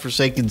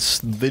godforsaken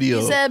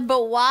video. He said,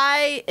 "But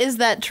why is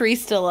that tree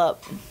still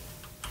up?"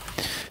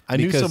 I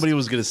knew Because somebody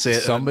was going to say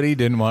it. Somebody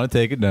didn't want to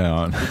take it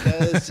down.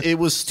 Because it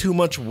was too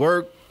much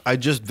work. I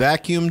just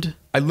vacuumed.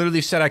 I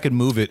literally said I could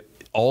move it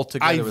all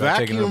together I without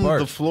taking it vacuumed apart.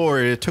 the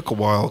floor. It took a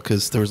while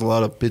because there was a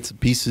lot of bits and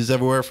pieces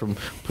everywhere from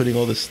putting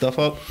all this stuff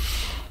up.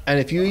 And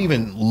if you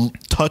even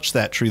touch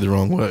that tree the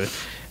wrong way,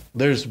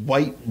 there's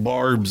white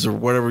barbs or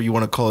whatever you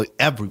want to call it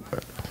everywhere.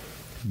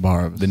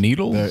 Barbs. The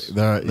needles?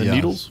 The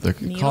needles?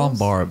 Call them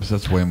barbs.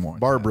 That's way more.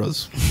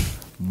 Barbaras.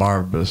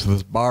 Barbas.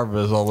 There's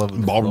barbas all over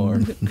the floor.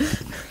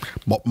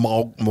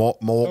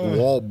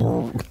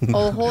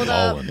 Oh, hold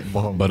up.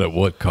 But at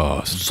what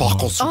cost?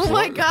 Oh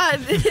my God.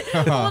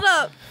 Hold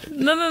up.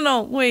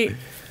 No. Wait.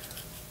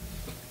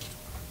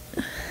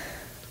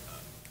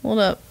 Hold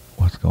up.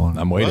 What's going on?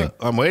 I'm waiting.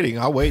 I'm waiting.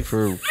 I'll wait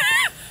for.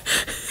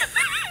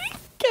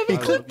 Kevin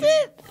clipped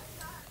it.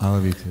 I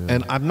love you too.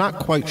 And I'm not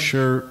quite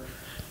sure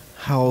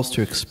how else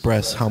to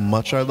express how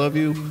much I love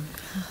you.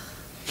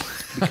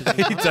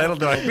 He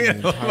titled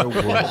it.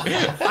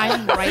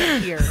 I'm right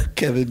here.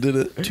 Kevin did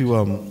it to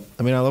I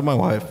mean, I love my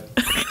wife.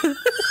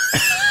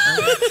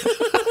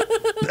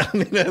 I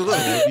mean, I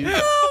love you.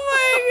 Oh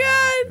my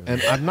God.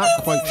 And I'm not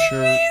quite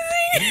sure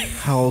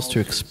how else to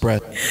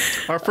express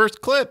our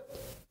first clip.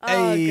 Oh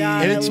God.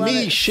 And it's I love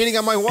me it shitting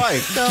on my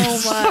wife. so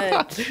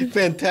much.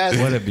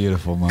 Fantastic. What a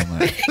beautiful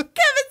moment.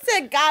 Kevin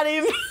said, "Got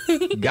him."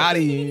 Got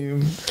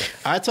him.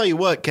 I tell you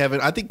what, Kevin,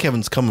 I think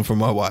Kevin's coming for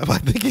my wife. I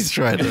think he's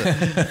trying to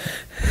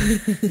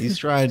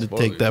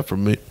take that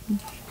from me. All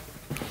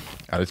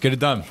right, let's get it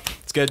done.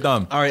 Let's get it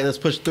done. All right, let's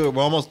push through it.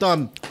 We're almost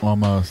done.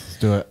 Almost. Let's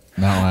do it.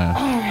 Not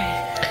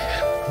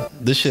last.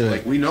 This shit.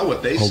 Like, we know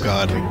what they Oh say.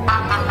 God.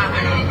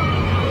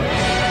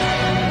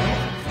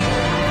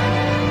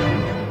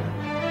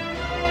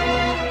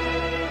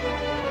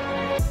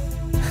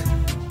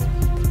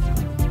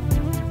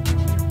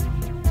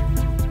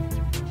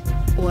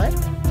 What?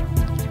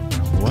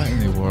 What in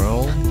the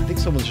world? I think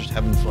someone's just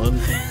having fun.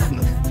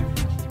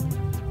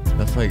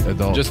 That's like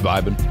adult. Just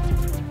vibing.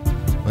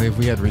 Like if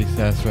we had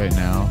recess right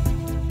now.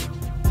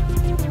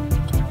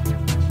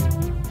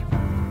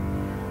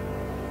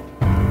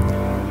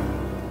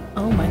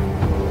 Oh my.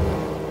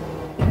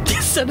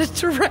 Send it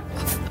to Rex.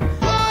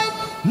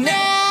 Yo,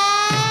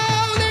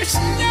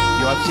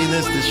 I've seen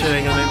this. This shit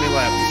ain't gonna make me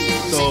laugh.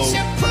 So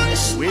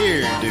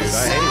weird, dude.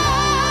 I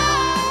hate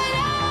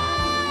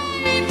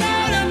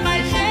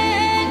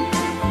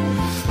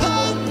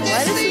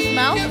Why does his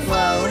mouth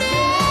glow?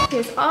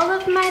 Here's all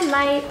of my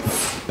lights,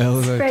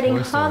 spreading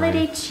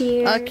holiday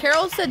cheer.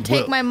 Carol said,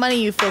 "Take my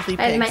money, you filthy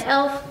I had pigs." my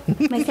elf,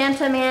 my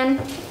Santa man.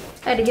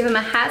 I had to give him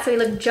a hat so he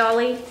looked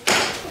jolly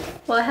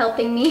while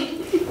helping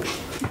me.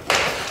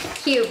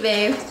 Cute,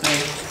 babe.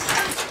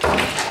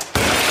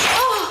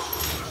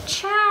 Oh,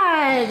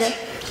 Chad.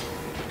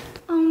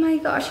 Oh my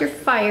gosh, you're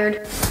fired.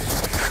 it.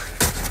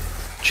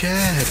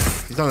 Chad.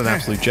 He's not an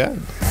absolute Chad.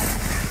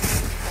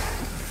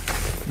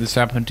 This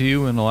happened to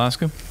you in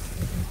Alaska?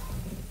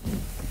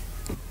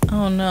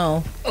 Oh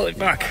no. Holy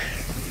fuck.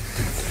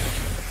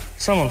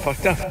 Someone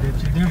fucked up.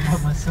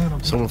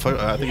 Someone fucked.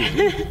 I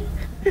think.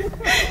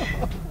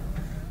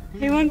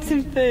 He wants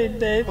some food,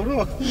 babe.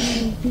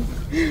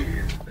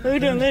 Oh,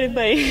 don't let it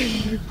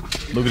bite.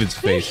 Look at its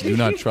face. Do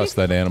not trust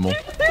that animal.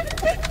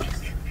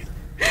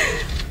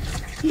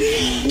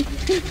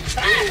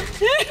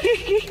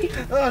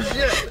 Oh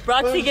shit!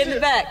 Roxy, get in the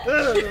back.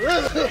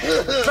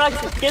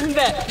 Roxy, get in the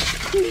back.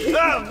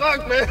 Oh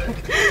fuck, man!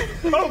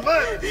 Oh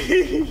fuck!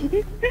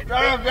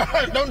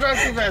 God, don't drive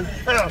too fast.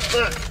 Oh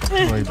shit!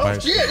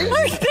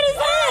 Oh, spit his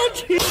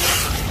head!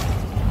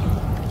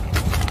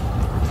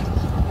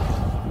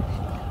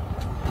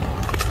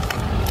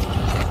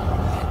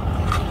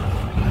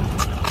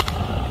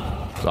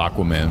 It's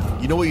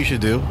Aquaman. You know what you should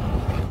do,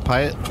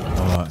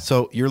 Pyatt?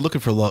 So you're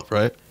looking for love,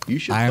 right? You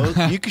should.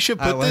 You should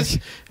put this.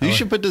 You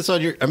should put this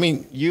on your. I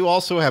mean, you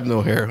also have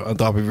no hair on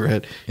top of your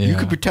head. You Yeah.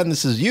 could pretend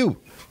this is you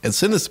and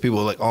send this to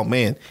people like, oh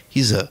man,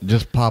 he's a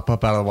Just pop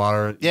up out of the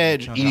water. yeah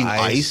chunk of eating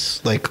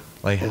ice. Like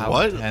how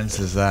what? intense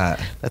is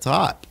that? That's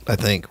hot. I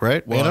think,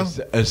 right? Well, Anna?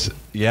 it's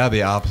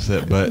the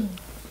opposite, but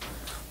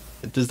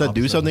Does that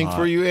do opposite something hot.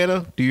 for you,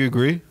 Anna? Do you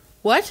agree?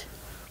 What?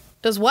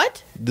 Does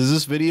what? Does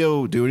this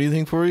video do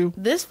anything for you?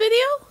 This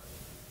video?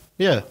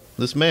 Yeah,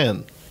 this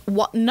man.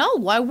 What? No.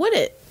 Why would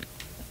it?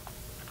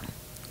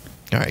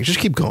 All right, just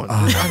keep going.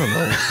 I don't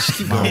know. Just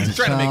keep going. He's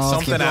trying to make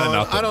something out of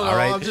nothing. I don't know. All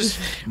right? I'm just.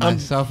 my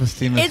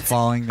self-esteem is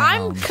falling down.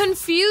 I'm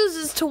confused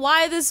as to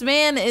why this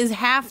man is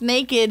half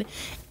naked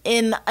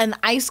in an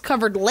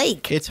ice-covered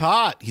lake. It's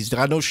hot. He's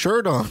got no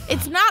shirt on.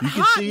 It's not You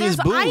can hot. see There's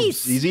his boobs.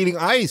 ice. He's eating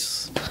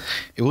ice.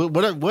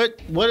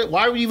 What?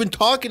 Why are we even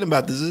talking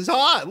about this? It's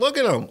hot. Look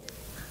at him.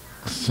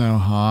 So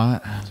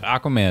hot. It's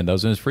Aquaman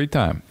does in his free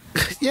time.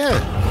 Yeah.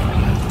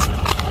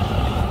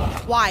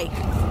 Why?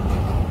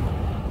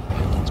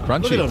 It's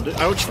crunchy. Look at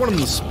him. I just want him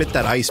to spit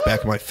that ice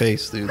back in my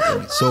face, dude.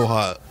 It's so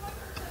hot.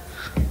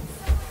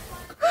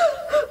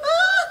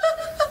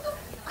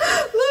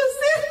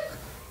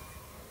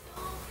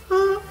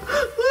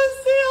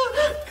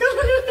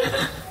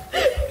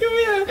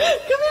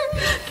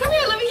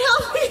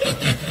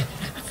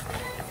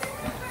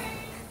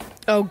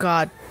 Oh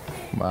God.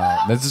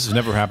 Wow. This has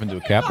never happened to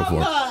a cat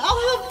before.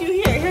 I'll help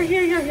you.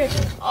 Here.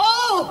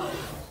 Oh,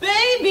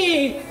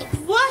 baby,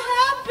 what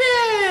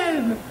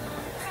happened?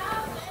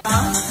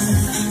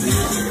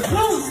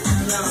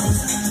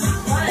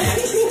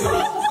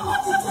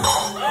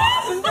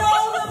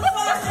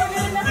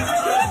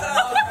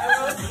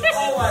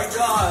 Oh my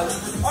god.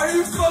 Are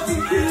you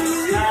fucking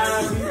kidding me?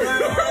 Happy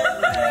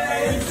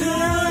birthday to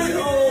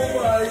you. Oh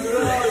my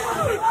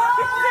god.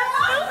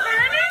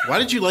 Why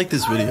did you like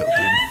this video, dude?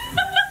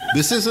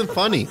 This isn't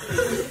funny.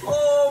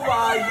 Oh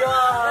my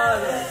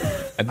god.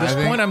 At this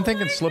point, I'm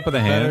thinking slip of the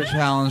Better hand.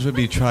 challenge would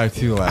be try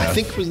to laugh. I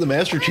think it was the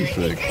Master Chief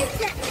thing.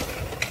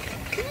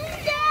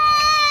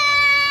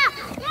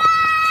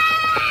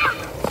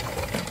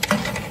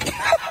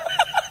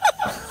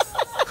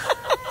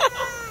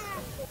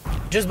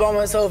 Just bought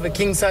myself a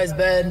king-size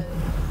bed.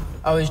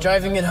 I was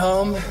driving it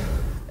home,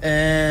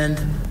 and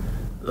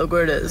look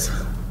where it is.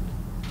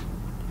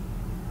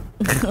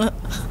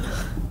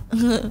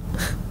 The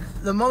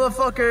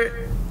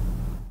motherfucker.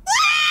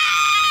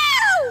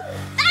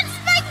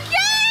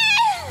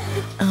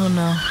 Oh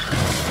no.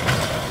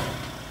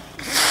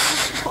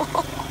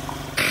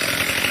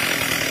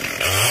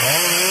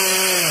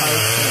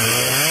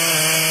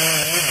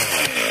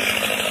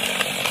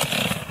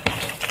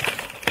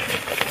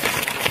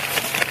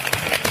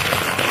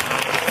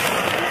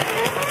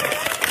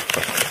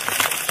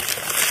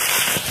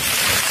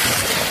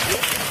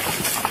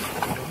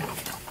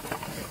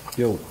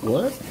 Yo,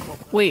 what?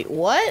 Wait,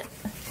 what?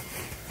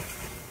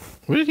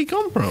 Where did he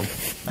come from?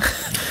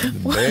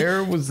 The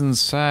bear was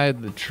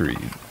inside the tree.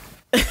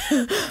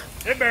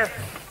 Hey, bear.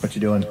 What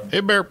you doing? Hey,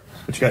 bear.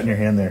 What you got in your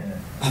hand there?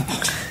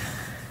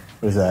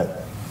 What is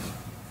that?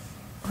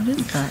 What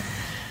is that?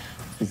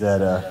 Is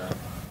that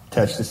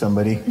attached to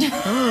somebody?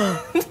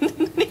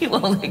 He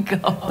won't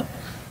let go.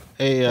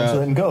 Hey,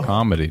 let him go.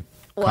 Comedy.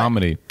 What?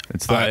 Comedy.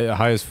 It's the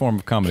highest form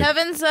of comedy.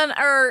 Kevin sent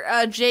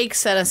or Jake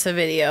sent us a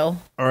video.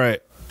 All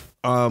right.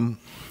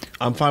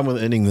 I'm fine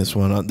with ending this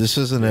one. This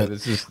isn't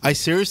it. I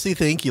seriously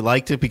think you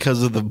liked it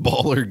because of the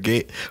baller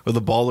gate or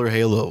the baller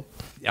halo.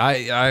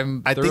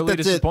 I'm I think thoroughly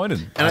that's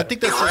disappointed. It. And I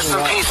think that's a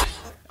lot.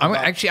 I'm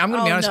going to be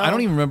honest. no. I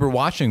don't even remember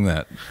watching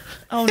that.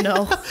 Oh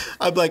no.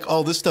 I'm like,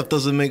 oh, this stuff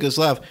doesn't make us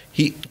laugh.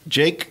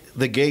 Jake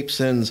the Gape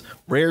sends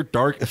rare,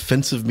 dark,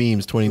 offensive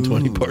memes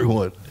 2020 part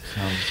 1.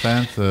 Sounds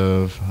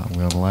offensive. I'm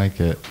gonna like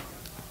it.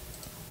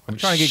 I'm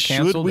trying to get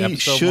canceled.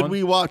 Should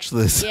we watch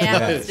this? Yeah,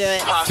 let's do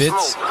it.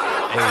 Fitz.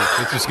 Hey,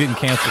 Fitz is getting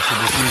canceled for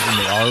just using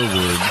the R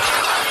word.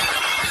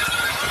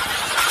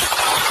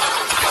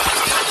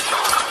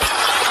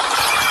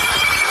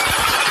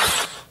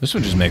 This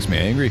one just makes me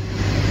angry.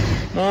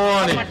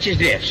 Morning. How much is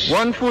this?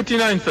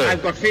 149, sir.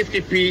 I've got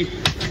 50p.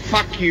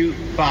 Fuck you,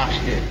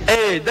 bastard.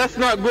 Hey, that's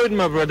not good,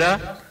 my brother.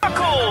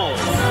 Cool.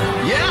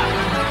 Yeah.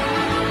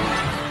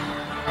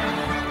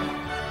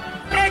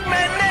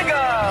 Eggman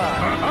nigga.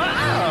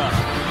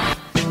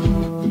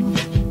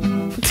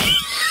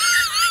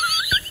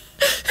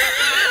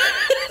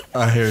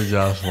 I hear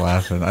Josh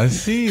laughing. I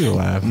see you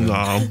laughing.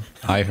 No,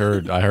 I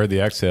heard the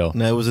exhale.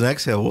 no, it was an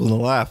exhale. It wasn't a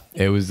laugh.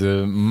 It was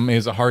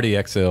a hearty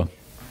exhale.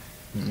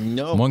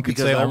 No, One could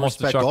because say I almost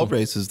a respect all chuckle.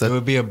 races. That It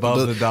would be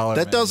above the dollar.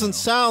 That doesn't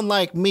sound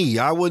like me.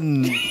 I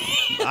wouldn't.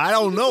 I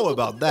don't know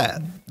about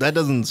that. That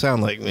doesn't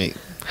sound like me.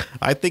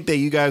 I think that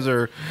you guys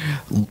are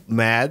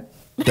mad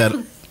that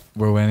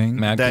We're winning.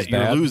 Mad 'cause that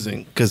you're bad.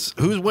 losing. Because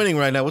who's winning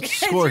right now? What's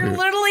the score You're here?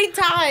 literally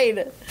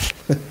tied.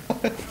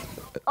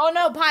 Oh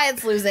no,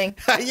 Pyatt's losing.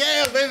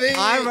 Yeah, baby.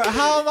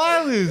 How am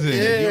I losing?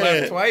 You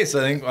laughed twice.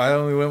 I think I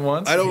only went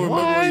once. I don't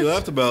remember what you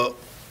laughed about.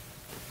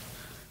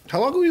 How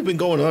long have we been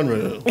going on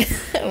right now?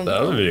 The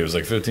other video was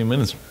like 15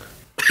 minutes.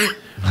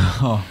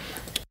 Oh.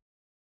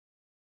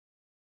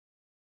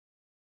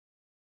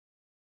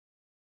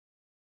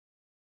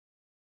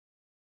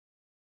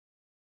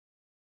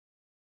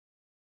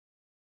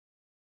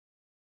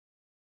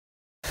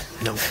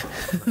 No.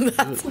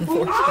 That's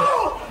unfortunate.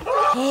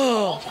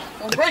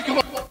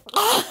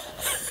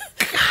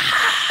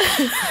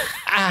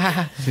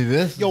 See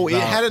this? Yo, it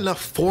had enough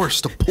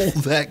force to pull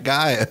that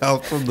guy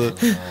out from the.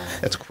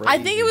 That's crazy.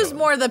 I think it was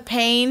more the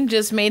pain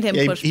just made him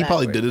Yeah, push he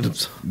probably backward. did it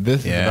himself.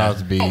 This is about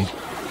to be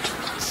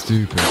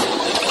stupid.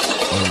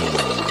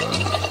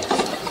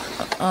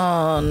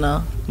 Oh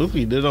no. Look,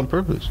 he did it on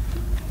purpose.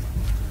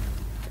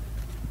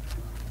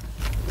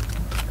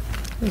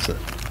 What's that?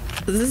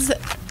 Is this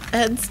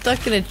head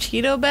stuck in a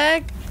Cheeto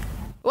bag?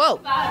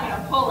 Whoa.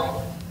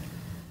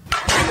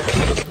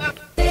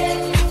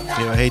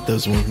 Yeah, I hate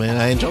those ones, man.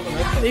 I enjoy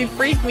them. They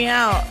freak me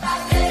out.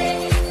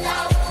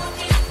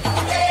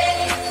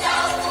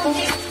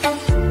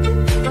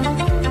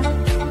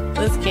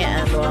 This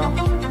can't end well.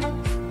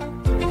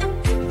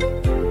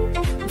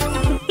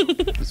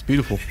 It's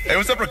beautiful. Hey,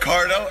 what's up,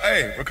 Ricardo?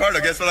 Hey, Ricardo,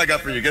 guess what I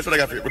got for you? Guess what I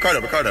got for you?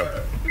 Ricardo.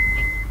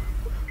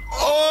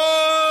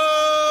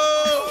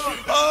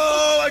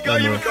 Oh, I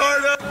got you,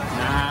 Ricardo.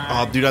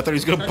 Oh, dude, I thought he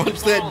was gonna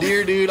punch that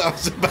deer, dude. I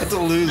was about to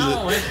lose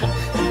it.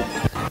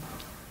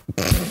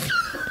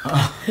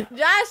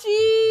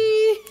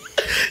 Joshy!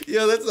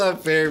 Yo, that's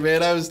not fair,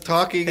 man. I was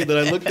talking and then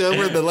I looked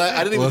over and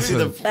I didn't even see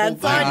the.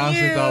 That's I on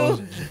honestly you. thought it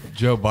was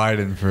Joe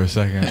Biden for a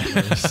second.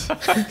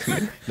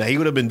 Now he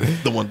would have been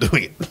the one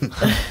doing it.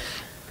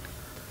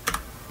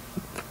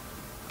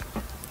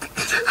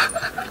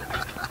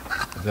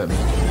 Is that me?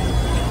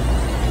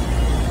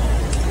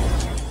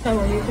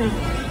 Oh, you can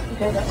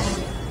go that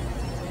one.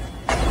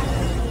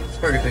 This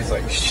burger tastes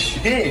like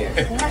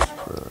shit.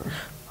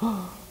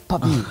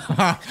 Puppy.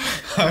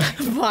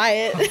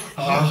 Wyatt.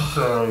 I'm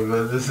sorry,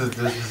 man. This is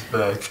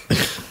disrespect.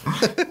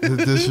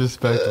 The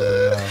disrespect of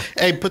it now.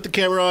 Hey, put the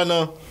camera on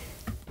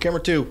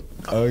camera 2.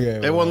 Okay.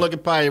 Everyone look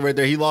at Pi right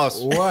there. He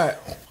lost.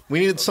 What? We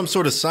needed some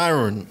sort of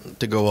siren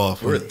to go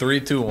off. We're at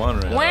 3, 2, 1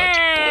 right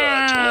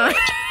now.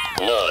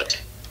 Nut.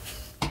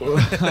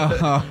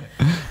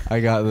 I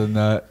got the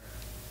nut.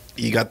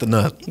 You got the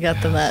nut. You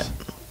got the nut.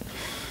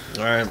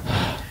 All right.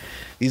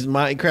 These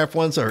Minecraft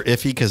ones are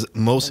iffy because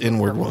most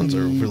inward ones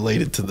are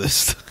related to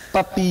this.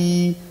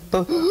 Puppy.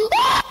 Yo,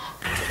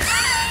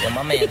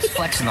 my man's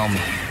flexing on me.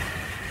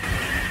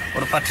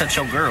 What if I touch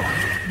your girl?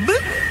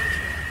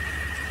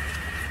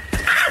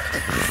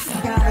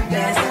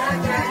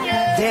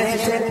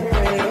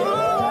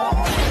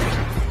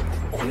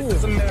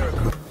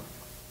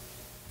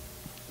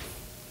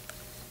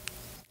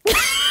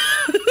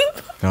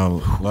 Gotta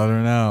let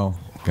her know.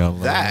 Gotta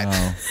let her know.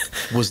 That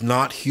was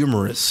not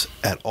humorous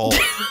at all.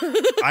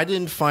 I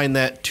didn't find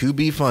that to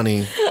be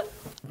funny.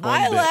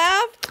 I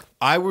laughed.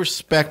 I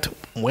respect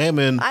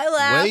women I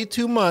laughed. way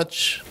too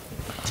much.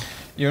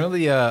 You know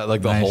the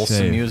like the Nice wholesome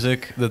save.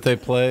 music that they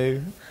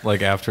play,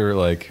 like after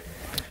like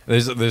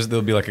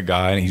there'll be like a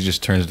guy and he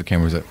just turns to the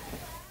camera and is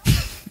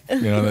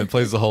like, you know, and then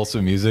plays the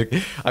wholesome music.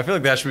 I feel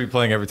like that should be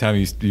playing every time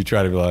you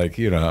try to be like,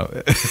 you know,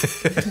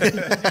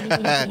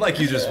 like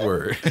you just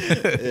were.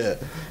 Yeah.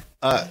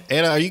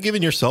 Anna, are you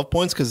giving yourself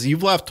points? Because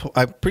you've laughed.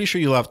 I'm pretty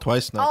sure you laughed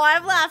twice now. Oh,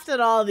 I've laughed at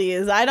all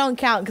these. I don't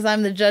count because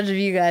I'm the judge of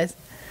you guys.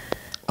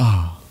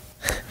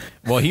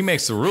 Well, he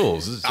makes the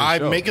rules. This is his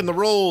I'm show. making the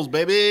rules,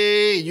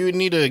 baby. You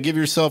need to give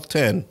yourself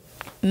 10.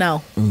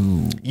 No.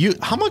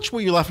 How much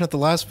were you laughing at the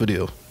last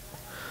video?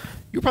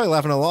 You're probably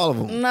laughing at a lot of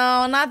them.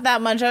 No, not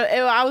that much.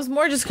 I was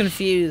more just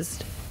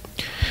confused.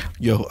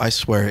 Yo, I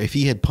swear, if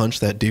he had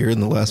punched that deer in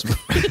the last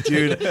video,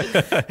 dude,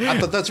 I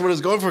thought that's what I was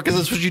going for because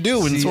that's what you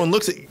do when someone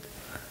looks at you.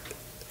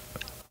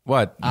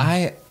 What?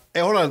 Hey,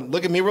 hold on.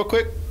 Look at me real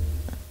quick.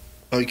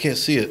 Oh, you can't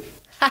see it.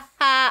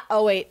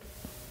 Oh, wait.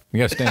 You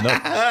gotta stand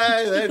up.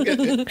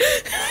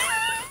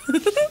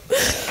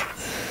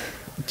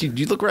 Did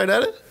you look right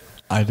at it?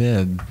 I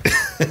did.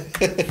 You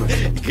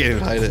can't even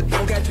hide it.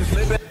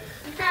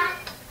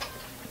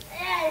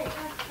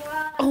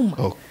 Oh, my.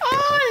 Oh.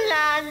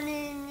 Hola,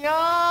 niño.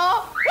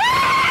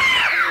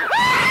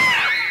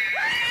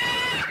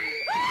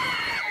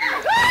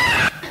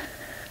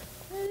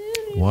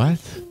 What?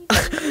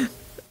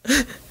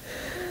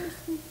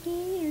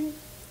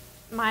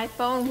 My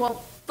phone won't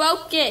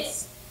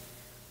focus.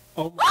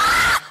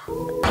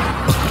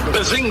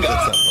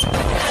 Bazinga!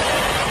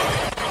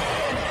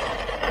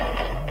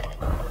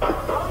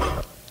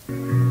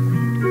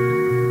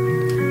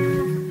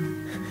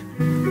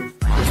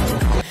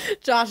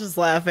 Josh is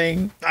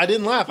laughing. I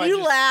didn't laugh.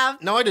 You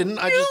laughed. No, I didn't.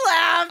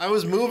 laughed. I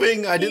was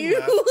moving. I didn't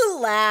laugh. You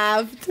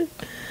laughed.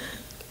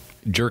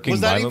 Jerking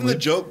Was that violently? even the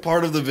joke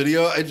part of the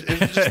video? It was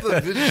just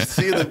the video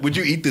seeing that. Would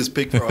you eat this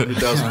pig for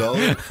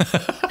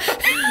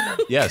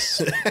 $100,000? Yes.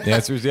 The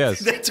answer is yes.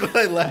 That's what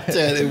I laughed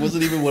at. It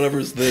wasn't even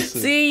whatever's this.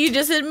 See, you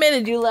just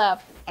admitted you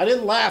laughed. I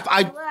didn't laugh.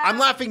 I'm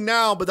laughing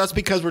now, but that's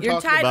because we're You're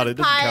talking tied about to it. It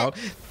doesn't count.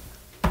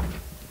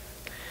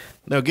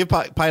 No, give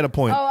Pyatt a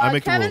point. Oh, I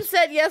make the Kevin rules.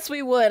 said yes,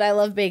 we would. I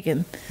love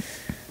bacon.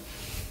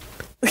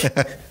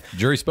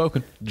 Jury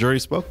spoken. Jury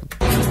spoken.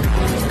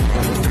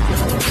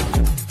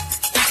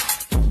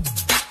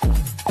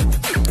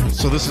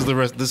 So this is the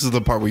rest. This is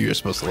the part where you're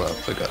supposed to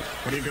laugh. I got it.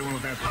 What are you doing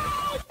with that?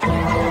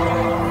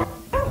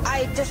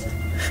 I just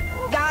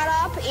got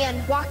up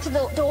and walked to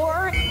the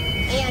door,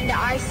 and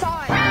I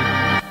saw it.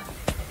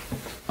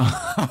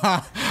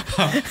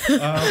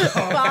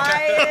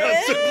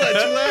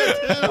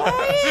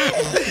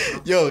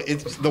 Yo,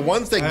 it's the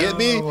ones that get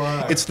me.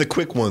 It's the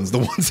quick ones. The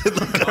ones that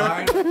look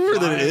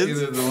that it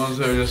is. Either the ones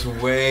that are just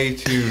way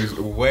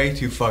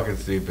too fucking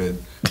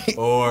stupid,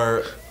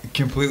 or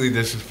completely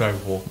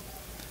disrespectful.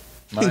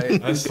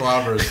 My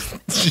slobbers.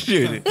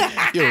 Dude,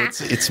 yo,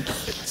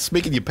 it's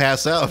making you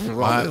pass out.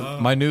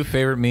 My new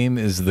favorite meme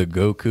is the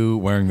Goku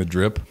wearing the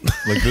drip,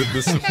 like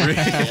the Supreme,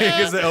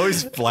 because they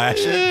always flash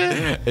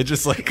it. It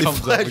just like comes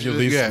up when you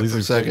least for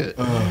a second.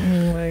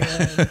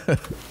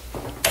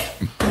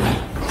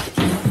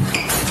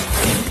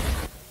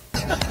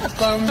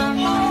 Oh my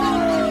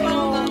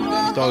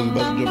god. Dog's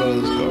about to jump out of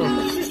this car.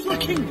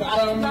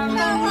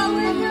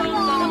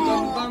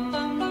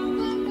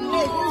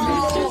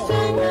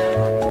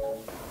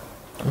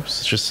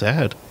 It's just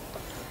sad.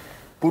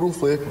 Puro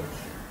flick.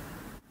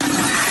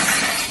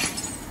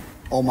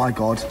 Oh my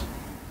god.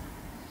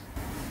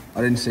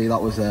 I didn't see that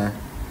was there.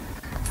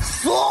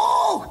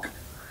 Fuck!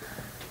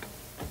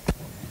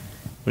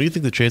 What do you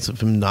think the chance of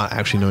him not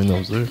actually knowing that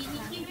was there?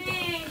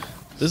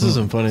 This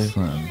isn't funny.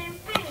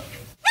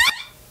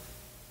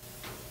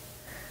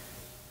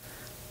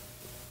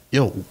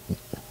 Yo.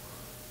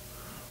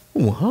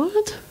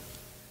 What?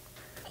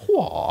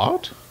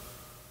 What?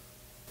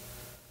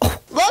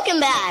 Welcome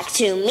back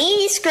to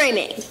me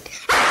screaming.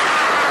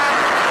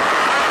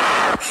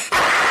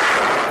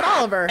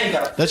 Oliver.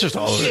 That's just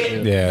Oliver.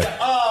 Yeah.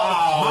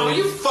 Oh, mama,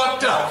 you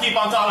fucked up. Keep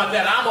on talking like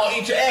that. I'm gonna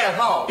eat your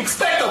asshole.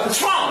 Expecto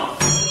Patron.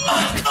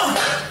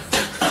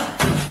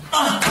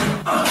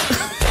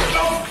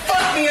 Don't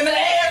fuck me in the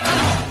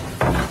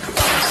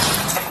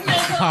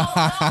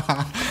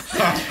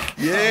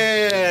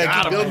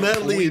Yeah, keep building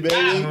that lead,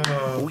 baby.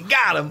 We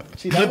got him.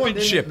 See, that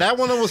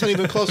one wasn't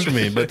even close for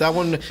me, but that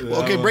one.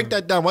 Okay, break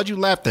that down. Why'd you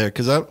laugh there?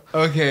 Because I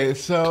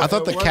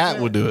thought the cat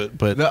would do it,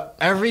 but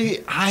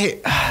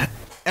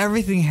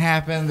everything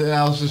happened, and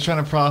I was just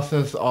trying to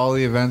process all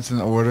the events in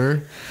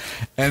order.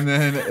 And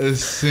then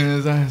as soon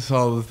as I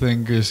saw the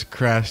thing just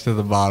crash to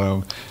the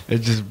bottom, it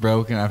just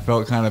broke, and I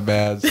felt kind of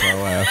bad, so I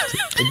laughed.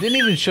 It didn't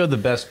even show the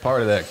best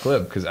part of that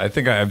clip, because I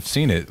think I've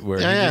seen it,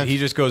 where he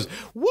just goes,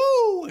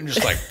 woo, and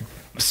just like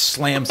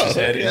slams his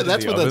head into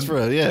that's the what oven. that's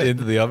for, yeah.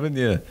 Into the oven,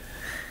 yeah.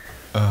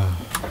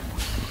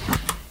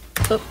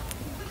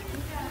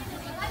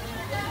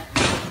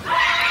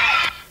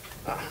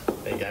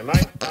 There you go,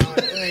 mate.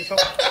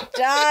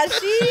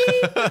 Joshy!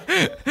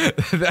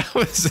 That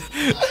was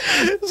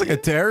it was like a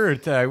terror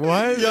attack.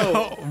 What? Yo,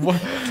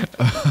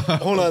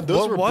 hold on.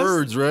 Those were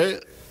birds,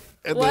 right?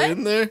 At What? the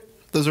end there?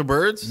 Those are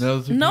birds?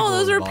 No,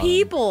 those are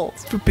people.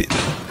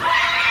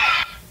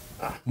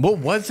 What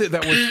was it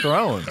that was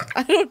thrown?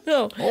 I don't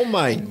know. Oh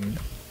my!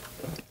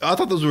 I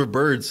thought those were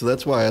birds, so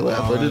that's why I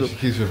laughed. I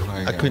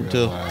couldn't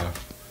tell.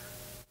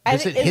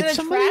 Is it a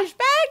trash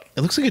bag?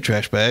 It looks like a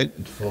trash bag.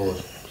 It's full of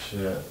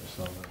shit or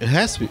something. It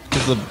has to be.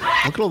 Look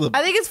at all the.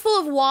 I think it's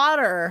full of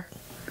water.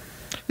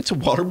 It's a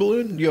water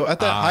balloon, yo. At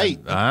that height,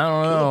 I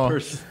don't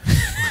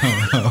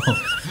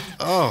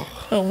know.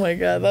 Oh my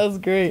god, that was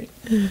great.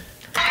 I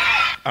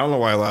don't know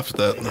why I laughed at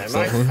that. Okay,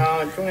 mate. Do you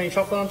want any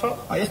chocolate on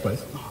top? Oh, yes,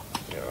 please.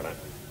 Yeah, right.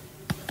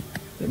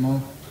 Bit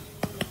more.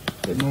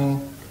 Bit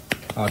more.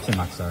 Oh, too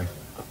much, sorry.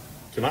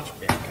 Too much?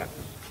 Yeah, okay.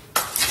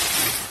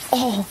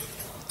 Oh.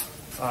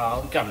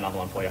 I'll grab another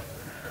one for you.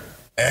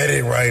 At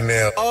it right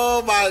now.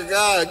 Oh my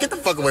God. Get the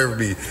fuck away from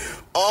me.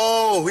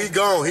 Oh, he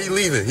gone. He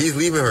leaving. He's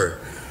leaving her.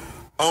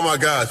 Oh my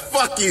gosh.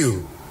 Fuck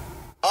you.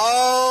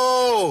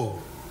 Oh.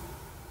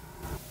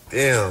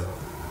 Damn.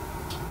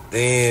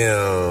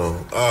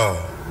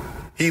 Oh.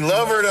 He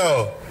love her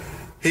though.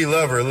 He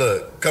love her.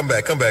 Look. Come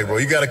back, bro.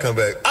 You gotta come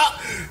back. Ah,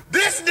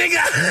 this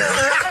nigga.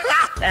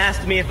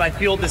 Asked me if I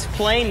fueled this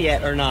plane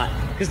yet or not,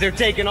 because they're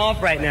taking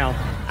off right now.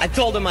 I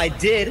told them I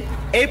did.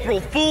 April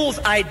Fools,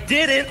 I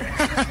didn't.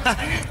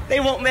 They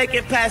won't make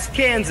it past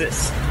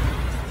Kansas.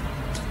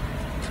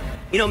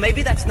 You know,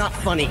 maybe that's not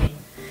funny.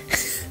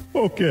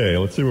 Okay,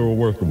 let's see what we're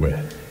working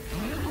with.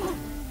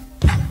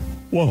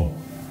 Whoa.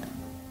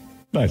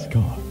 Nice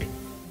cock.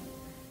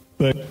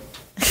 But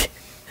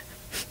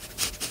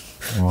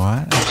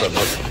what?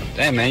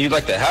 Damn, man, you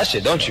like that hot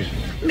shit, don't you?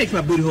 It makes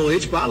my booty hole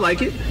itch, but I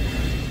like it.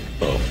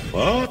 the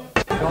fuck?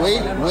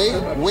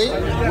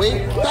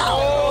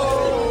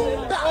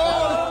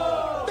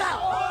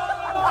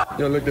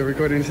 Yo, look, they're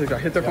recording this.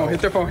 Hit their phone.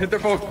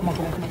 Come on.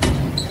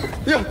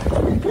 Yo.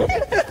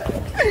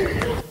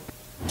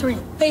 3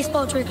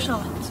 baseball trick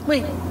shots.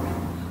 Wait.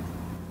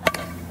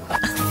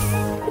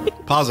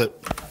 Pause it.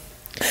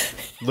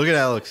 Look at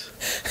Alex.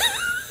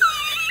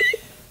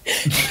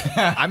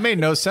 I made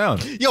no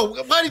sound. Yo,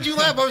 why did you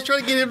laugh? I was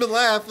trying to get him to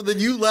laugh, and then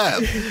you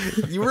laughed.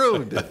 You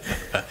ruined it.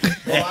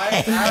 Well,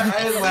 I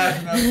didn't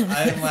laugh. No, I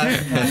didn't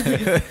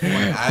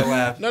laugh. I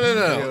laughed. No.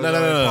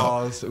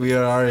 Pause. We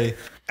had already.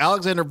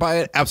 Alexander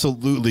Pyatt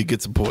absolutely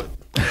gets a point.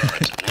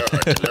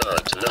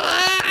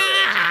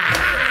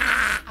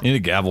 You need a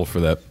gavel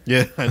for that.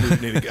 Yeah, I do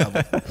need a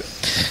gavel.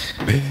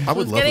 I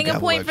would Who's love getting a a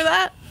point for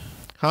that?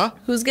 Huh?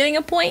 Who's getting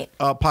a point?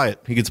 Pyatt.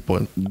 He gets a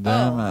point.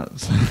 Damn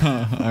it.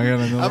 I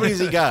gotta know. How many's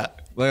he got?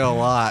 Like a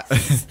lot.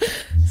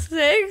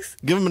 6?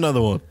 Give him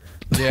another one.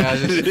 Yeah,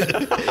 just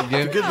good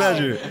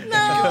measure. Give him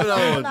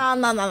another one. No. I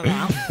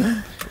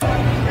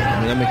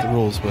mean, I make the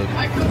rules, but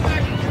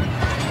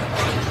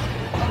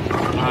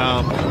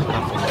not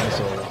for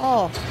myself.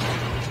 Oh.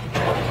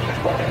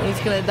 He's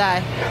gonna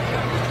die.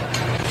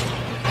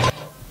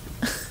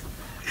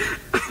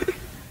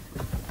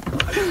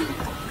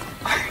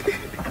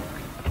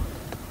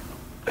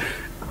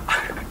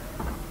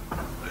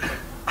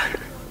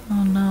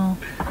 Oh no.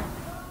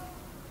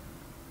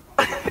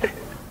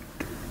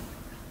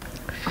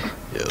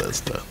 Yeah,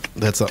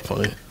 that's not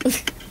funny.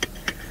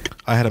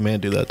 I had a man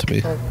do that to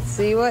me. Let's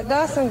see what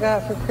Dawson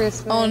got for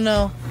Christmas. Oh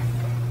no.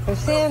 For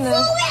Santa.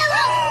 Oh!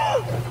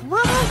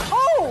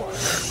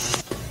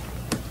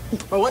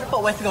 Bro, what the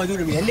fuck Wesley gonna do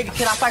to me? That nigga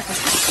cannot fight for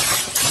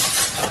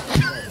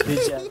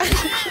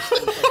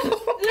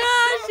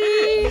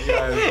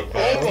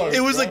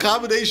It was a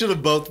combination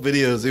of both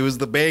videos. It was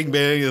the bang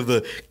bang of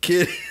the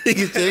kid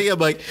thing. I'm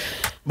like,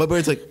 my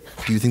brain's like,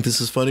 do you think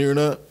this is funny or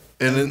not?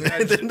 And then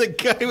the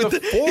guy with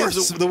the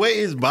force, the way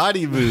his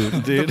body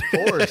moved, dude.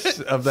 The force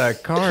of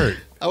that cart.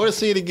 I want to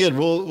see it again. I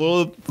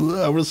want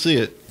to see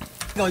it.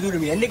 What gonna do to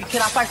me? That nigga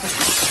cannot fight for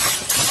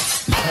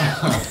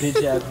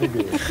bitch ass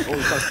nigga.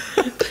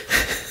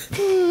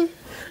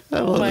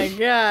 Oh my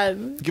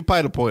god. Give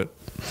Pyatt a point.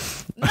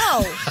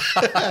 No.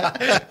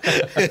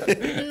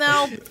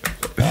 No.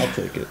 I'll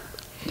take it.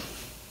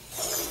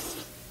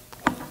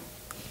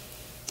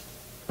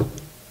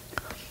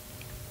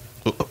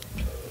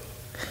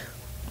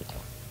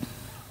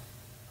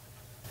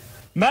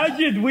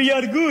 Majid, we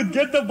are good.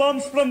 Get the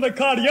bombs from the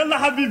car. Yalla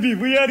habibi,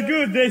 we are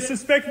good. They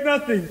suspect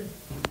nothing.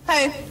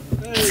 Hey.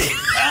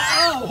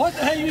 What the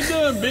hell you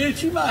doing,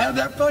 bitch? You might have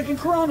that fucking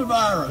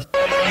coronavirus.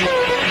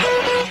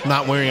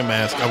 Not wearing a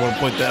mask. I want to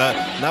point that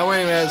out. Not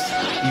wearing a mask.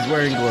 He's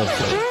wearing gloves.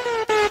 Though.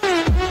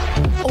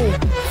 Oh.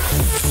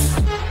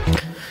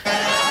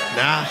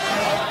 Nah.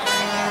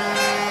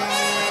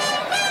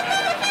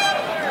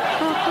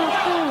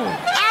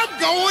 I'm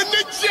going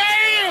to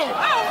jail.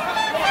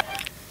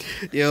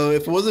 Yo,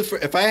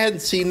 if I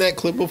hadn't seen that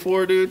clip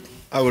before, dude,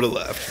 I would have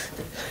laughed.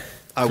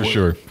 For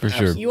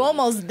sure. You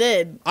almost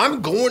did.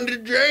 I'm going to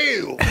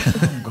jail.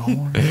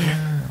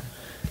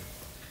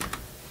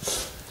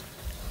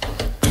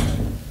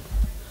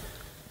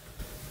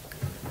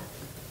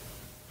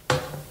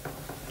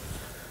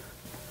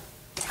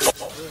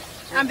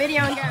 I'm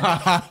videoing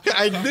guys.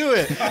 I knew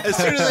it. As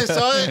soon as I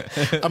saw it,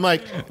 I'm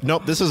like,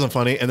 nope, this isn't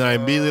funny. And then I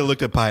immediately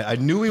looked at Pyatt. I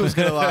knew he was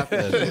going to laugh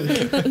at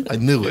it. I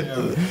knew it.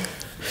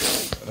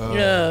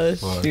 Yeah,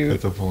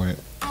 That's a point.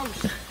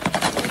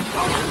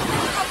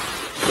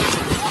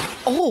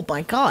 Oh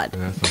my god.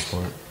 That's a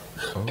point.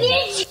 Oh.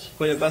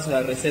 Pues paso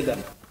la receta.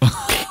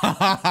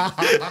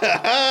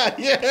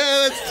 Yeah,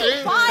 that's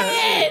true.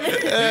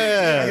 Pyatt!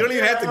 Yeah. You don't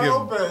even have to give.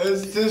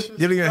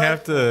 You don't even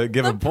have to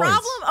give him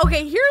points.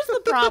 Okay, here's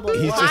the problem.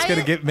 He's just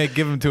gonna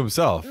give him to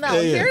himself. No,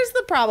 here's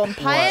the problem.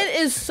 Pyatt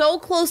is so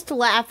close to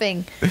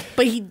laughing,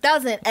 but he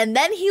doesn't. And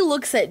then he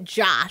looks at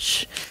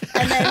Josh.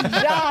 And then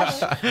Josh,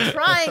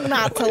 trying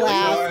not to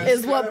laugh,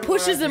 is what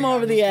pushes him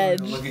over the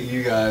edge. Look at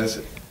you guys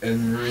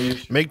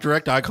and make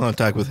direct eye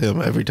contact with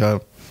him every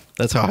time.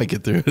 That's how I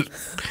get through it.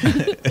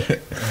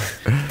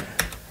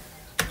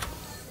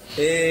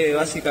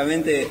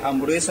 Básicamente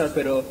hamburguesas,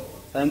 pero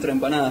adentro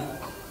empanada.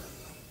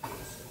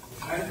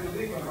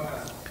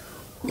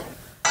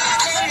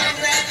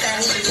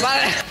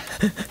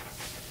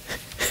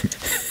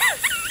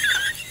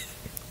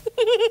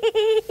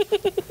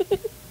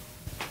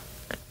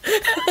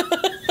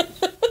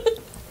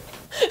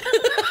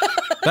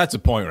 That's a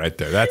point right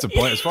there. That's a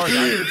point. As far as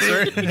I'm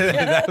concerned,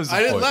 that was a I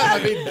didn't point.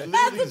 laugh. I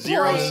made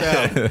zero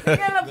sound.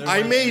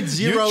 I made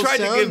zero You tried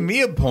sound. to give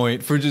me a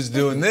point for just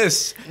doing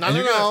this.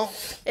 No.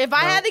 If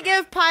I had to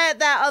give Pyatt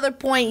that other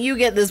point, you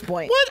get this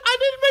point. What? I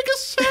didn't make a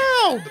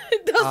sound.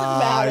 It doesn't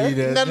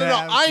matter.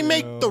 No. I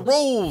make the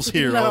rules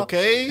here, No.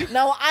 okay?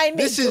 No, I make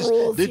This the is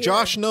rules here.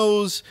 Josh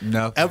knows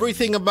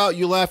everything about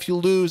You Laugh, You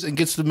Lose and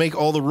gets to make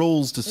all the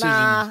rules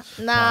decisions.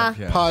 Nah.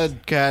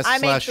 Podcast I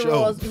make / the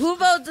show. rules. Who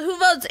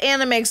votes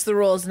Anna makes the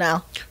rules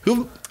now?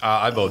 Who?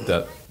 I vote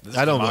that. This is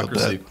I don't vote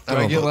democracy. that.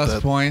 Do I get less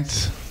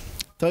points?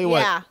 Tell you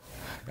what. Yeah.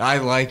 I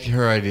like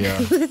her idea.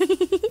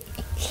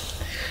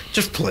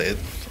 Just play it.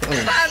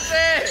 That's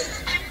it.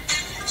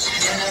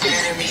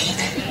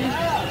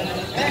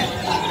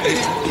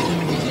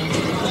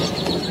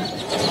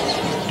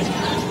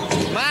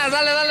 Más,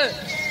 dale.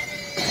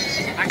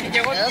 Aquí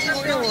llegó.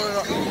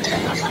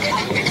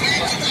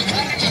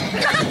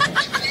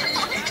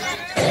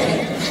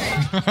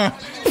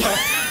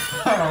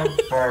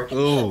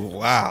 Oh,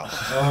 wow.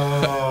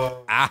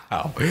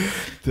 Ow.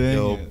 Dang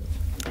Yo, it.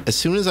 as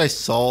soon as I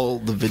saw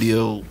the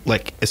video,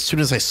 like as soon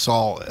as I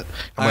saw it,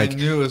 I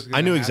knew it was gonna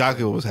I knew happen.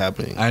 exactly what was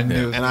happening. I knew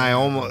it was and gonna I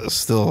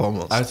almost.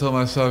 I told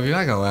myself, you're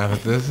not gonna laugh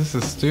at this. This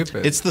is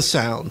stupid. It's the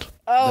sound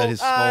Oh, that his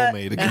skull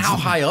made. And how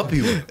high up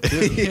he went.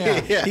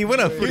 yeah. He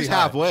went up He pretty was high.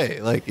 halfway.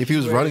 Like if he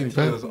was running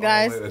fast.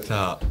 Guys. all the way to the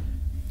top.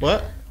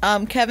 What?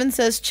 Kevin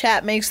says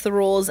chat makes the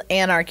rules.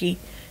 Anarchy.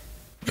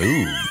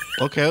 Ooh.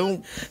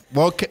 Okay.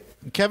 Well,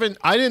 Kevin,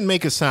 I didn't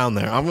make a sound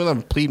there. I'm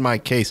gonna plead my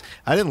case.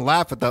 I didn't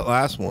laugh at that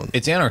last one.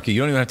 It's anarchy. You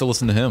don't even have to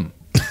listen to him.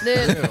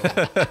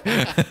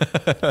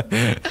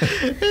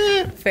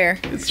 Fair.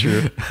 It's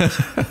true.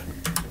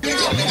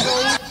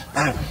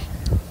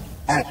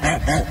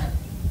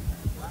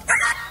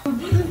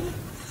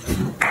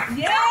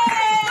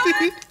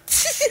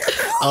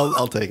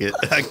 I'll take it.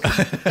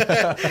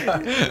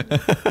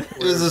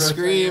 There's a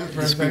scream.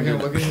 For a second,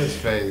 look at his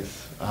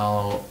face.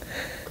 Oh,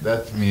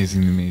 that's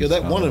amazing to me. Yeah,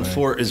 that so 1 and much.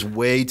 4 is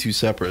way too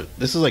separate.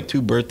 This is like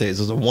 2 birthdays.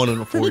 There's a 1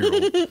 and a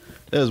 4-year-old.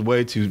 That is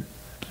way too.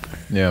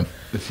 Yeah.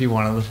 Is he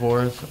one of the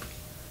fours?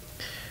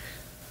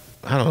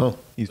 I don't know.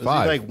 He's Is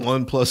 5. He like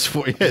 1 plus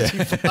 4. Yeah, is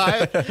he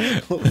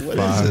 5? What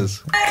is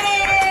this?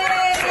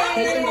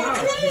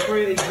 Before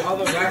all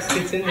the wax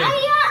gets in there.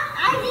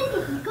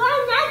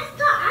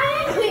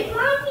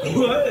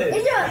 What?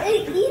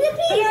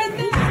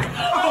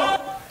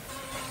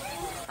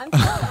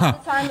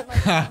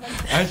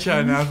 I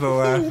tried not to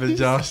laugh, but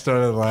Josh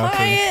started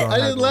laughing. So I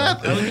didn't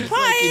laugh. I was just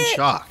like in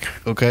shock.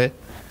 Okay.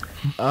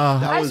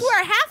 I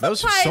swear, half That of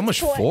was Pyatt's so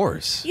much point-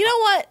 force. You know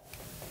what?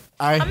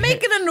 I'm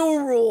making a new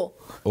rule.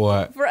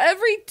 What? For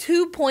every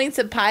 2 points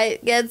that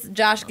Pyatt gets,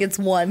 Josh gets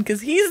 1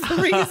 because he's the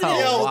reason. Yo,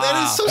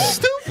 that is so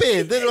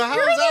stupid. Then how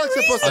You're is the Alex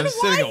supposed to? I'm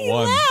sitting at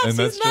 1, and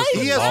that's just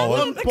He has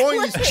balling. 1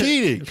 point. He's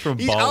cheating. From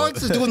He, balling.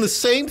 Alex is doing the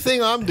same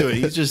thing I'm doing.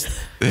 He's just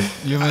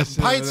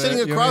Pyatt's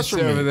sitting across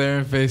from over me. there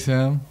and face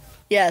him.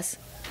 Yes.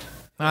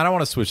 I don't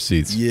want to switch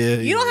seats. Yeah.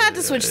 You don't have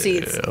to switch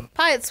seats.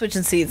 Pyatt's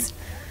switching seats.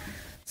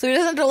 So he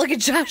doesn't have to look at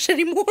Josh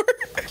anymore.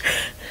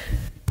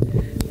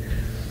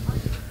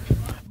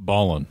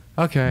 Balling.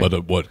 Okay. But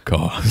at what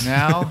cost?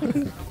 Now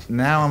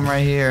I'm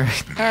right here.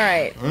 All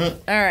right.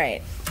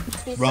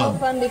 It's so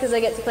fun because I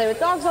get to play with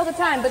dogs all the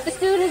time, but this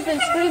dude has been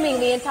screaming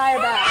the entire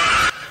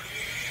battle.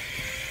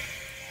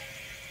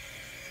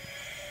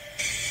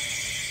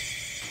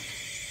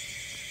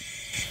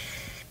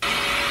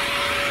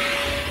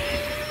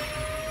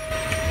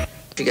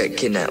 She got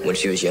kidnapped when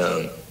she was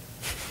young.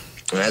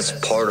 And that's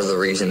part of the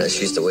reason that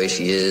she's the way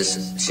she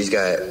is. She's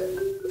got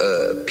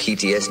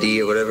PTSD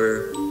or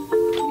whatever,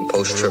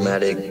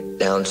 post-traumatic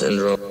Down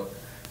syndrome.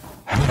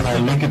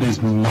 Look at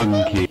this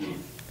monkey.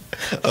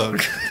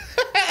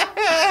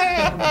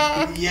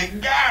 You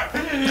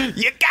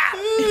got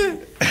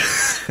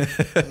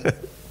it.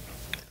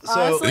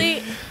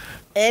 Honestly,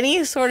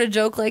 any sort of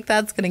joke like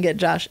that's gonna get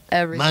Josh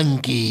every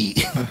monkey.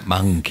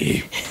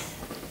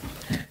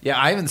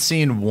 Yeah, I haven't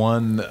seen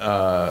one.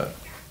 Well,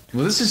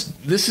 this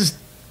is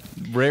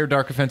rare.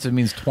 Dark offensive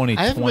means 2020.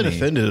 I haven't been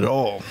offended at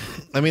all.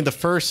 I mean, the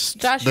Josh,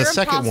 the you're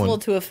second impossible one,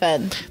 to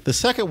offend. the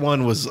second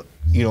one was,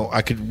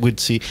 would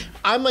see.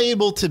 I'm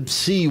able to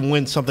see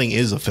when something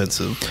is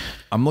offensive.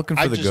 I'm looking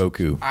for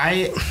Goku.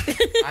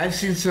 I've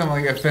seen some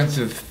like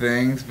offensive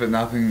things, but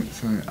nothing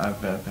something I've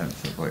been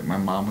offensive. Like my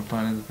mom would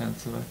find it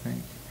offensive. I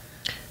think.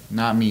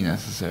 Not me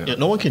necessarily. Yeah,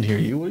 no one can hear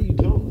you. What are you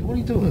doing? What are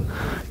you doing?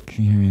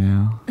 Can you hear me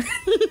now?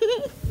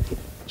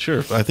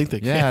 Sure, I think they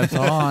can. Yeah, it's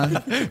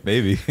on.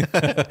 Maybe.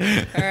 All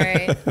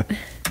right.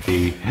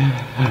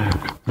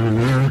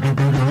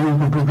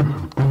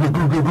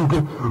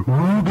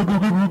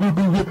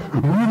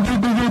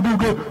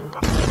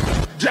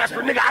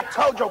 Jasper, nigga, I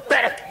told your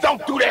fat ass,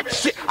 don't do that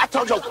shit. I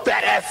told your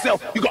fat ass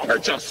self, you gonna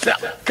hurt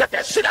yourself. Cut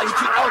that shit out, you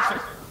two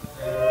elephants.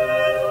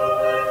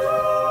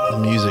 The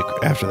music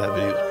after that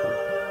video is cool.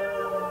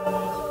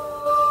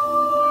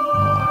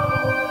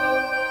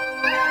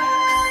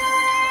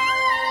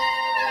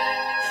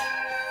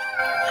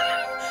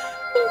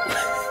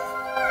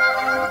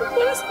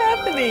 What is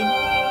happening?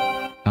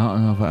 I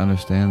don't know if I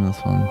understand this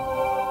one.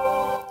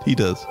 He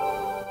does.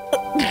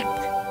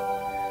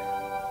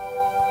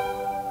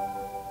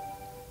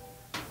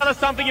 Tell us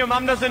something your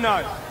mom doesn't know.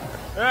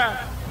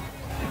 Yeah.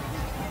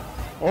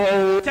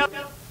 Oh. Tell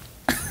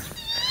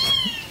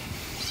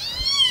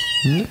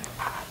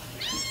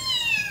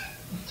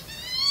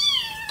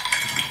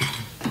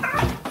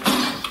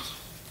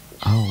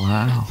Oh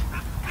wow.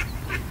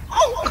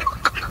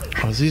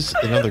 Oh, is this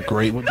another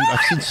great one? Dude, I've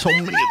seen so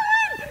many.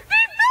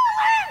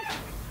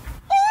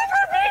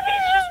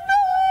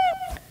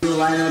 You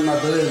lying on my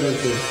belly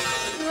like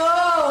this.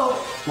 No.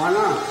 Why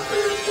not?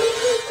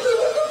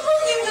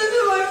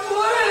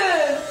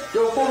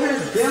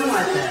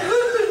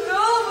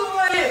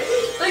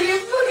 Like you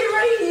put it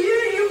right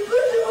here, you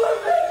put the one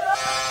back up.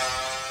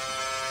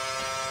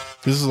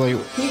 This is like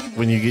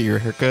when you get your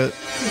haircut.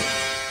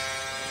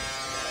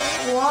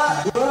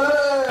 What?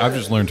 I've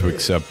just learned to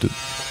accept it.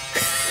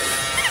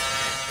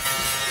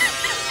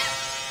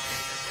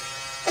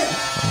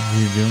 What are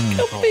you doing?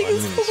 I didn't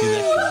even see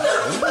that.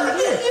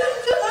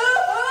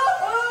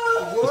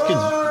 This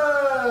kid's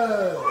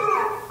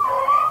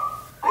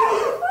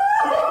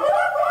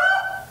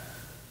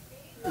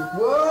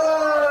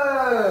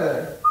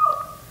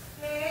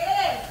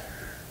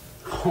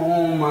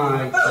Oh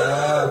my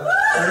god.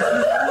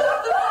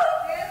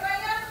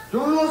 Do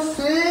you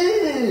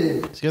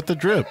see? He's got the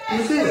drip.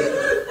 You see?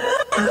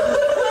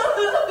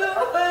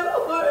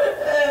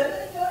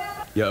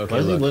 Yeah, Why okay,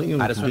 is he look, letting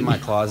him I just went in my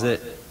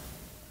closet,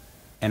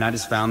 and I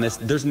just found this.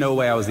 There's no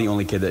way I was the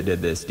only kid that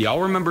did this. Do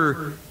y'all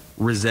remember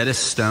Rosetta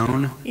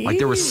Stone? Like,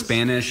 there was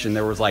Spanish, and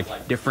there was,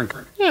 like, different...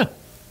 Yeah.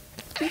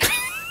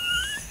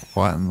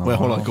 What in the Wait,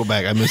 hold on. world? Go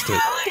back. I missed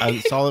it. I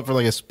saw it for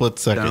like a split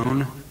second.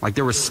 Stone? Like,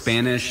 there was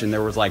Spanish, and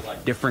there was,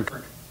 like, different...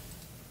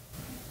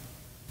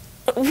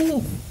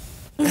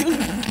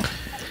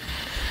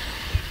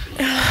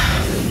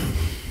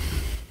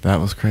 That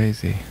was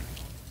crazy.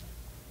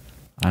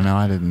 I know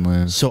I didn't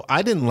lose. So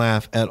I didn't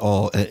laugh at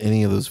all at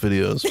any of those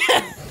videos.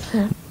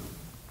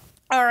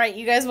 All right,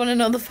 you guys want to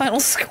know the final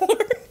score?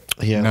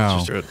 Yeah, No.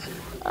 let's just do it.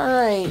 All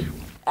right.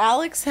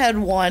 Alex had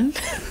 1.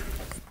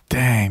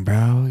 Dang,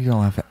 bro. You don't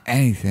laugh at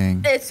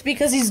anything. It's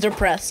because he's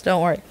depressed.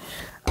 Don't worry.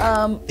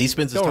 He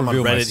spends his Don't time on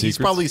reveal my Reddit. He's secrets.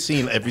 probably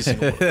seen every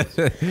single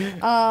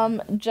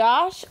one.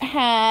 Josh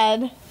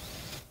had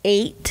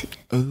 8.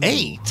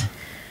 8?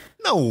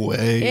 No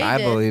way. Yeah, I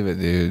did. believe it,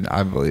 dude.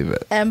 I believe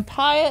it. And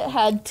Pyatt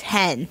had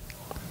 10.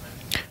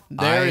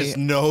 There is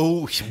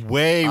no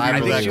way we I were I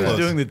that think she was close.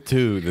 doing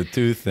the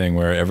two thing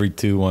where every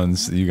 2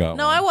 ones you got.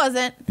 No, one. I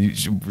wasn't.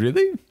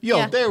 Really? Yo,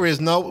 Yeah. there is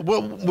no.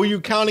 What, were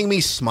you counting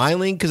me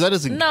smiling? Because that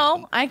doesn't.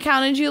 No, I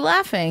counted you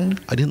laughing.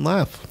 I didn't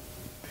laugh.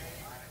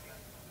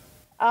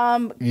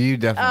 You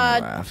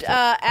definitely laughed.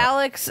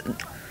 Alex,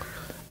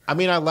 I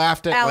mean, I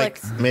laughed at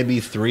Alex. like maybe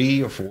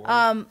 3 or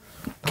 4.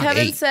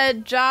 Kevin 8.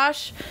 said,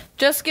 Josh,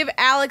 just give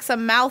Alex a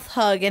mouth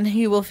hug and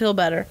he will feel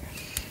better.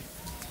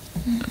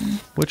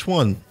 Which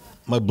one?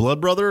 My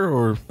blood brother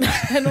or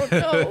I don't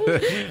know.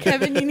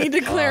 Kevin, you need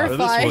to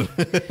clarify.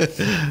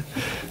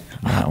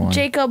 That one.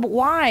 Jacob,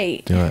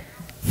 why? Do it.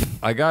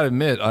 I gotta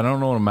admit, I don't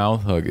know what a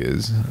mouth hug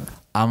is.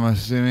 I'm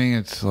assuming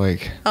it's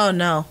like. Oh,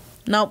 no.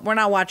 Nope, we're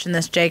not watching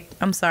this, Jake.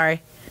 I'm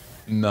sorry.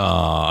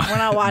 Nah. We're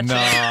not watching.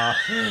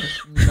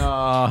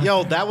 Nah.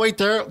 Yo, that right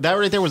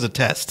there was a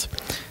test.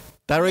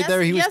 That right Yes-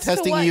 there, he was yes to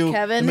testing what, you.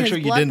 Kevin? Make His sure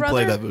you blood didn't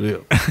play brother? that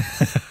video.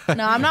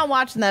 No, I'm not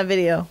watching that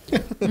video.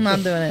 I'm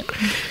not doing it.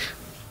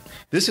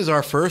 This is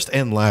our first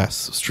and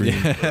last stream.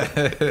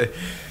 The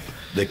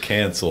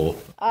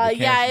cancel.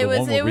 Yeah, it The was.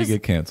 one where It we was.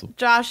 get canceled.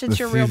 Josh, it's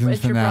The your real. season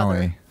It's your brother.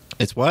 finale.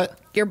 It's what?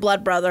 Your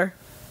blood brother.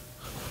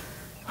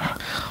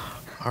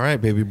 All right,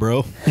 baby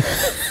bro.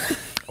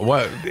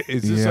 What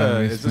is this? Yeah,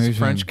 Is this a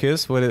French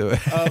kiss? What?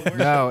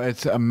 No,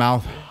 it's a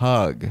mouth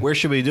hug. Where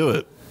should we do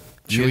it?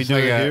 Should we It's do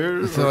like it a-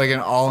 here? It's like an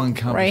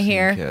all-encompassing Right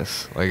here.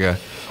 kiss, like a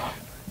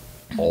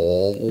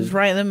It's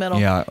right in the middle.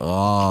 yeah,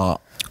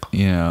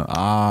 you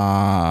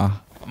know,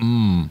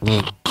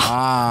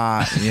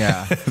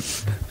 yeah.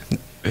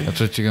 That's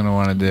what you're gonna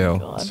want to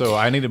do. So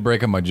I need to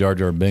break up my Jar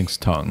Jar Binks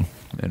tongue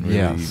and really,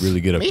 Yes.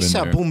 really get up in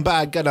Misa there.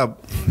 Boomba got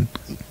up.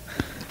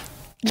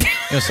 You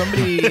know,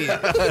 somebody I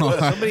don't know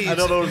what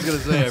I was gonna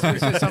say. Somebody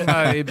said something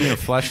about it being a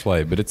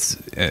fleshlight, but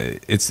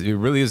it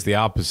really is the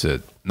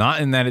opposite.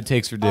 Not in that it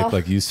takes your dick,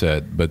 like you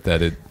said, but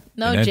that it.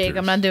 No, it Jake, enters.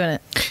 I'm not doing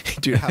it.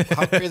 Dude,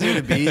 how crazy would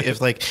it be if,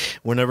 like,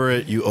 whenever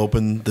you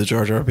opened the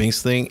Jar Jar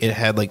Binks thing, it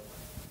had like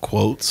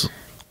quotes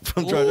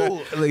from Jar Jar?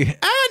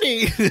 Like,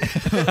 Annie,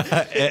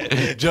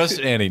 just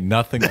Annie,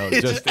 nothing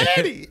else. just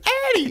Annie,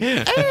 Annie,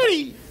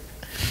 Annie.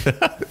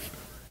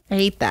 I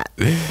hate that.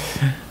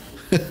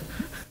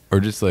 Or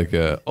just like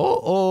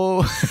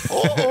oh.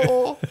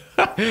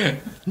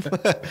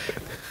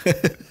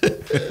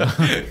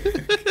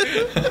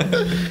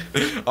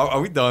 Are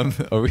we done?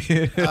 Are we?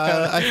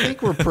 I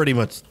think we're pretty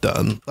much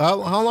done. How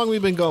long have we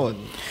been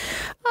going?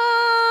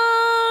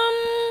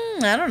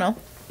 I don't know.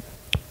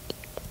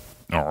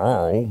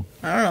 Oh.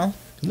 I don't know.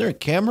 Is there a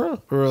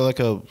camera or like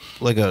a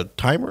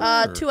timer?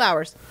 or- 2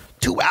 hours.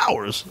 2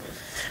 hours.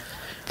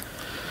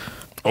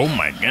 Oh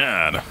my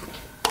god.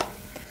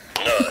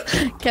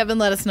 Kevin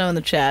let us know in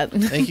the chat.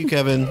 Thank you,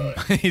 Kevin.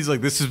 He's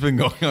like, this has been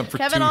going on for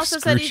Kevin two also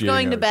said he's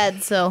going to excruciating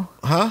bed, so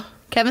Huh?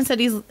 Kevin said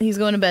he's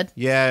going to bed.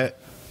 Yeah,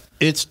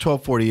 it's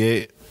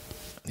 12:48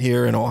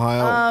 here in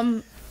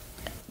Ohio.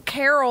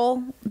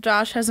 Carol,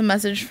 Josh has a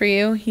message for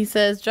you. He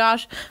says,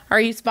 Josh, are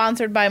you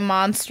sponsored by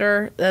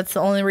Monster? That's the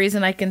only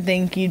reason I can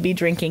think you'd be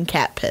drinking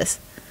cat piss.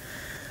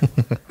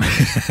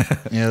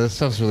 Yeah, this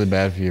stuff's really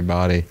bad for your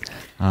body.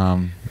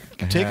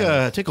 Take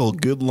a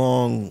good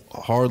long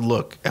hard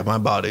look at my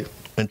body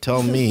and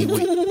tell me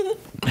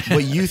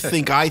what you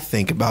think I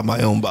think about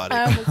my own body.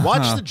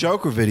 Watch the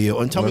Joker video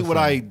and tell me what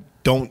I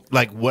don't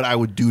like what I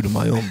would do to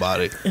my own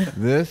body.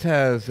 This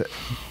has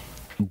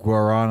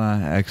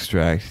guarana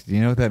extract. Do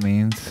you know what that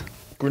means?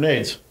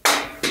 Grenades.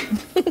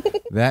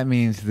 That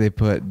means they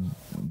put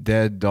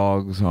dead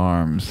dogs'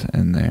 arms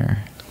in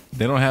there.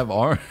 They don't have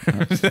arms.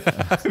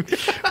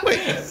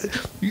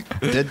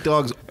 Dead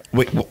dogs.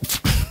 Wait.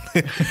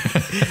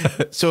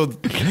 So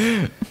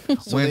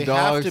When they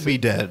dogs have to be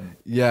dead.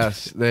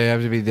 Yes, they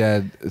have to be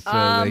dead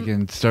so they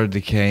can start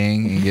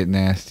decaying and get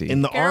nasty.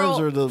 And the Carol- arms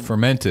are the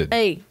fermented.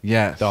 Hey,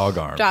 yes, dog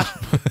arms. Josh.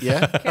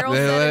 Yeah. Carol They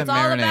let said it it's all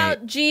marinate.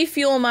 about G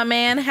Fuel, my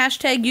man.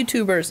 Hashtag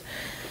YouTubers.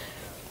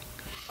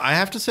 I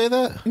have to say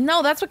that.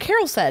 No, that's what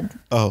Carol said.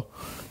 Oh,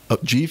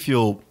 G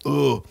Fuel.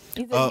 Ugh.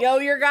 He said, "Yo,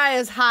 your guy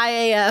is high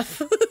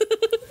AF."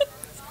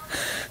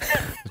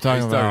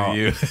 talking about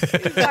you.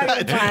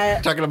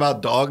 Talking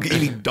about dog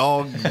eating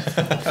dog,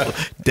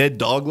 dead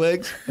dog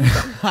legs.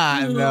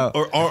 No.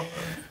 Or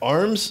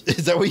arms.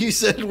 Is that what you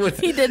said? With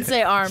He did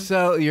say arm.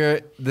 So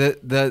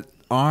the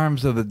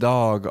arms of the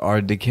dog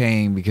are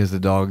decaying because the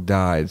dog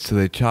died. So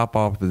they chop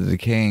off the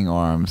decaying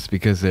arms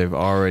because they've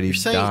already You're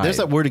saying died. there's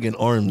that word again.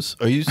 Arms.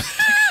 Are you?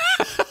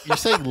 You're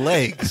saying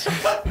legs.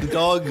 The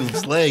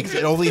dog's legs.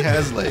 It only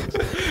has legs.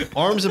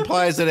 Arms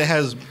implies that it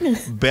has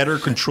better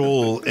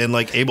control and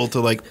like able to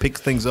like pick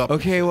things up.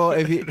 Okay, well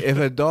if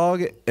a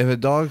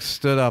dog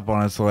stood up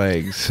on its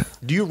legs,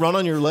 do you run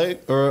on your leg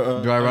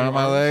or do I run on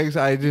my legs?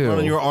 I do. Run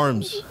on your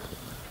arms.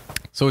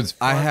 So it's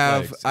I front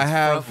have legs. It's I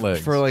have front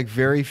legs. for like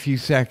very few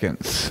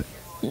seconds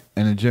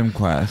in a gym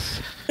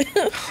class.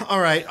 All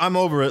right, I'm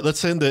over it.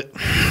 Let's end it.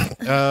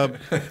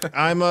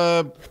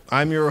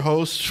 I'm your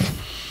host,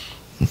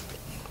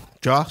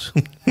 Josh.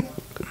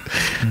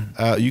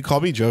 You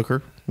call me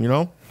Joker. You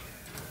know,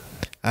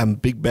 I'm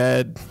big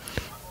bad.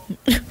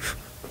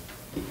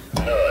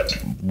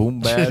 Boom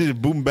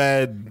bad. Boom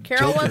bad.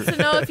 Carol Joker. wants to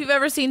know if you've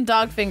ever seen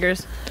dog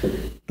fingers.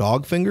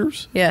 Dog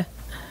fingers. Yeah.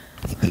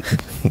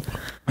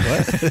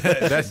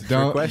 That's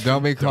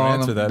Don't be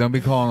calling them. Don't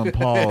be calling them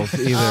paws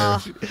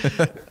either.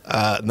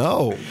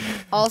 No.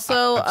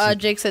 Also,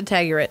 Jake said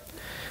Taggart.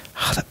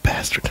 Oh, that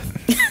bastard.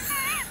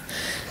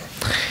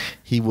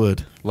 He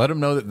would. Let him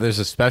know that there's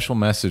a special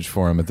message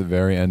for him at the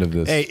very end of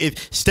this. Hey,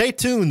 stay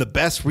tuned.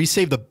 We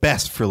saved the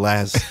best for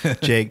last,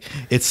 Jake.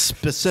 It's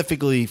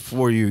specifically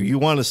for you. You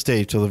want to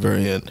stay till the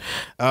very end.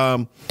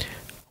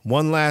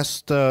 One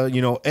last,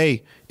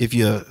 hey, if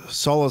you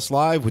saw us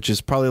live, which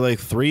is probably like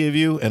 3 of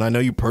you, and I know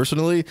you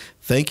personally,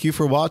 thank you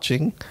for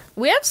watching.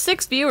 We have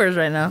 6 viewers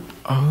right now.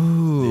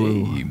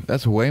 Oh,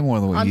 that's way more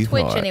than what On you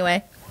Twitch, thought.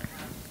 anyway.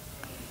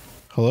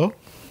 Hello?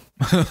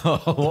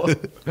 What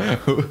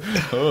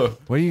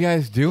are you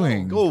guys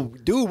doing? Oh,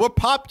 dude, we're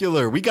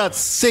popular. We got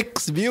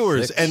 6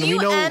 viewers, and we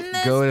know.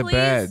 Go to please?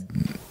 bed.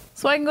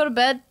 So I can go to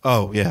bed?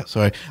 Oh, yeah,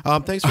 sorry.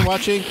 Thanks for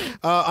watching.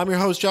 I'm your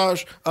host,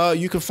 Josh.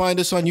 You can find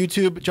us on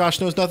YouTube, Josh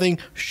Knows Nothing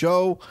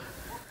Show.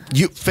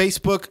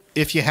 Facebook,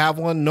 if you have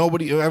one.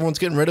 Everyone's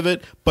getting rid of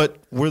it, but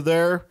we're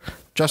there.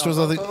 Josh Knows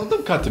Nothing.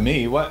 Don't cut to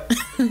me. What?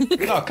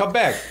 No, come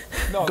back.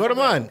 No, Go to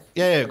mine.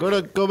 Yeah,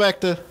 go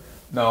back to.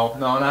 No,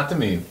 not to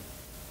me.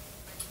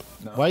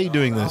 No, Why are you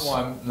doing this?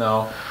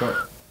 No.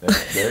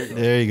 There you go.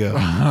 There you go.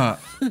 All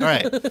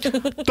right.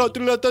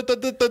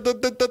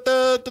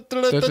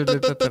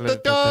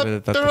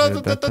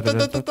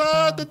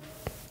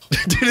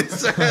 Dude,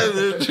 it's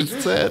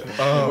just sad.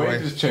 Oh,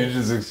 Wade just changed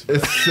his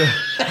expression.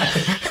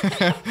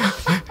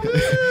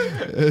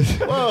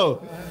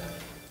 Whoa.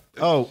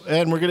 Oh,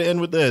 and we're going to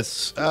end with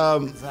this.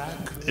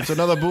 It's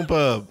another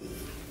Boompa. All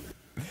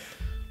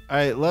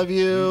right, love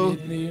you.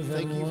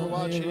 Thank you for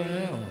watching.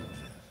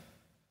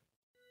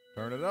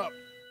 Turn it up.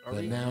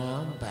 But now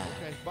I'm back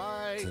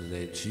bye. to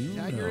let you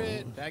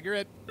Dagger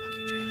it.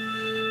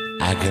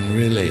 I can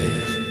really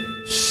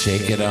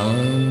shake it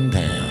on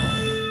down.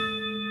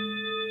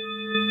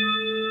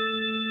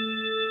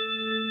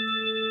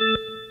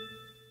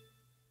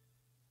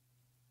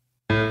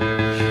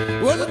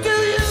 Well, do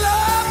you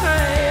love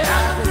me?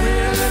 I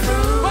really do.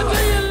 Well, do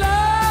you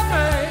love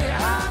me?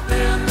 I'm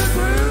in the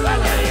groove. Well,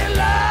 do you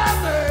love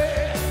me?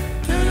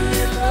 Do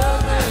you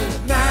love me?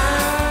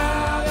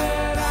 Now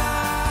that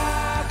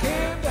I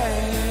can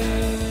dance.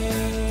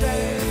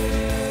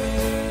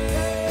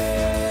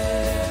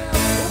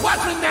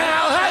 Watch me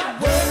now, hey,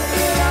 work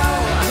it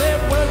out. I said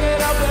work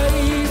it out.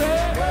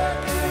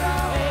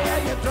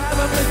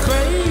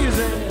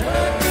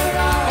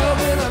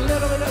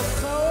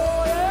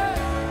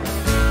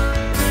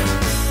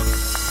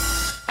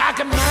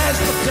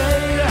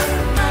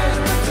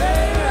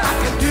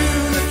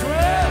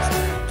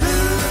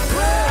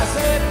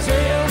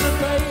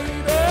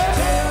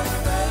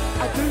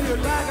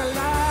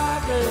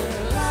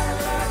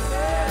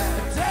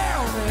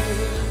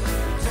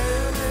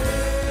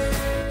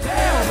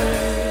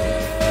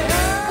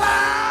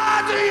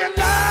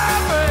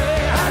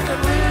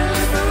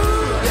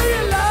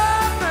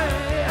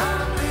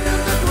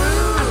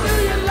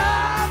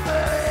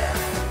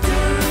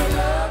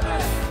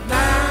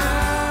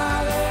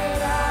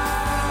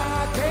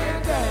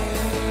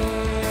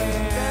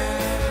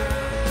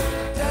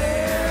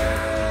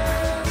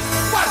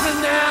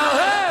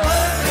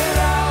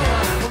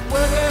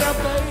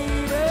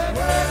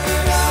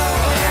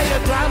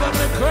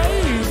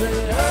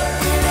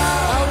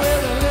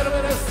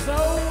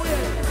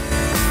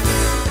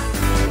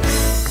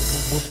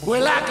 We're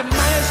like a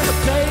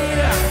mashed potato.